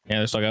 running. Yeah,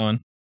 they're still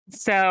going.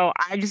 So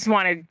I just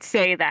want to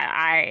say that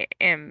I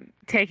am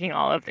taking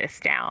all of this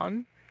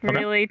down,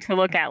 really, to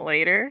look at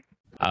later.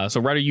 So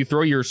Ryder, you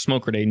throw your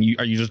smoke grenade, and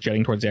are you just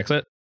jetting towards the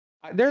exit?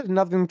 There's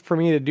nothing for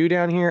me to do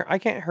down here. I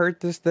can't hurt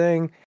this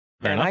thing.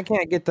 Fair and enough. I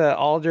can't get to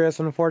Aldris,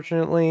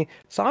 unfortunately.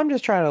 So I'm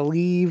just trying to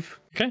leave.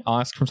 Okay, I'll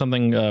ask for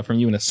something from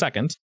you in a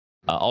second.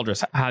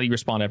 Aldris, how do you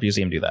respond after you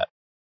see him do that?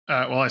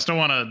 Well, I still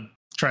want to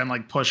try and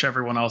like push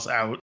everyone else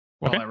out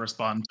while I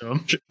respond to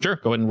him. Sure,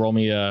 go ahead and roll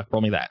me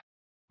that.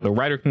 So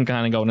Ryder can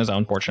kind of go on his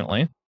own,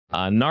 fortunately.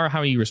 Nara, how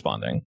are you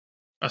responding?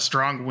 A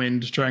strong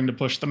wind trying to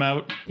push them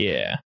out.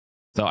 Yeah.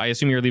 So I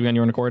assume you're leaving on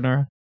your own accord,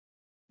 Nara?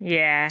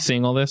 Yeah.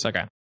 Seeing all this?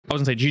 Okay. I was going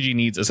to say Gigi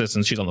needs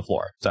assistance. She's on the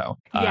floor. So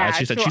Yeah,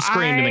 she said so she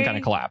screamed and then kind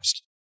of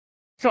collapsed.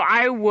 So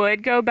I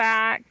would go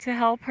back to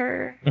help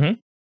her.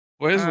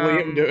 What is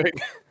Liam doing?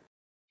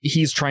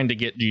 He's trying to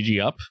get Gigi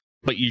up,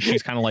 but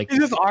she's kind of like... He's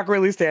just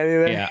awkwardly standing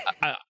there.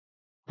 Yeah.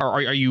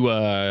 Are you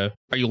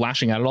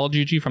lashing out at all,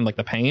 Gigi, from like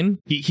the pain?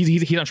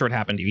 He's not sure what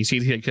happened to you.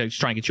 He's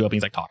trying to get you up and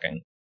he's like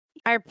talking.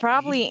 I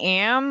probably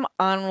am,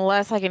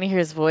 unless I can hear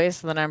his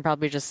voice, then I'm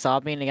probably just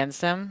sobbing against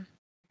him.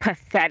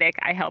 Pathetic.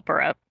 I help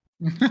her up.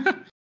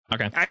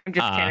 Okay. I'm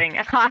just kidding.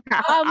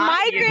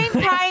 Migraine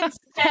times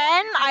 10.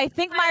 I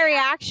think my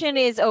reaction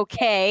is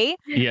okay.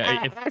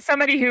 Yeah. As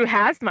somebody who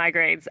has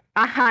migraines,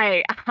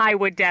 I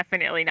would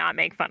definitely not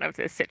make fun of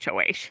this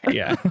situation.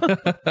 Yeah.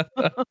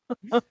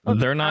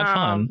 They're not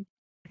fun.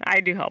 I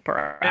do help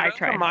her. If I it's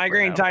try. a to help her,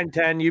 migraine though. time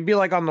 10, you'd be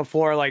like on the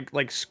floor,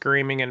 like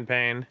screaming in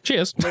pain. She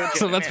is.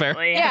 So that's fair.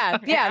 Legitimately.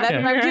 Yeah, that's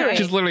what I'm doing.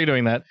 She's literally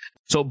doing that.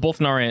 So both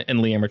Nara and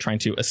Liam are trying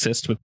to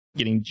assist with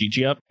getting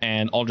Gigi up,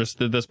 and Aldris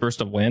did this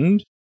burst of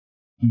wind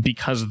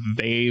because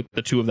the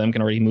two of them can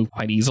already move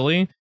quite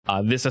easily.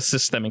 This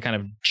assists them in kind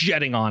of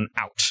jetting on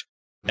out.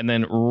 And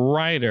then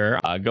Ryder,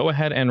 go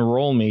ahead and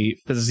roll me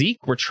physique.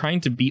 We're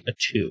trying to beat a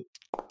 2.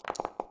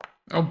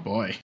 Oh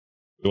boy.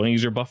 You want to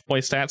use your buff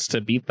boy stats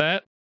to beat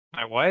that?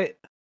 My what?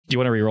 Do you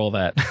want to re-roll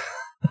that?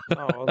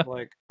 Oh, I was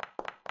like...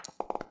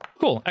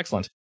 Cool,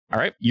 excellent. All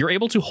right, you're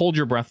able to hold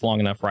your breath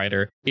long enough,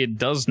 Ryder. It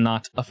does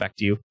not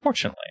affect you,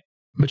 fortunately.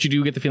 But you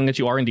do get the feeling that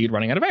you are indeed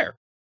running out of air.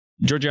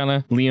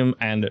 Georgiana, Liam,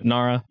 and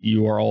Nara,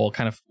 you are all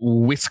kind of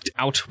whisked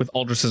out with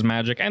Aldris's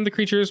magic, and the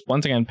creatures,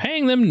 once again,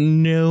 paying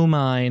them no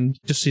mind.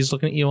 Just he's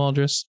looking at you,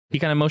 Aldris. He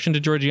kind of motioned to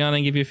Georgiana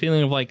and gave you a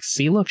feeling of like,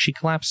 see, look, she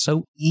collapsed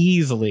so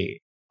easily.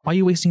 Why are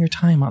you wasting your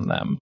time on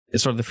them?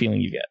 Is sort of the feeling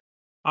you get.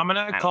 I'm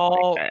going to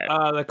call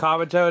the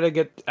Kabuto to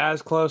get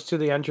as close to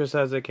the entrance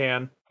as it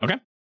can. Okay.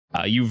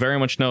 You very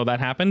much know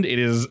that happened. It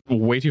is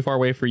way too far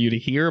away for you to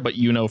hear, but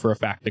you know for a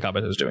fact the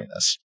Kabuto is doing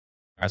this.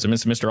 All right, so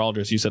Mr.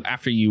 Aldris, you said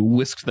after you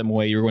whisked them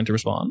away, you were going to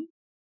respond?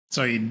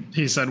 So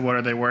he said, what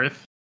are they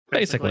worth?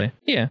 Basically,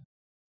 yeah.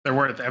 They're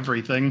worth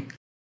everything.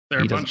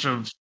 They're a bunch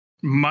of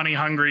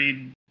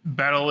money-hungry,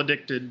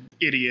 battle-addicted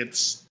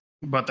idiots,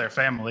 but they're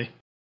family.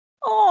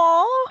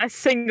 Aww. A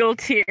single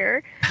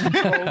tear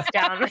rolls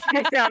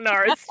down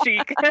Nara's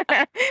cheek.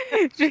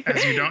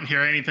 As you don't hear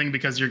anything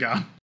because you're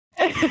gone.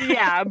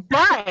 Yeah,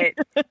 but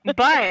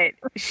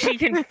she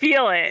can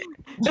feel it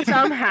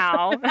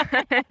somehow.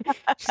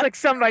 She's like,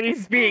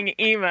 somebody's being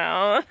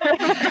emo.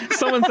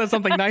 Someone said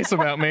something nice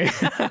about me.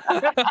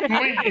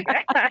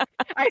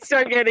 I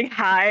start getting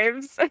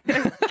hives.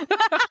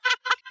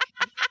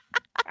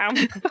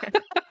 And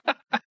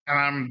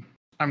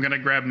I'm gonna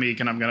grab Meek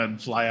and I'm gonna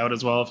fly out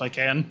as well if I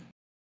can.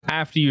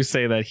 After you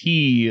say that,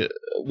 he,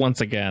 once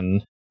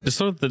again, just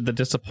sort of the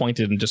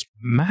disappointed and just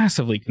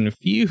massively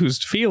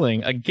confused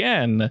feeling,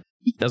 again,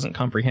 he doesn't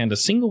comprehend a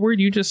single word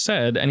you just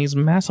said, and he's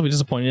massively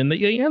disappointed in that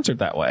you answered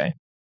that way.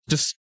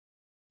 Just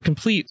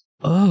complete,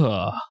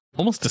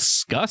 almost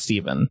disgust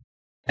even.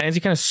 And as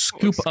you kind of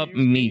scoop up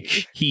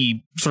Meek,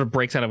 he sort of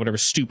breaks out of whatever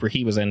stupor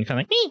he was in,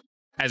 kind of like,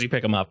 as you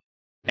pick him up.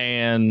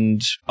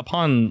 And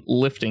upon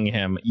lifting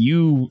him,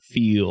 you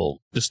feel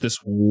just this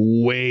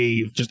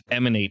wave just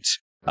emanate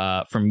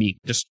from Meek,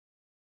 just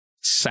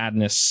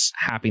sadness,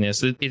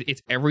 happiness.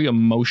 It's every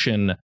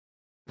emotion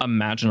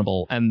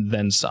imaginable and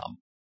then some.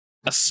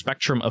 A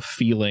spectrum of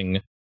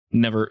feeling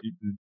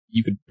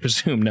you could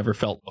presume never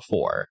felt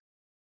before.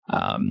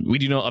 We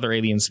do know other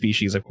alien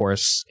species, of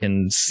course,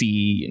 can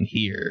see and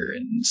hear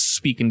and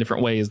speak in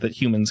different ways that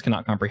humans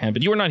cannot comprehend,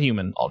 but you are not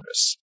human,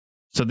 Aldris.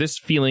 So this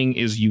feeling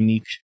is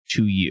unique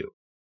to you.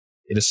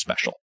 It is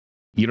special.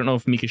 You don't know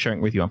if Meek is sharing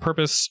it with you on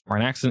purpose or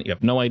an accident. You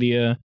have no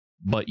idea,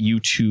 but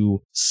you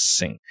two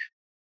sync.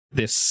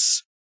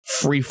 This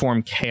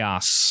freeform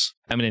chaos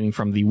emanating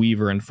from the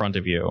Weaver in front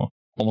of you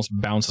almost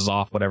bounces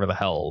off whatever the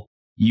hell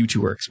you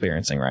two are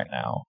experiencing right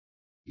now.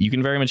 You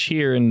can very much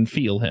hear and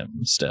feel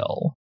him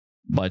still,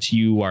 but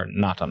you are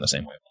not on the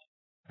same wavelength.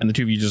 And the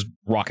two of you just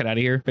rocket out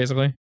of here,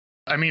 basically?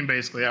 I mean,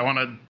 basically, I want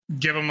to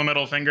give him the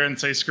middle finger and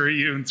say, screw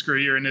you and screw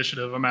your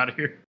initiative. I'm out of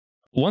here.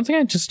 Once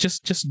again,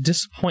 just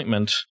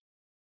disappointment.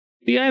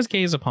 The eyes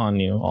gaze upon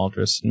you,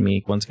 Aldris and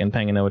Meek, once again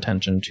paying no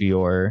attention to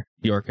your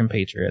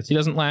compatriots. He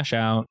doesn't lash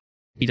out.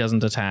 He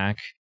doesn't attack.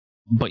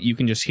 But you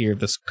can just hear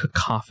this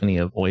cacophony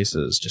of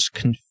voices, just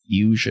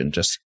confusion,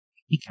 just,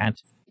 he can't.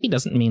 He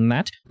doesn't mean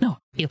that. No,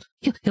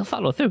 he'll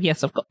follow through.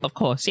 Yes, of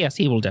course. Yes,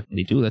 he will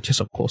definitely do that.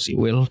 Yes, of course he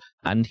will.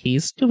 And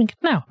he's doing it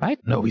now, right?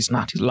 No, he's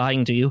not. He's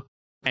lying to you.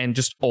 And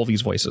just all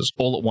these voices,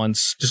 all at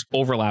once, just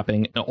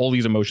overlapping, and all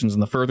these emotions,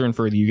 and the further and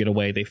further you get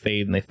away, they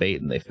fade and they fade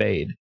and they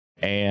fade.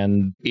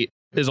 And it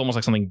is almost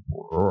like something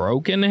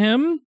broke in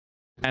him,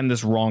 and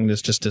this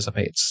wrongness just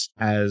dissipates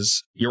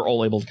as you're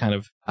all able to kind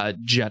of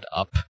jet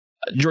up.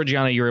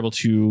 Georgiana, you're able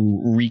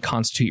to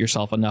reconstitute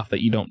yourself enough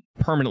that you don't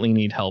permanently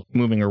need help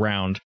moving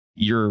around.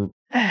 Your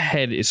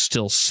head is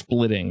still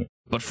splitting,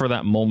 but for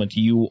that moment,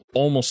 you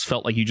almost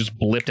felt like you just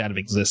blipped out of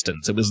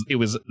existence. It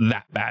was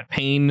that bad.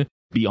 Pain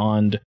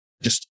beyond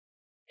just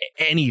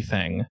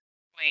anything.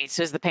 Wait,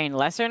 so is the pain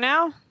lesser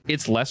now?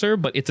 It's lesser,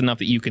 but it's enough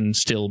that you can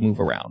still move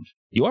around.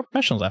 You are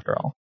professionals, after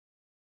all.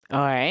 All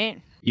right.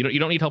 You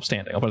don't need help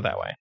standing. I'll put it that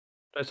way.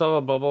 I saw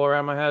a bubble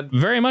around my head.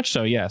 Very much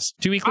so, yes.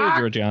 To be clear,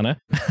 Georgiana.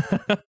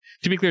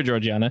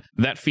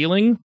 That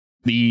feeling,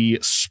 the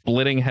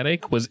splitting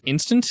headache, was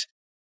instant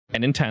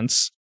and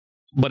intense,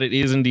 but it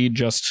is indeed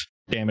just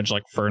damage,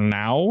 like, for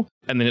now,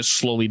 and then it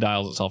slowly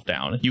dials itself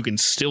down. You can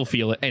still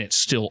feel it, and it's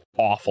still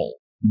awful,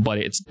 but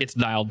it's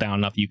dialed down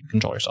enough that you can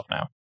control yourself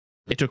now.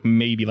 It took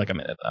maybe like a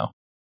minute, though.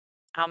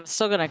 I'm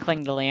still gonna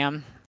cling to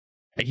Liam.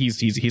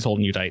 He's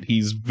holding you tight.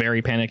 He's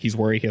very panicked. He's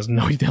worried. He has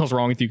no idea what's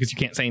wrong with you because you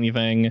can't say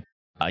anything.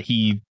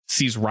 He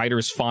sees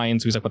Ryder's fine,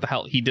 so he's like, what the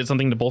hell? He did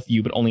something to both of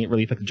you, but only it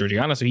really affected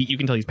Georgiana, so you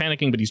can tell he's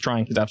panicking, but he's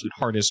trying his absolute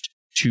hardest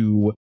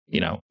to,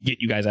 get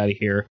you guys out of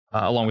here,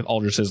 along with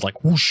Aldris's,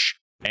 like, whoosh.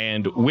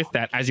 And with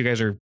that, as you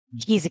guys are...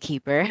 He's a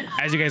keeper.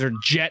 As you guys are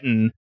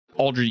jetting,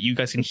 Aldris, you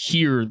guys can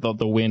hear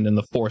the wind and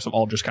the force of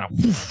Aldris kind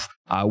of whoosh,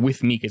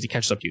 with Meek as he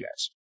catches up to you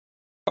guys.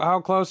 How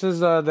close is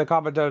the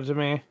Kabuto to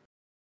me?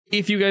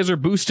 If you guys are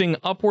boosting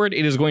upward,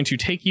 it is going to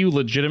take you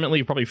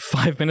legitimately probably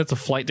 5 minutes of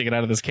flight to get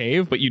out of this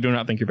cave, but you do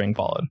not think you're being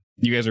followed.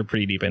 You guys are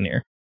pretty deep in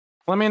here.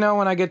 Let me know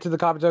when I get to the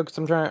Kabuto, because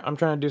I'm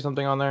trying to do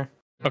something on there.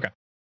 Okay.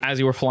 As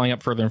you are flying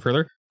up further and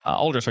further,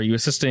 Aldris, are you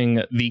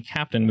assisting the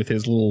captain with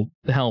his little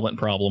helmet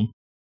problem?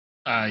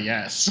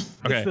 Yes.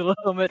 Okay. It's the little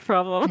helmet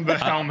problem. The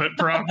helmet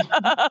problem.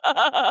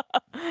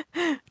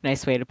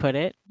 Nice way to put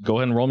it. Go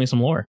ahead and roll me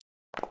some lore.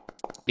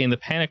 In the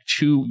panic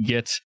to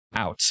get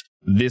out,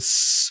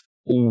 this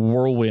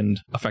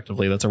whirlwind,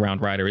 effectively, that's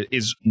around Ryder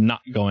is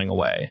not going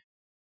away.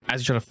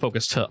 As you try to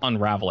focus to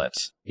unravel it,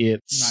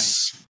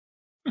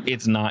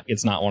 it's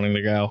not wanting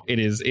to go. It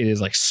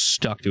is like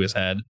stuck to his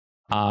head.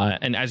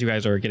 And as you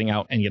guys are getting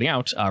out,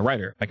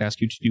 Ryder, I can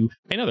ask you to do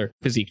another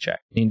physique check.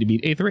 You need to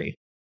beat a 3.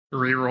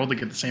 Reroll to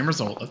get the same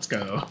result. Let's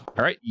go. All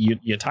right,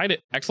 you tied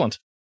it. Excellent.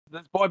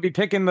 This boy be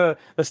picking the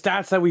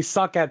stats that we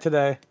suck at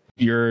today.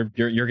 You're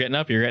getting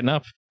up. You're getting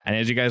up. And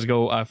as you guys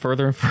go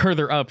further and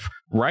further up,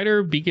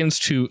 Ryder begins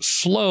to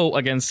slow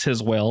against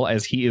his will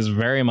as he is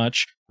very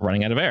much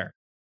running out of air.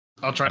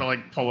 I'll try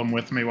to pull him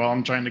with me while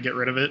I'm trying to get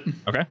rid of it.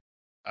 Okay.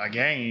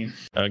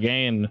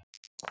 Again.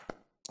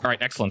 All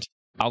right, excellent.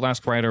 I'll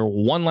ask Ryder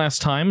one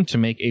last time to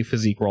make a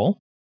physique roll.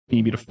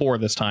 You beat a 4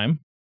 this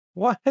time.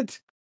 What?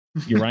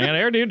 You're running out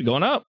of air, dude.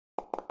 Going up.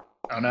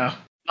 Oh no.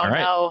 Oh All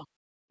right. no.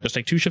 Just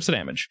take 2 shifts of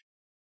damage.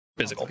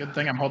 Physical. Good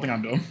thing I'm holding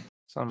on to him.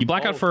 You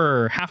black out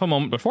for half a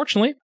moment, but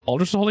fortunately,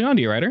 Aldous is holding on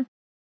to you, Ryder.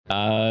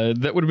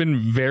 That would have been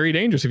very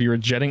dangerous if you were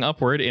jetting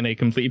upward in a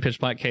completely pitch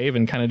black cave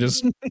and kind of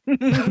just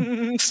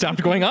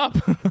stopped going up.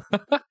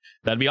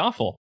 That'd be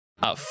awful.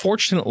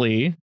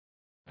 Fortunately,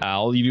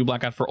 Al, you do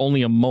black out for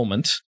only a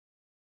moment.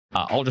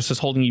 Aldous is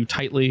holding you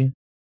tightly,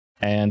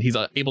 and he's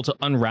able to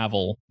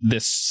unravel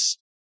this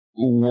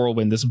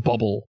whirlwind, this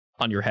bubble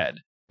on your head,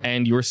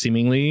 and you're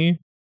seemingly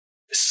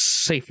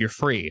safe. You're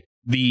free.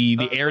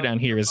 The air down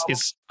here is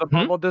the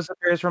bubble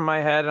disappears from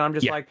my head, and I'm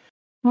just like,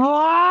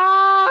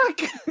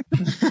 fuck!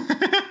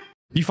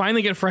 You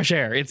finally get fresh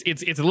air. It's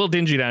a little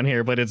dingy down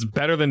here, but it's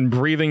better than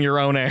breathing your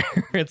own air.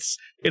 It's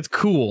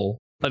cool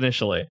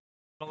initially.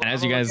 And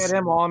as you guys look at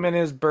him while I'm in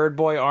his bird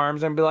boy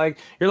arms and be like,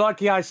 "You're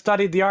lucky I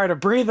studied the art of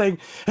breathing."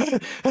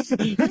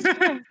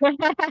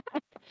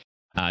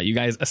 You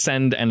guys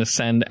ascend and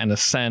ascend and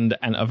ascend,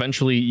 and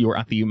eventually you are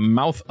at the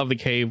mouth of the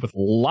cave with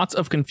lots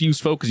of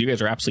confused folk because you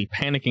guys are absolutely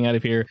panicking out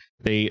of here.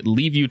 They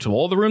leave you to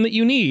all the room that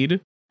you need,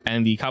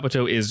 and the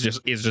Kabuto is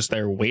just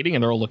there waiting,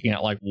 and they're all looking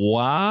at like,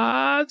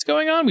 what's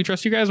going on? We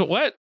trust you guys, but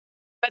what?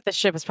 Bet the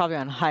ship is probably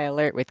on high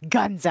alert with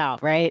guns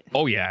out, right?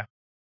 Oh yeah.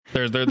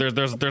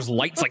 There's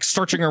lights like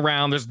searching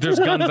around. There's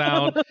guns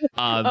out.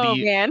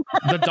 Man.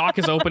 The dock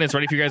is open. It's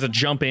ready for you guys to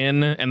jump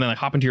in and then like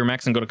hop into your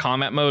mechs and go to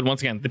combat mode.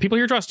 Once again, the people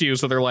here trust you,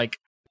 so they're like,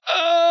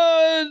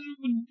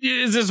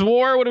 is this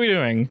war? What are we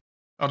doing?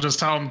 I'll just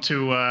tell them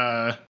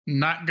to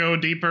not go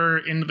deeper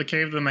into the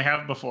cave than they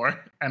have before,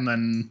 and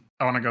then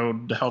I want to go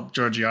to help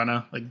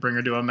Georgiana, like bring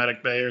her to a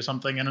medic bay or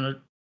something in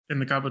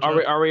the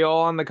Kabuto. Are we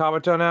all on the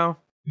Kabuto now?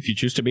 If you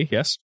choose to be,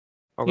 yes.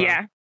 Okay.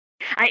 Yeah.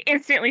 I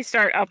instantly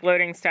start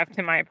uploading stuff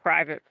to my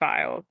private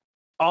files.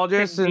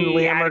 Aldous To and be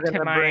Liam are added to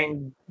gonna my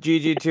bring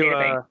Gigi to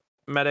database.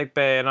 a medic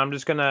bay, and I'm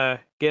just gonna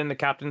get in the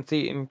captain's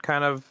seat and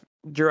kind of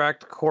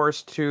direct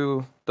course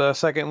to the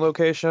second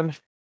location.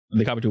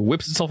 The Kabuto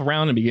whips itself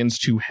around and begins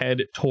to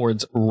head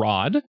towards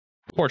Rod.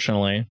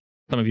 Fortunately,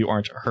 some of you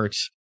aren't hurt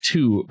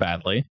too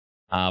badly,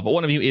 but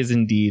one of you is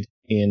indeed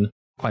in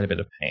quite a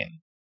bit of pain.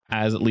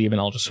 As Liam and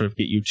I'll just sort of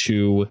get you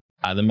to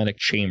the medic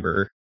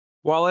chamber.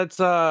 While it's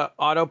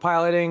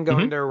autopiloting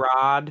going to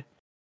Rod,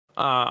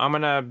 I'm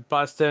gonna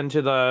bust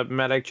into the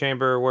medic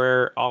chamber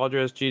where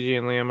Aldris, Gigi,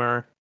 and Liam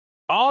are.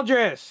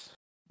 Aldris!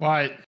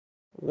 What?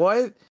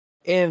 What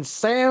in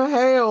Sam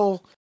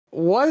Hale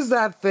was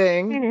that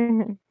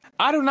thing?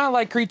 I do not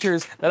like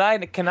creatures that I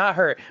cannot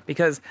hurt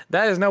because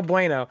that is no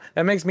bueno.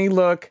 That makes me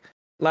look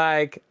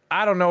like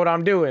I don't know what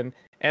I'm doing.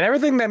 And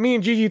everything that me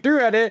and Gigi threw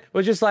at it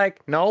was just like,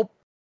 nope.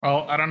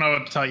 Well, I don't know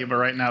what to tell you, but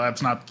right now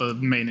that's not the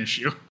main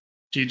issue.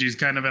 Gigi's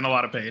kind of in a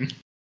lot of pain.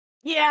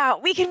 Yeah,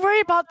 we can worry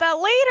about that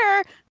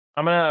later.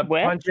 I'm gonna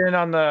What? punch in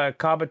on the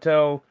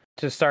Kabuto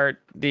to start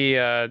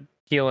the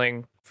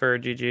healing for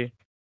Gigi.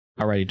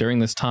 Alrighty, during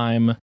this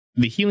time,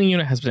 the healing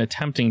unit has been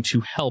attempting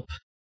to help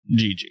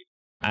Gigi,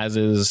 as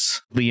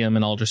is Liam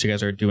and Aldris. You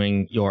guys are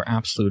doing your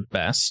absolute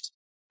best.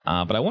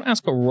 But I won't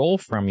ask a roll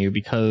from you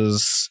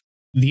because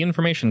the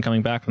information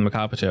coming back from the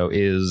Kabuto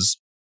is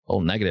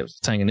negative,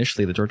 saying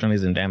initially that Georgiana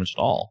isn't damaged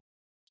at all.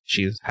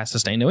 She has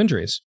sustained no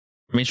injuries.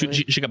 I mean,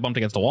 she got bumped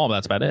against the wall, but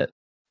that's about it.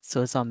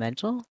 So it's all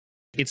mental?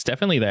 It's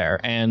definitely there.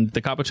 And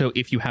the Kabuto,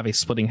 if you have a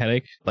splitting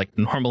headache, like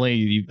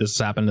normally this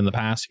has happened in the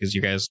past because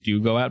you guys do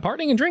go out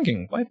partying and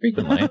drinking quite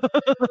frequently.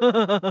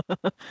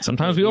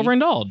 Sometimes we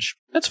overindulge.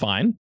 That's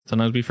fine.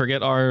 Sometimes we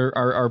forget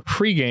our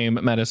pre-game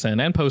medicine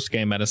and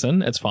post-game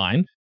medicine. It's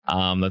fine.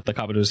 That the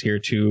Kabuto is here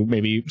to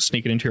maybe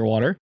sneak it into your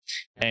water.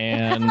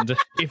 And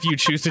if you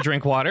choose to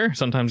drink water,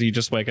 sometimes you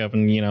just wake up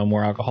and,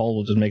 more alcohol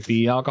will just make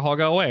the alcohol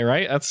go away,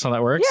 right? That's how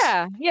that works.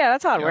 Yeah,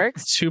 that's how it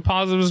works. 2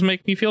 positives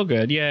make me feel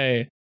good.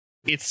 Yay.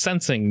 It's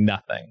sensing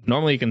nothing.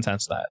 Normally you can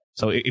sense that.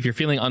 So if you're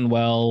feeling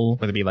unwell,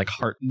 whether it be like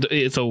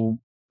so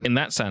in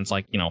that sense,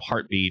 like,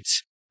 heartbeat,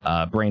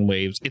 brain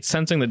waves, it's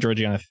sensing that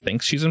Georgiana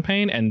thinks she's in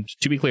pain. And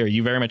to be clear,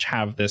 you very much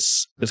have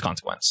this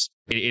consequence.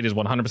 It is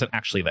 100%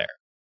 actually there.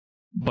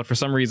 But for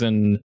some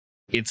reason,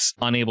 it's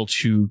unable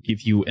to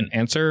give you an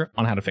answer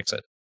on how to fix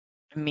it.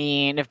 I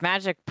mean, if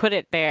magic put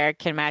it there,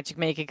 can magic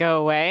make it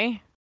go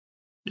away?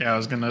 Yeah, I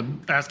was gonna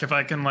ask if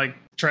I can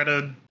try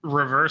to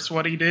reverse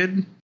what he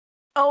did.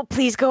 Oh,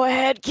 please go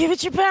ahead. Give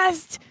it your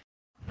best.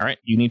 All right,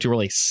 you need to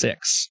roll a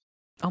 6.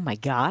 Oh my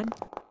god.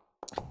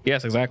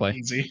 Yes, exactly.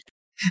 Easy.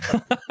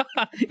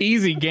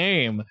 Easy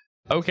game.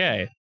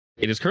 Okay.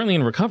 It is currently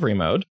in recovery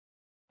mode.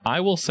 I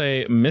will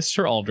say,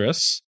 Mr.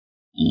 Aldris,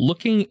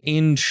 looking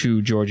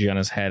into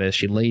Georgiana's head as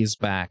she lays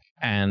back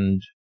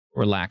and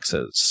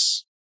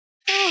relaxes.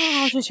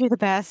 Oh, just you're the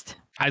best.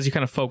 As you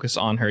kind of focus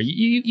on her,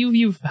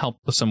 you've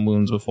helped with some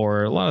wounds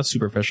before, a lot of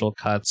superficial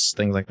cuts,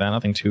 things like that,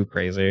 nothing too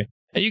crazy.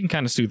 And you can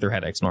kind of soothe their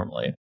headaches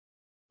normally.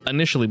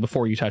 Initially,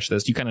 before you touch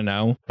this, you kind of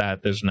know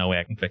that there's no way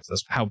I can fix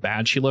this. How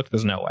bad she looked,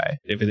 there's no way.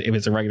 If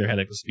it's a regular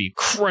headache, this would be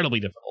incredibly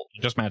difficult.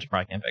 Just magic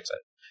probably can't fix it.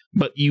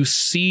 But you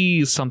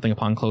see something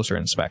upon closer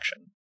inspection.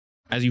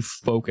 As you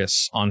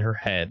focus on her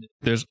head,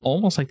 there's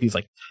almost like these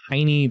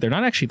tiny, they're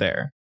not actually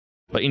there.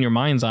 but in your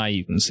mind's eye,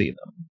 you can see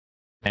them.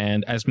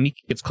 And as Meek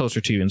gets closer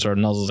to you and sort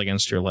of nuzzles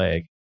against your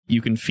leg,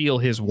 you can feel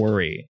his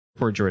worry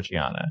for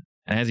Georgiana.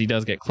 And as he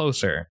does get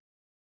closer,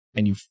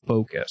 and you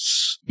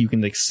focus, you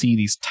can like see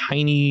these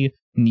tiny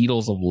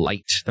needles of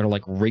light that are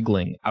like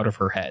wriggling out of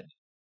her head.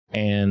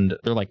 And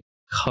they're like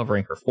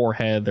covering her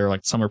forehead. They're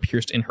like, some are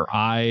pierced in her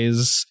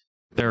eyes.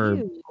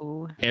 They're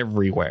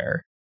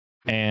everywhere.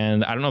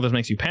 And I don't know if this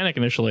makes you panic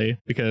initially,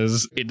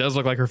 because it does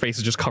look like her face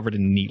is just covered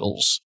in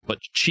needles, but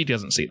she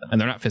doesn't see them,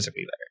 and they're not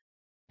physically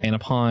there. And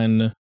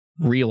upon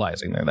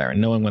realizing they're there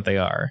and knowing what they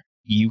are,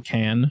 you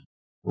can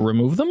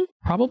remove them,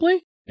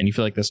 probably. And you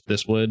feel like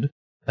this would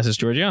assist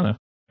Georgiana.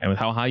 And with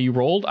how high you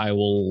rolled, I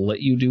will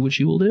let you do what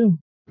you will do,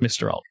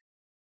 Mr. Aldrich.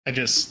 I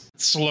just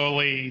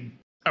slowly,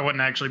 I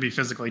wouldn't actually be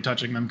physically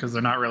touching them because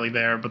they're not really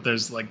there, but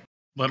there's like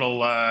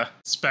little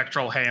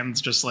spectral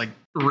hands just like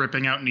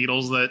ripping out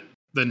needles that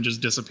then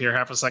just disappear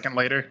half a second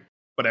later,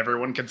 but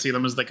everyone can see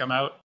them as they come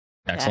out.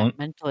 Excellent. That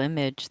mental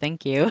image.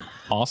 Thank you.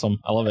 Awesome.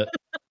 I love it.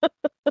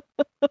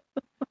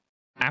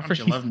 Don't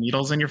you love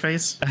needles in your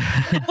face?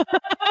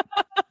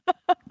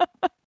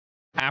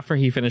 After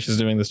he finishes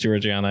doing this,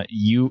 Georgiana,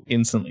 you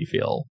instantly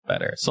feel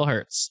better. Still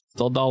hurts.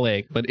 Still dull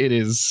ache, but it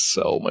is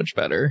so much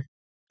better.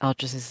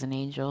 Aldrich is an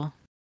angel.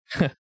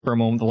 For a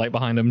moment, the light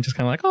behind him just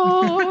kind of like,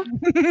 oh.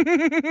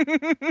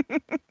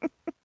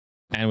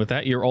 And with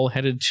that, you're all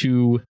headed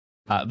to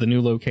the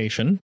new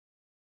location.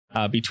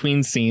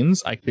 Between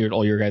scenes, I cleared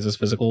all your guys'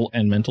 physical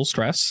and mental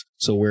stress,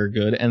 so we're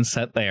good and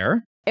set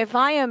there. If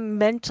I am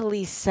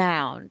mentally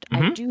sound,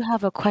 I do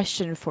have a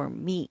question for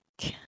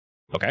Meek.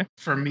 Okay.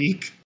 For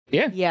Meek?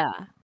 Yeah. Yeah.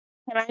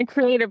 Can I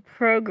create a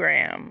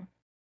program,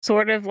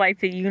 sort of like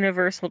the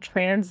universal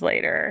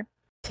translator,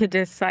 to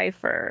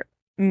decipher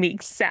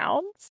Meek's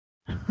sounds?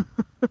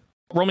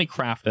 Roll me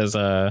craft as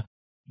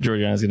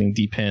Georgiana's getting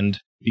depinned,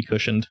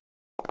 decushioned.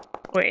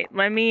 Wait,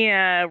 let me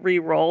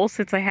re-roll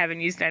since I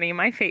haven't used any of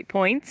my fate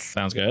points.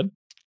 Sounds good.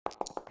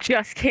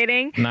 Just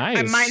kidding. Nice.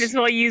 I might as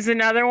well use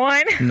another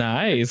one.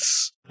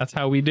 Nice. That's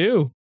how we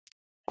do.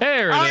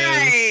 There it All is.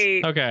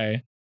 right.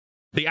 Okay.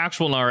 The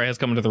actual Nara has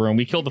come into the room.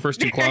 We killed the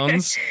first two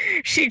clones.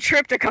 She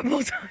tripped a couple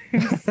of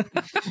times.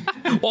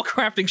 While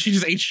crafting, she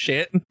just ate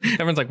shit.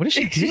 Everyone's like, what is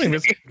she doing?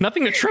 There's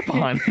nothing to trip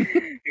on.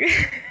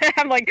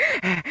 I'm like,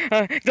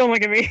 don't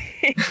look at me.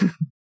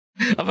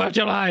 About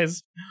your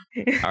eyes.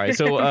 All right,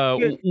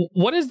 so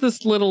what does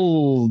this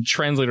little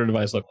translator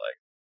device look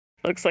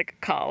like? Looks like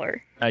a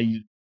collar.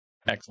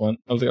 Excellent.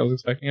 I was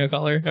expecting a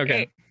collar. Okay.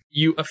 Hey,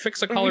 you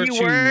affix a collar you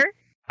to... were?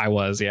 I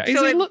was, yeah.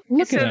 So,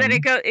 look so at that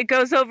him. it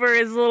goes over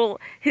his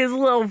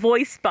little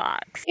voice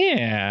box.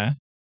 Yeah.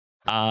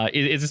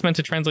 Is this meant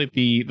to translate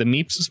the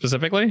meeps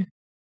specifically?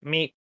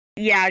 Meep.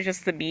 Yeah,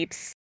 just the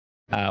beeps.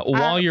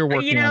 While you're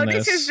working on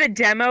this is the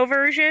demo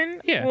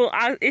version. Yeah.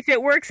 Well, if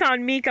it works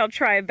on Meek, I'll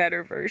try a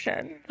better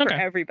version for Okay.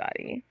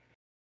 everybody.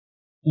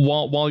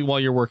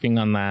 While you're working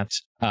on that,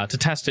 to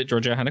test it,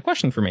 Georgia had a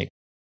question for me.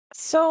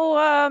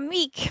 So,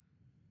 Meek,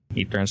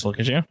 He turns to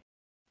look at you.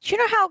 do you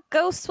know how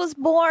Ghost was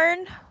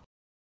born?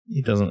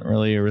 He doesn't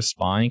really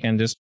respond. He can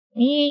just...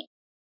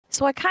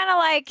 So I kind of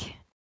like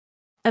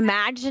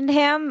imagined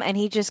him, and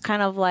he just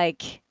kind of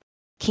like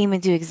came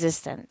into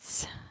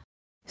existence.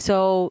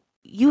 So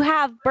you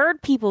have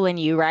bird people in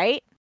you,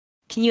 right?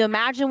 Can you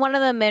imagine one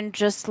of them and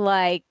just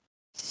like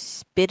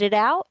spit it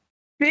out?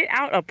 Spit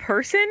out a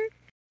person?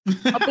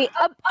 A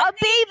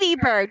baby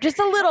bird, just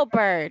a little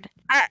bird.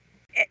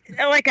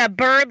 Like a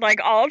bird like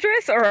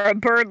Aldris, or a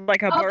bird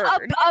like a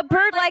bird? A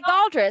bird like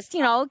Aldris.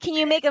 You know, can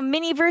you make a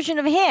mini version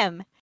of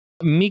him?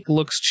 Meek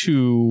looks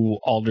to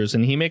Alders,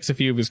 and he makes a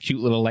few of his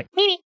cute little, like,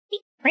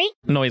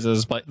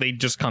 noises, but they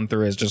just come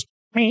through as just,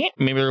 maybe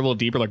they're a little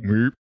deeper, like,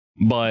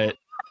 but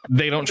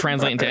they don't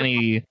translate into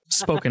any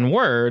spoken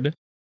word.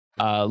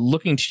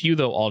 Looking to you,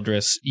 though,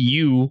 Aldris,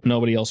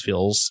 nobody else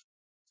feels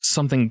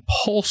something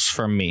pulse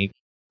from Meek,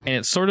 and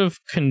it's sort of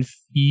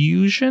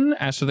confusion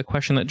as to the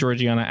question that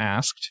Georgiana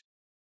asked.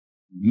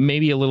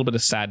 Maybe a little bit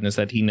of sadness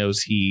that he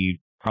knows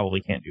he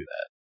probably can't do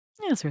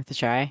that. Yeah, it's worth a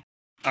try.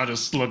 I'll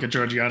just look at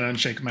Georgiana and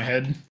shake my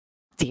head.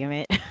 Damn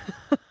it.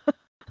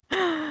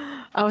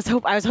 I was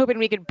hoping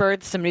we could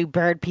birth some new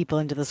bird people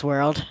into this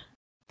world.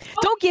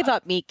 Don't give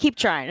up, Meek. Keep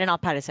trying, and I'll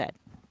pat his head.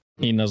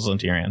 He nuzzles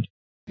into your hand.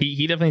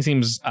 He definitely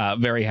seems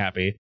very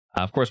happy.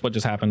 Of course, what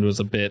just happened was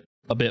a bit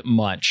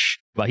much,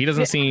 but he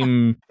doesn't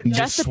seem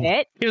Just a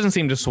bit. He doesn't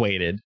seem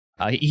dissuaded.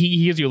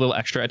 He gives you a little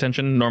extra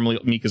attention. Normally,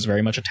 Meek is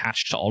very much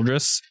attached to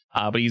Aldris,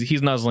 but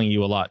he's nuzzling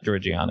you a lot,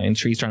 Georgiana, and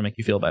he's trying to make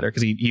you feel better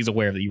because he's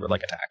aware that you were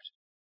like attacked.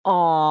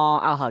 Aw,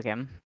 I'll hug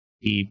him.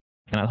 He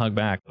cannot hug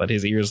back, but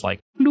his ears like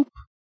bloop.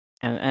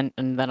 And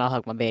then I'll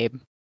hug my babe.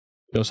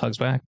 Ghost hugs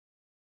back,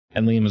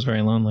 and Liam is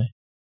very lonely.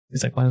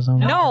 He's like, "Why does no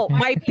one?" No,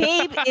 my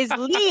babe is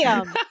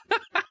Liam.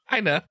 I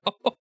know.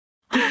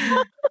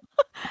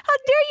 How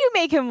dare you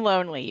make him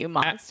lonely, you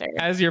monster.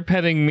 As you're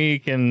petting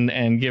Meek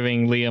and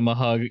giving Liam a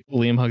hug,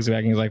 Liam hugs you back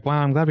and he's like,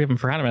 wow, I'm glad we haven't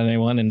forgotten about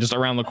anyone. And just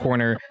around the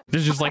corner,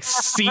 there's just like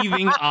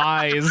seething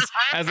eyes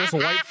as this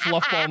white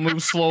fluff ball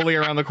moves slowly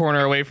around the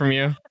corner away from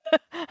you.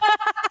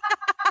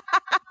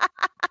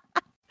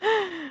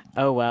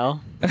 Oh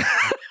well.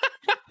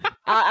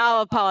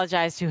 I'll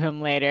apologize to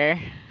him later.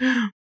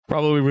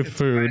 Probably with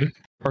food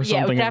or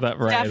something of that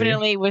variety.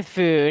 Definitely with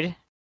food.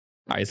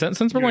 All right, since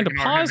we're going to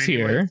pause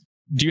here,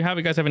 do you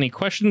guys have any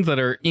questions that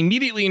are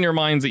immediately in your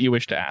minds that you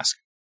wish to ask?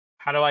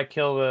 How do I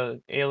kill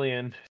the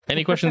alien?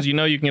 Any questions you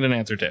can get an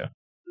answer to?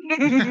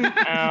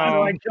 How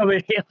do I kill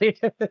the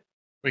alien?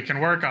 We can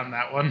work on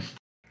that one.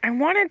 I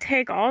want to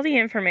take all the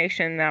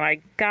information that I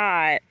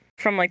got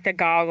from like the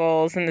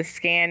goggles and the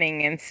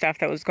scanning and stuff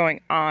that was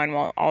going on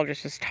while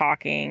Aldrich was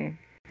talking.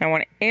 I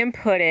want to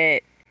input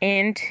it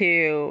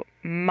into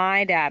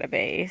my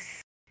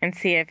database and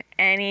see if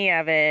any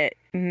of it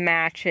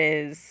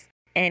matches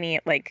any,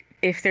 like,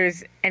 if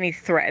there's any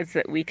threads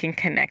that we can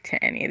connect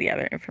to any of the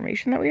other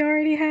information that we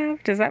already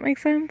have. Does that make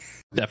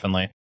sense?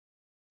 Definitely.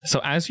 So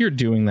as you're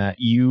doing that,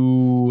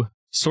 you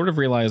sort of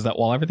realize that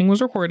while everything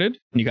was recorded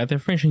and you got the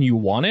information you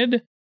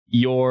wanted,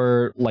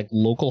 your like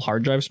local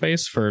hard drive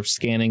space for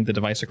scanning the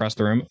device across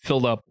the room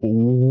filled up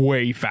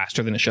way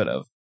faster than it should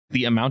have.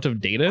 The amount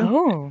of data.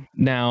 Oh.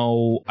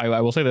 Now,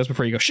 I will say this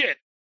before you go, shit,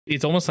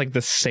 it's almost like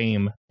the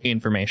same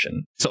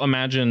information. So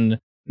imagine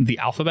the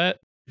alphabet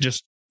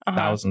just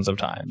thousands of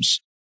times.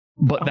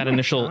 But that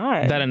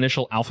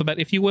initial alphabet,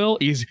 if you will,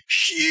 is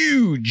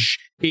huge.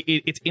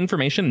 It's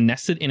information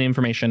nested in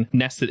information,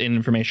 nested in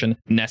information,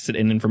 nested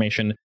in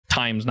information,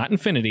 times not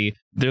infinity.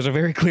 There's a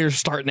very clear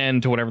start and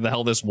end to whatever the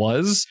hell this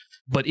was,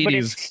 but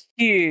it's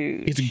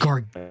huge. It's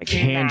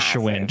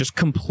gargantuan, just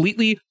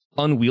completely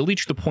unwieldy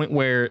to the point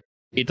where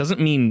it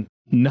doesn't mean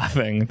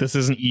nothing. This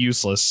isn't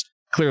useless.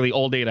 Clearly,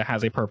 all data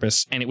has a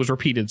purpose, and it was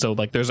repeated, so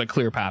like there's a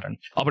clear pattern.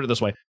 I'll put it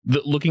this way.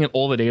 Looking at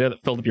all the data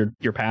that filled up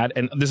your pad,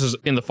 and this is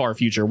in the far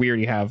future, we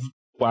already have,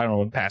 I don't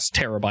know, past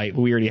terabyte,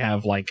 we already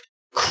have like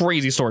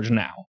crazy storage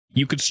now.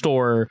 You could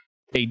store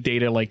a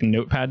data like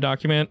notepad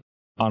document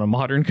on a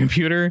modern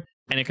computer,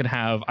 and it could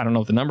have, I don't know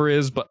what the number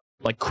is, but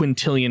like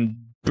quintillion,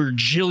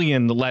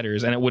 bajillion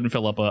letters, and it wouldn't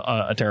fill up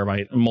a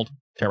terabyte, a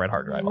multi-terabyte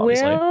hard drive,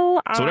 obviously.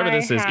 So whatever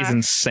this is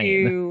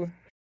insane.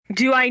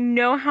 Do I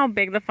know how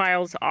big the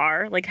files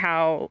are? Like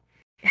how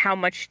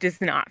much does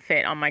not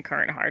fit on my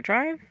current hard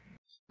drive?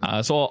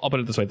 So I'll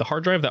put it this way. The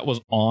hard drive that was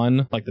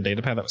on like the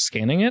datapad that was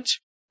scanning it,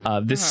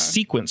 this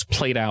sequence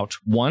played out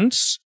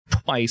once,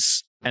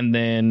 twice, and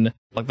then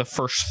like the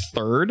first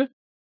third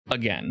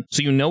again.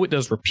 So it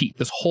does repeat.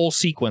 This whole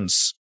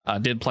sequence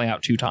did play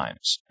out 2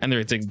 times. And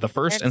the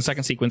first and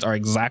second sequence are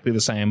exactly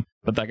the same.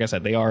 But like I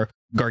said, they are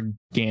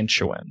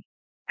gargantuan.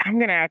 I'm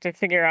going to have to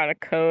figure out a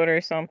code or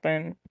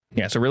something.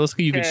 Yeah, so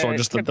realistically, you could store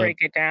just to break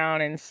it down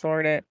and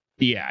sort it.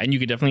 Yeah, and you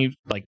could definitely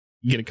like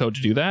get a code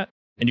to do that,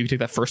 and you can take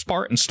that first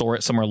part and store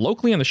it somewhere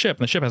locally on the ship,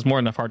 and the ship has more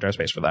than enough hard drive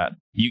space for that.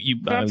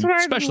 That's what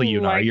especially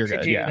you, Nara, you're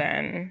good. Yeah.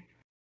 Then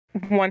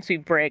once we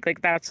break,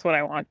 like that's what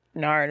I want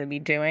Nara to be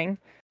doing.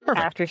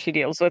 Perfect. After she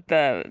deals with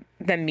the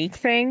Meek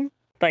thing,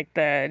 like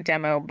the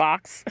demo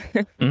box,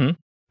 the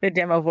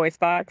demo voice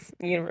box,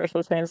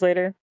 universal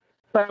translator.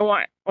 But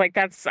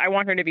I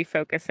want her to be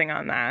focusing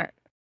on that.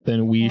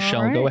 Then we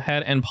shall go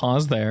ahead and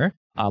pause there.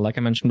 Like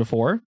I mentioned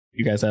before,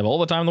 you guys have all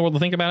the time in the world to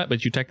think about it,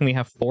 but you technically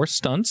have 4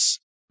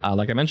 stunts.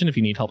 Like I mentioned, if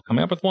you need help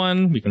coming up with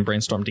one, we can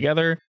brainstorm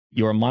together.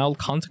 Your mild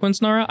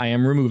consequence, Nara, I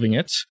am removing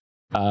it.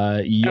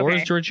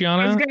 Yours,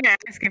 Georgiana. I was going to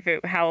ask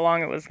how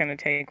long it was going to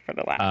take for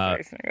the last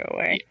person to go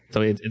away.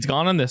 So it's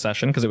gone on this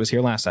session because it was here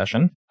last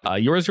session.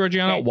 Yours,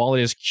 Georgiana, while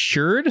it is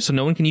cured, so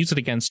no one can use it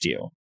against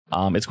you,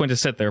 it's going to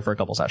sit there for a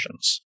couple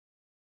sessions.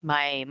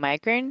 My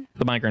migraine?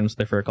 The migraine's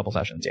there for a couple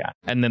sessions, yeah.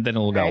 And then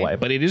it'll go away.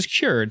 But it is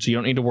cured, so you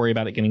don't need to worry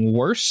about it getting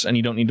worse, and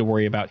you don't need to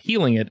worry about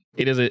healing it.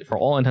 It is, for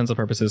all intents and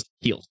purposes,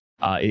 healed.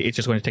 It's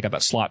just going to take up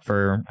that slot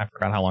for, I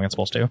forgot how long it's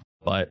supposed to,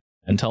 but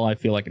until I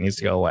feel like it needs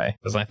to go away.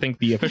 Because I think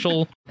the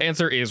official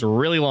answer is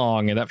really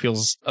long, and that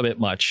feels a bit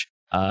much.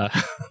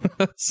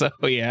 So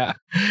yeah,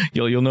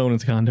 you'll know when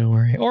it's gone, don't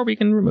worry. Or we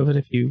can remove it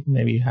if you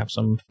maybe have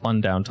some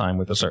fun downtime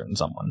with a certain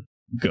someone.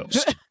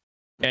 Ghost.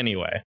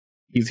 Anyway.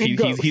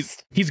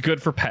 He's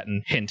good for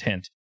petting. Hint,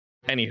 hint.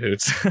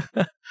 Anywhoots.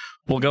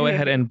 We'll go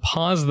ahead and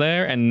pause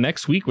there, and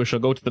next week we shall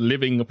go to the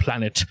living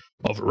planet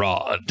of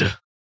Rod.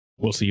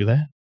 We'll see you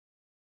there.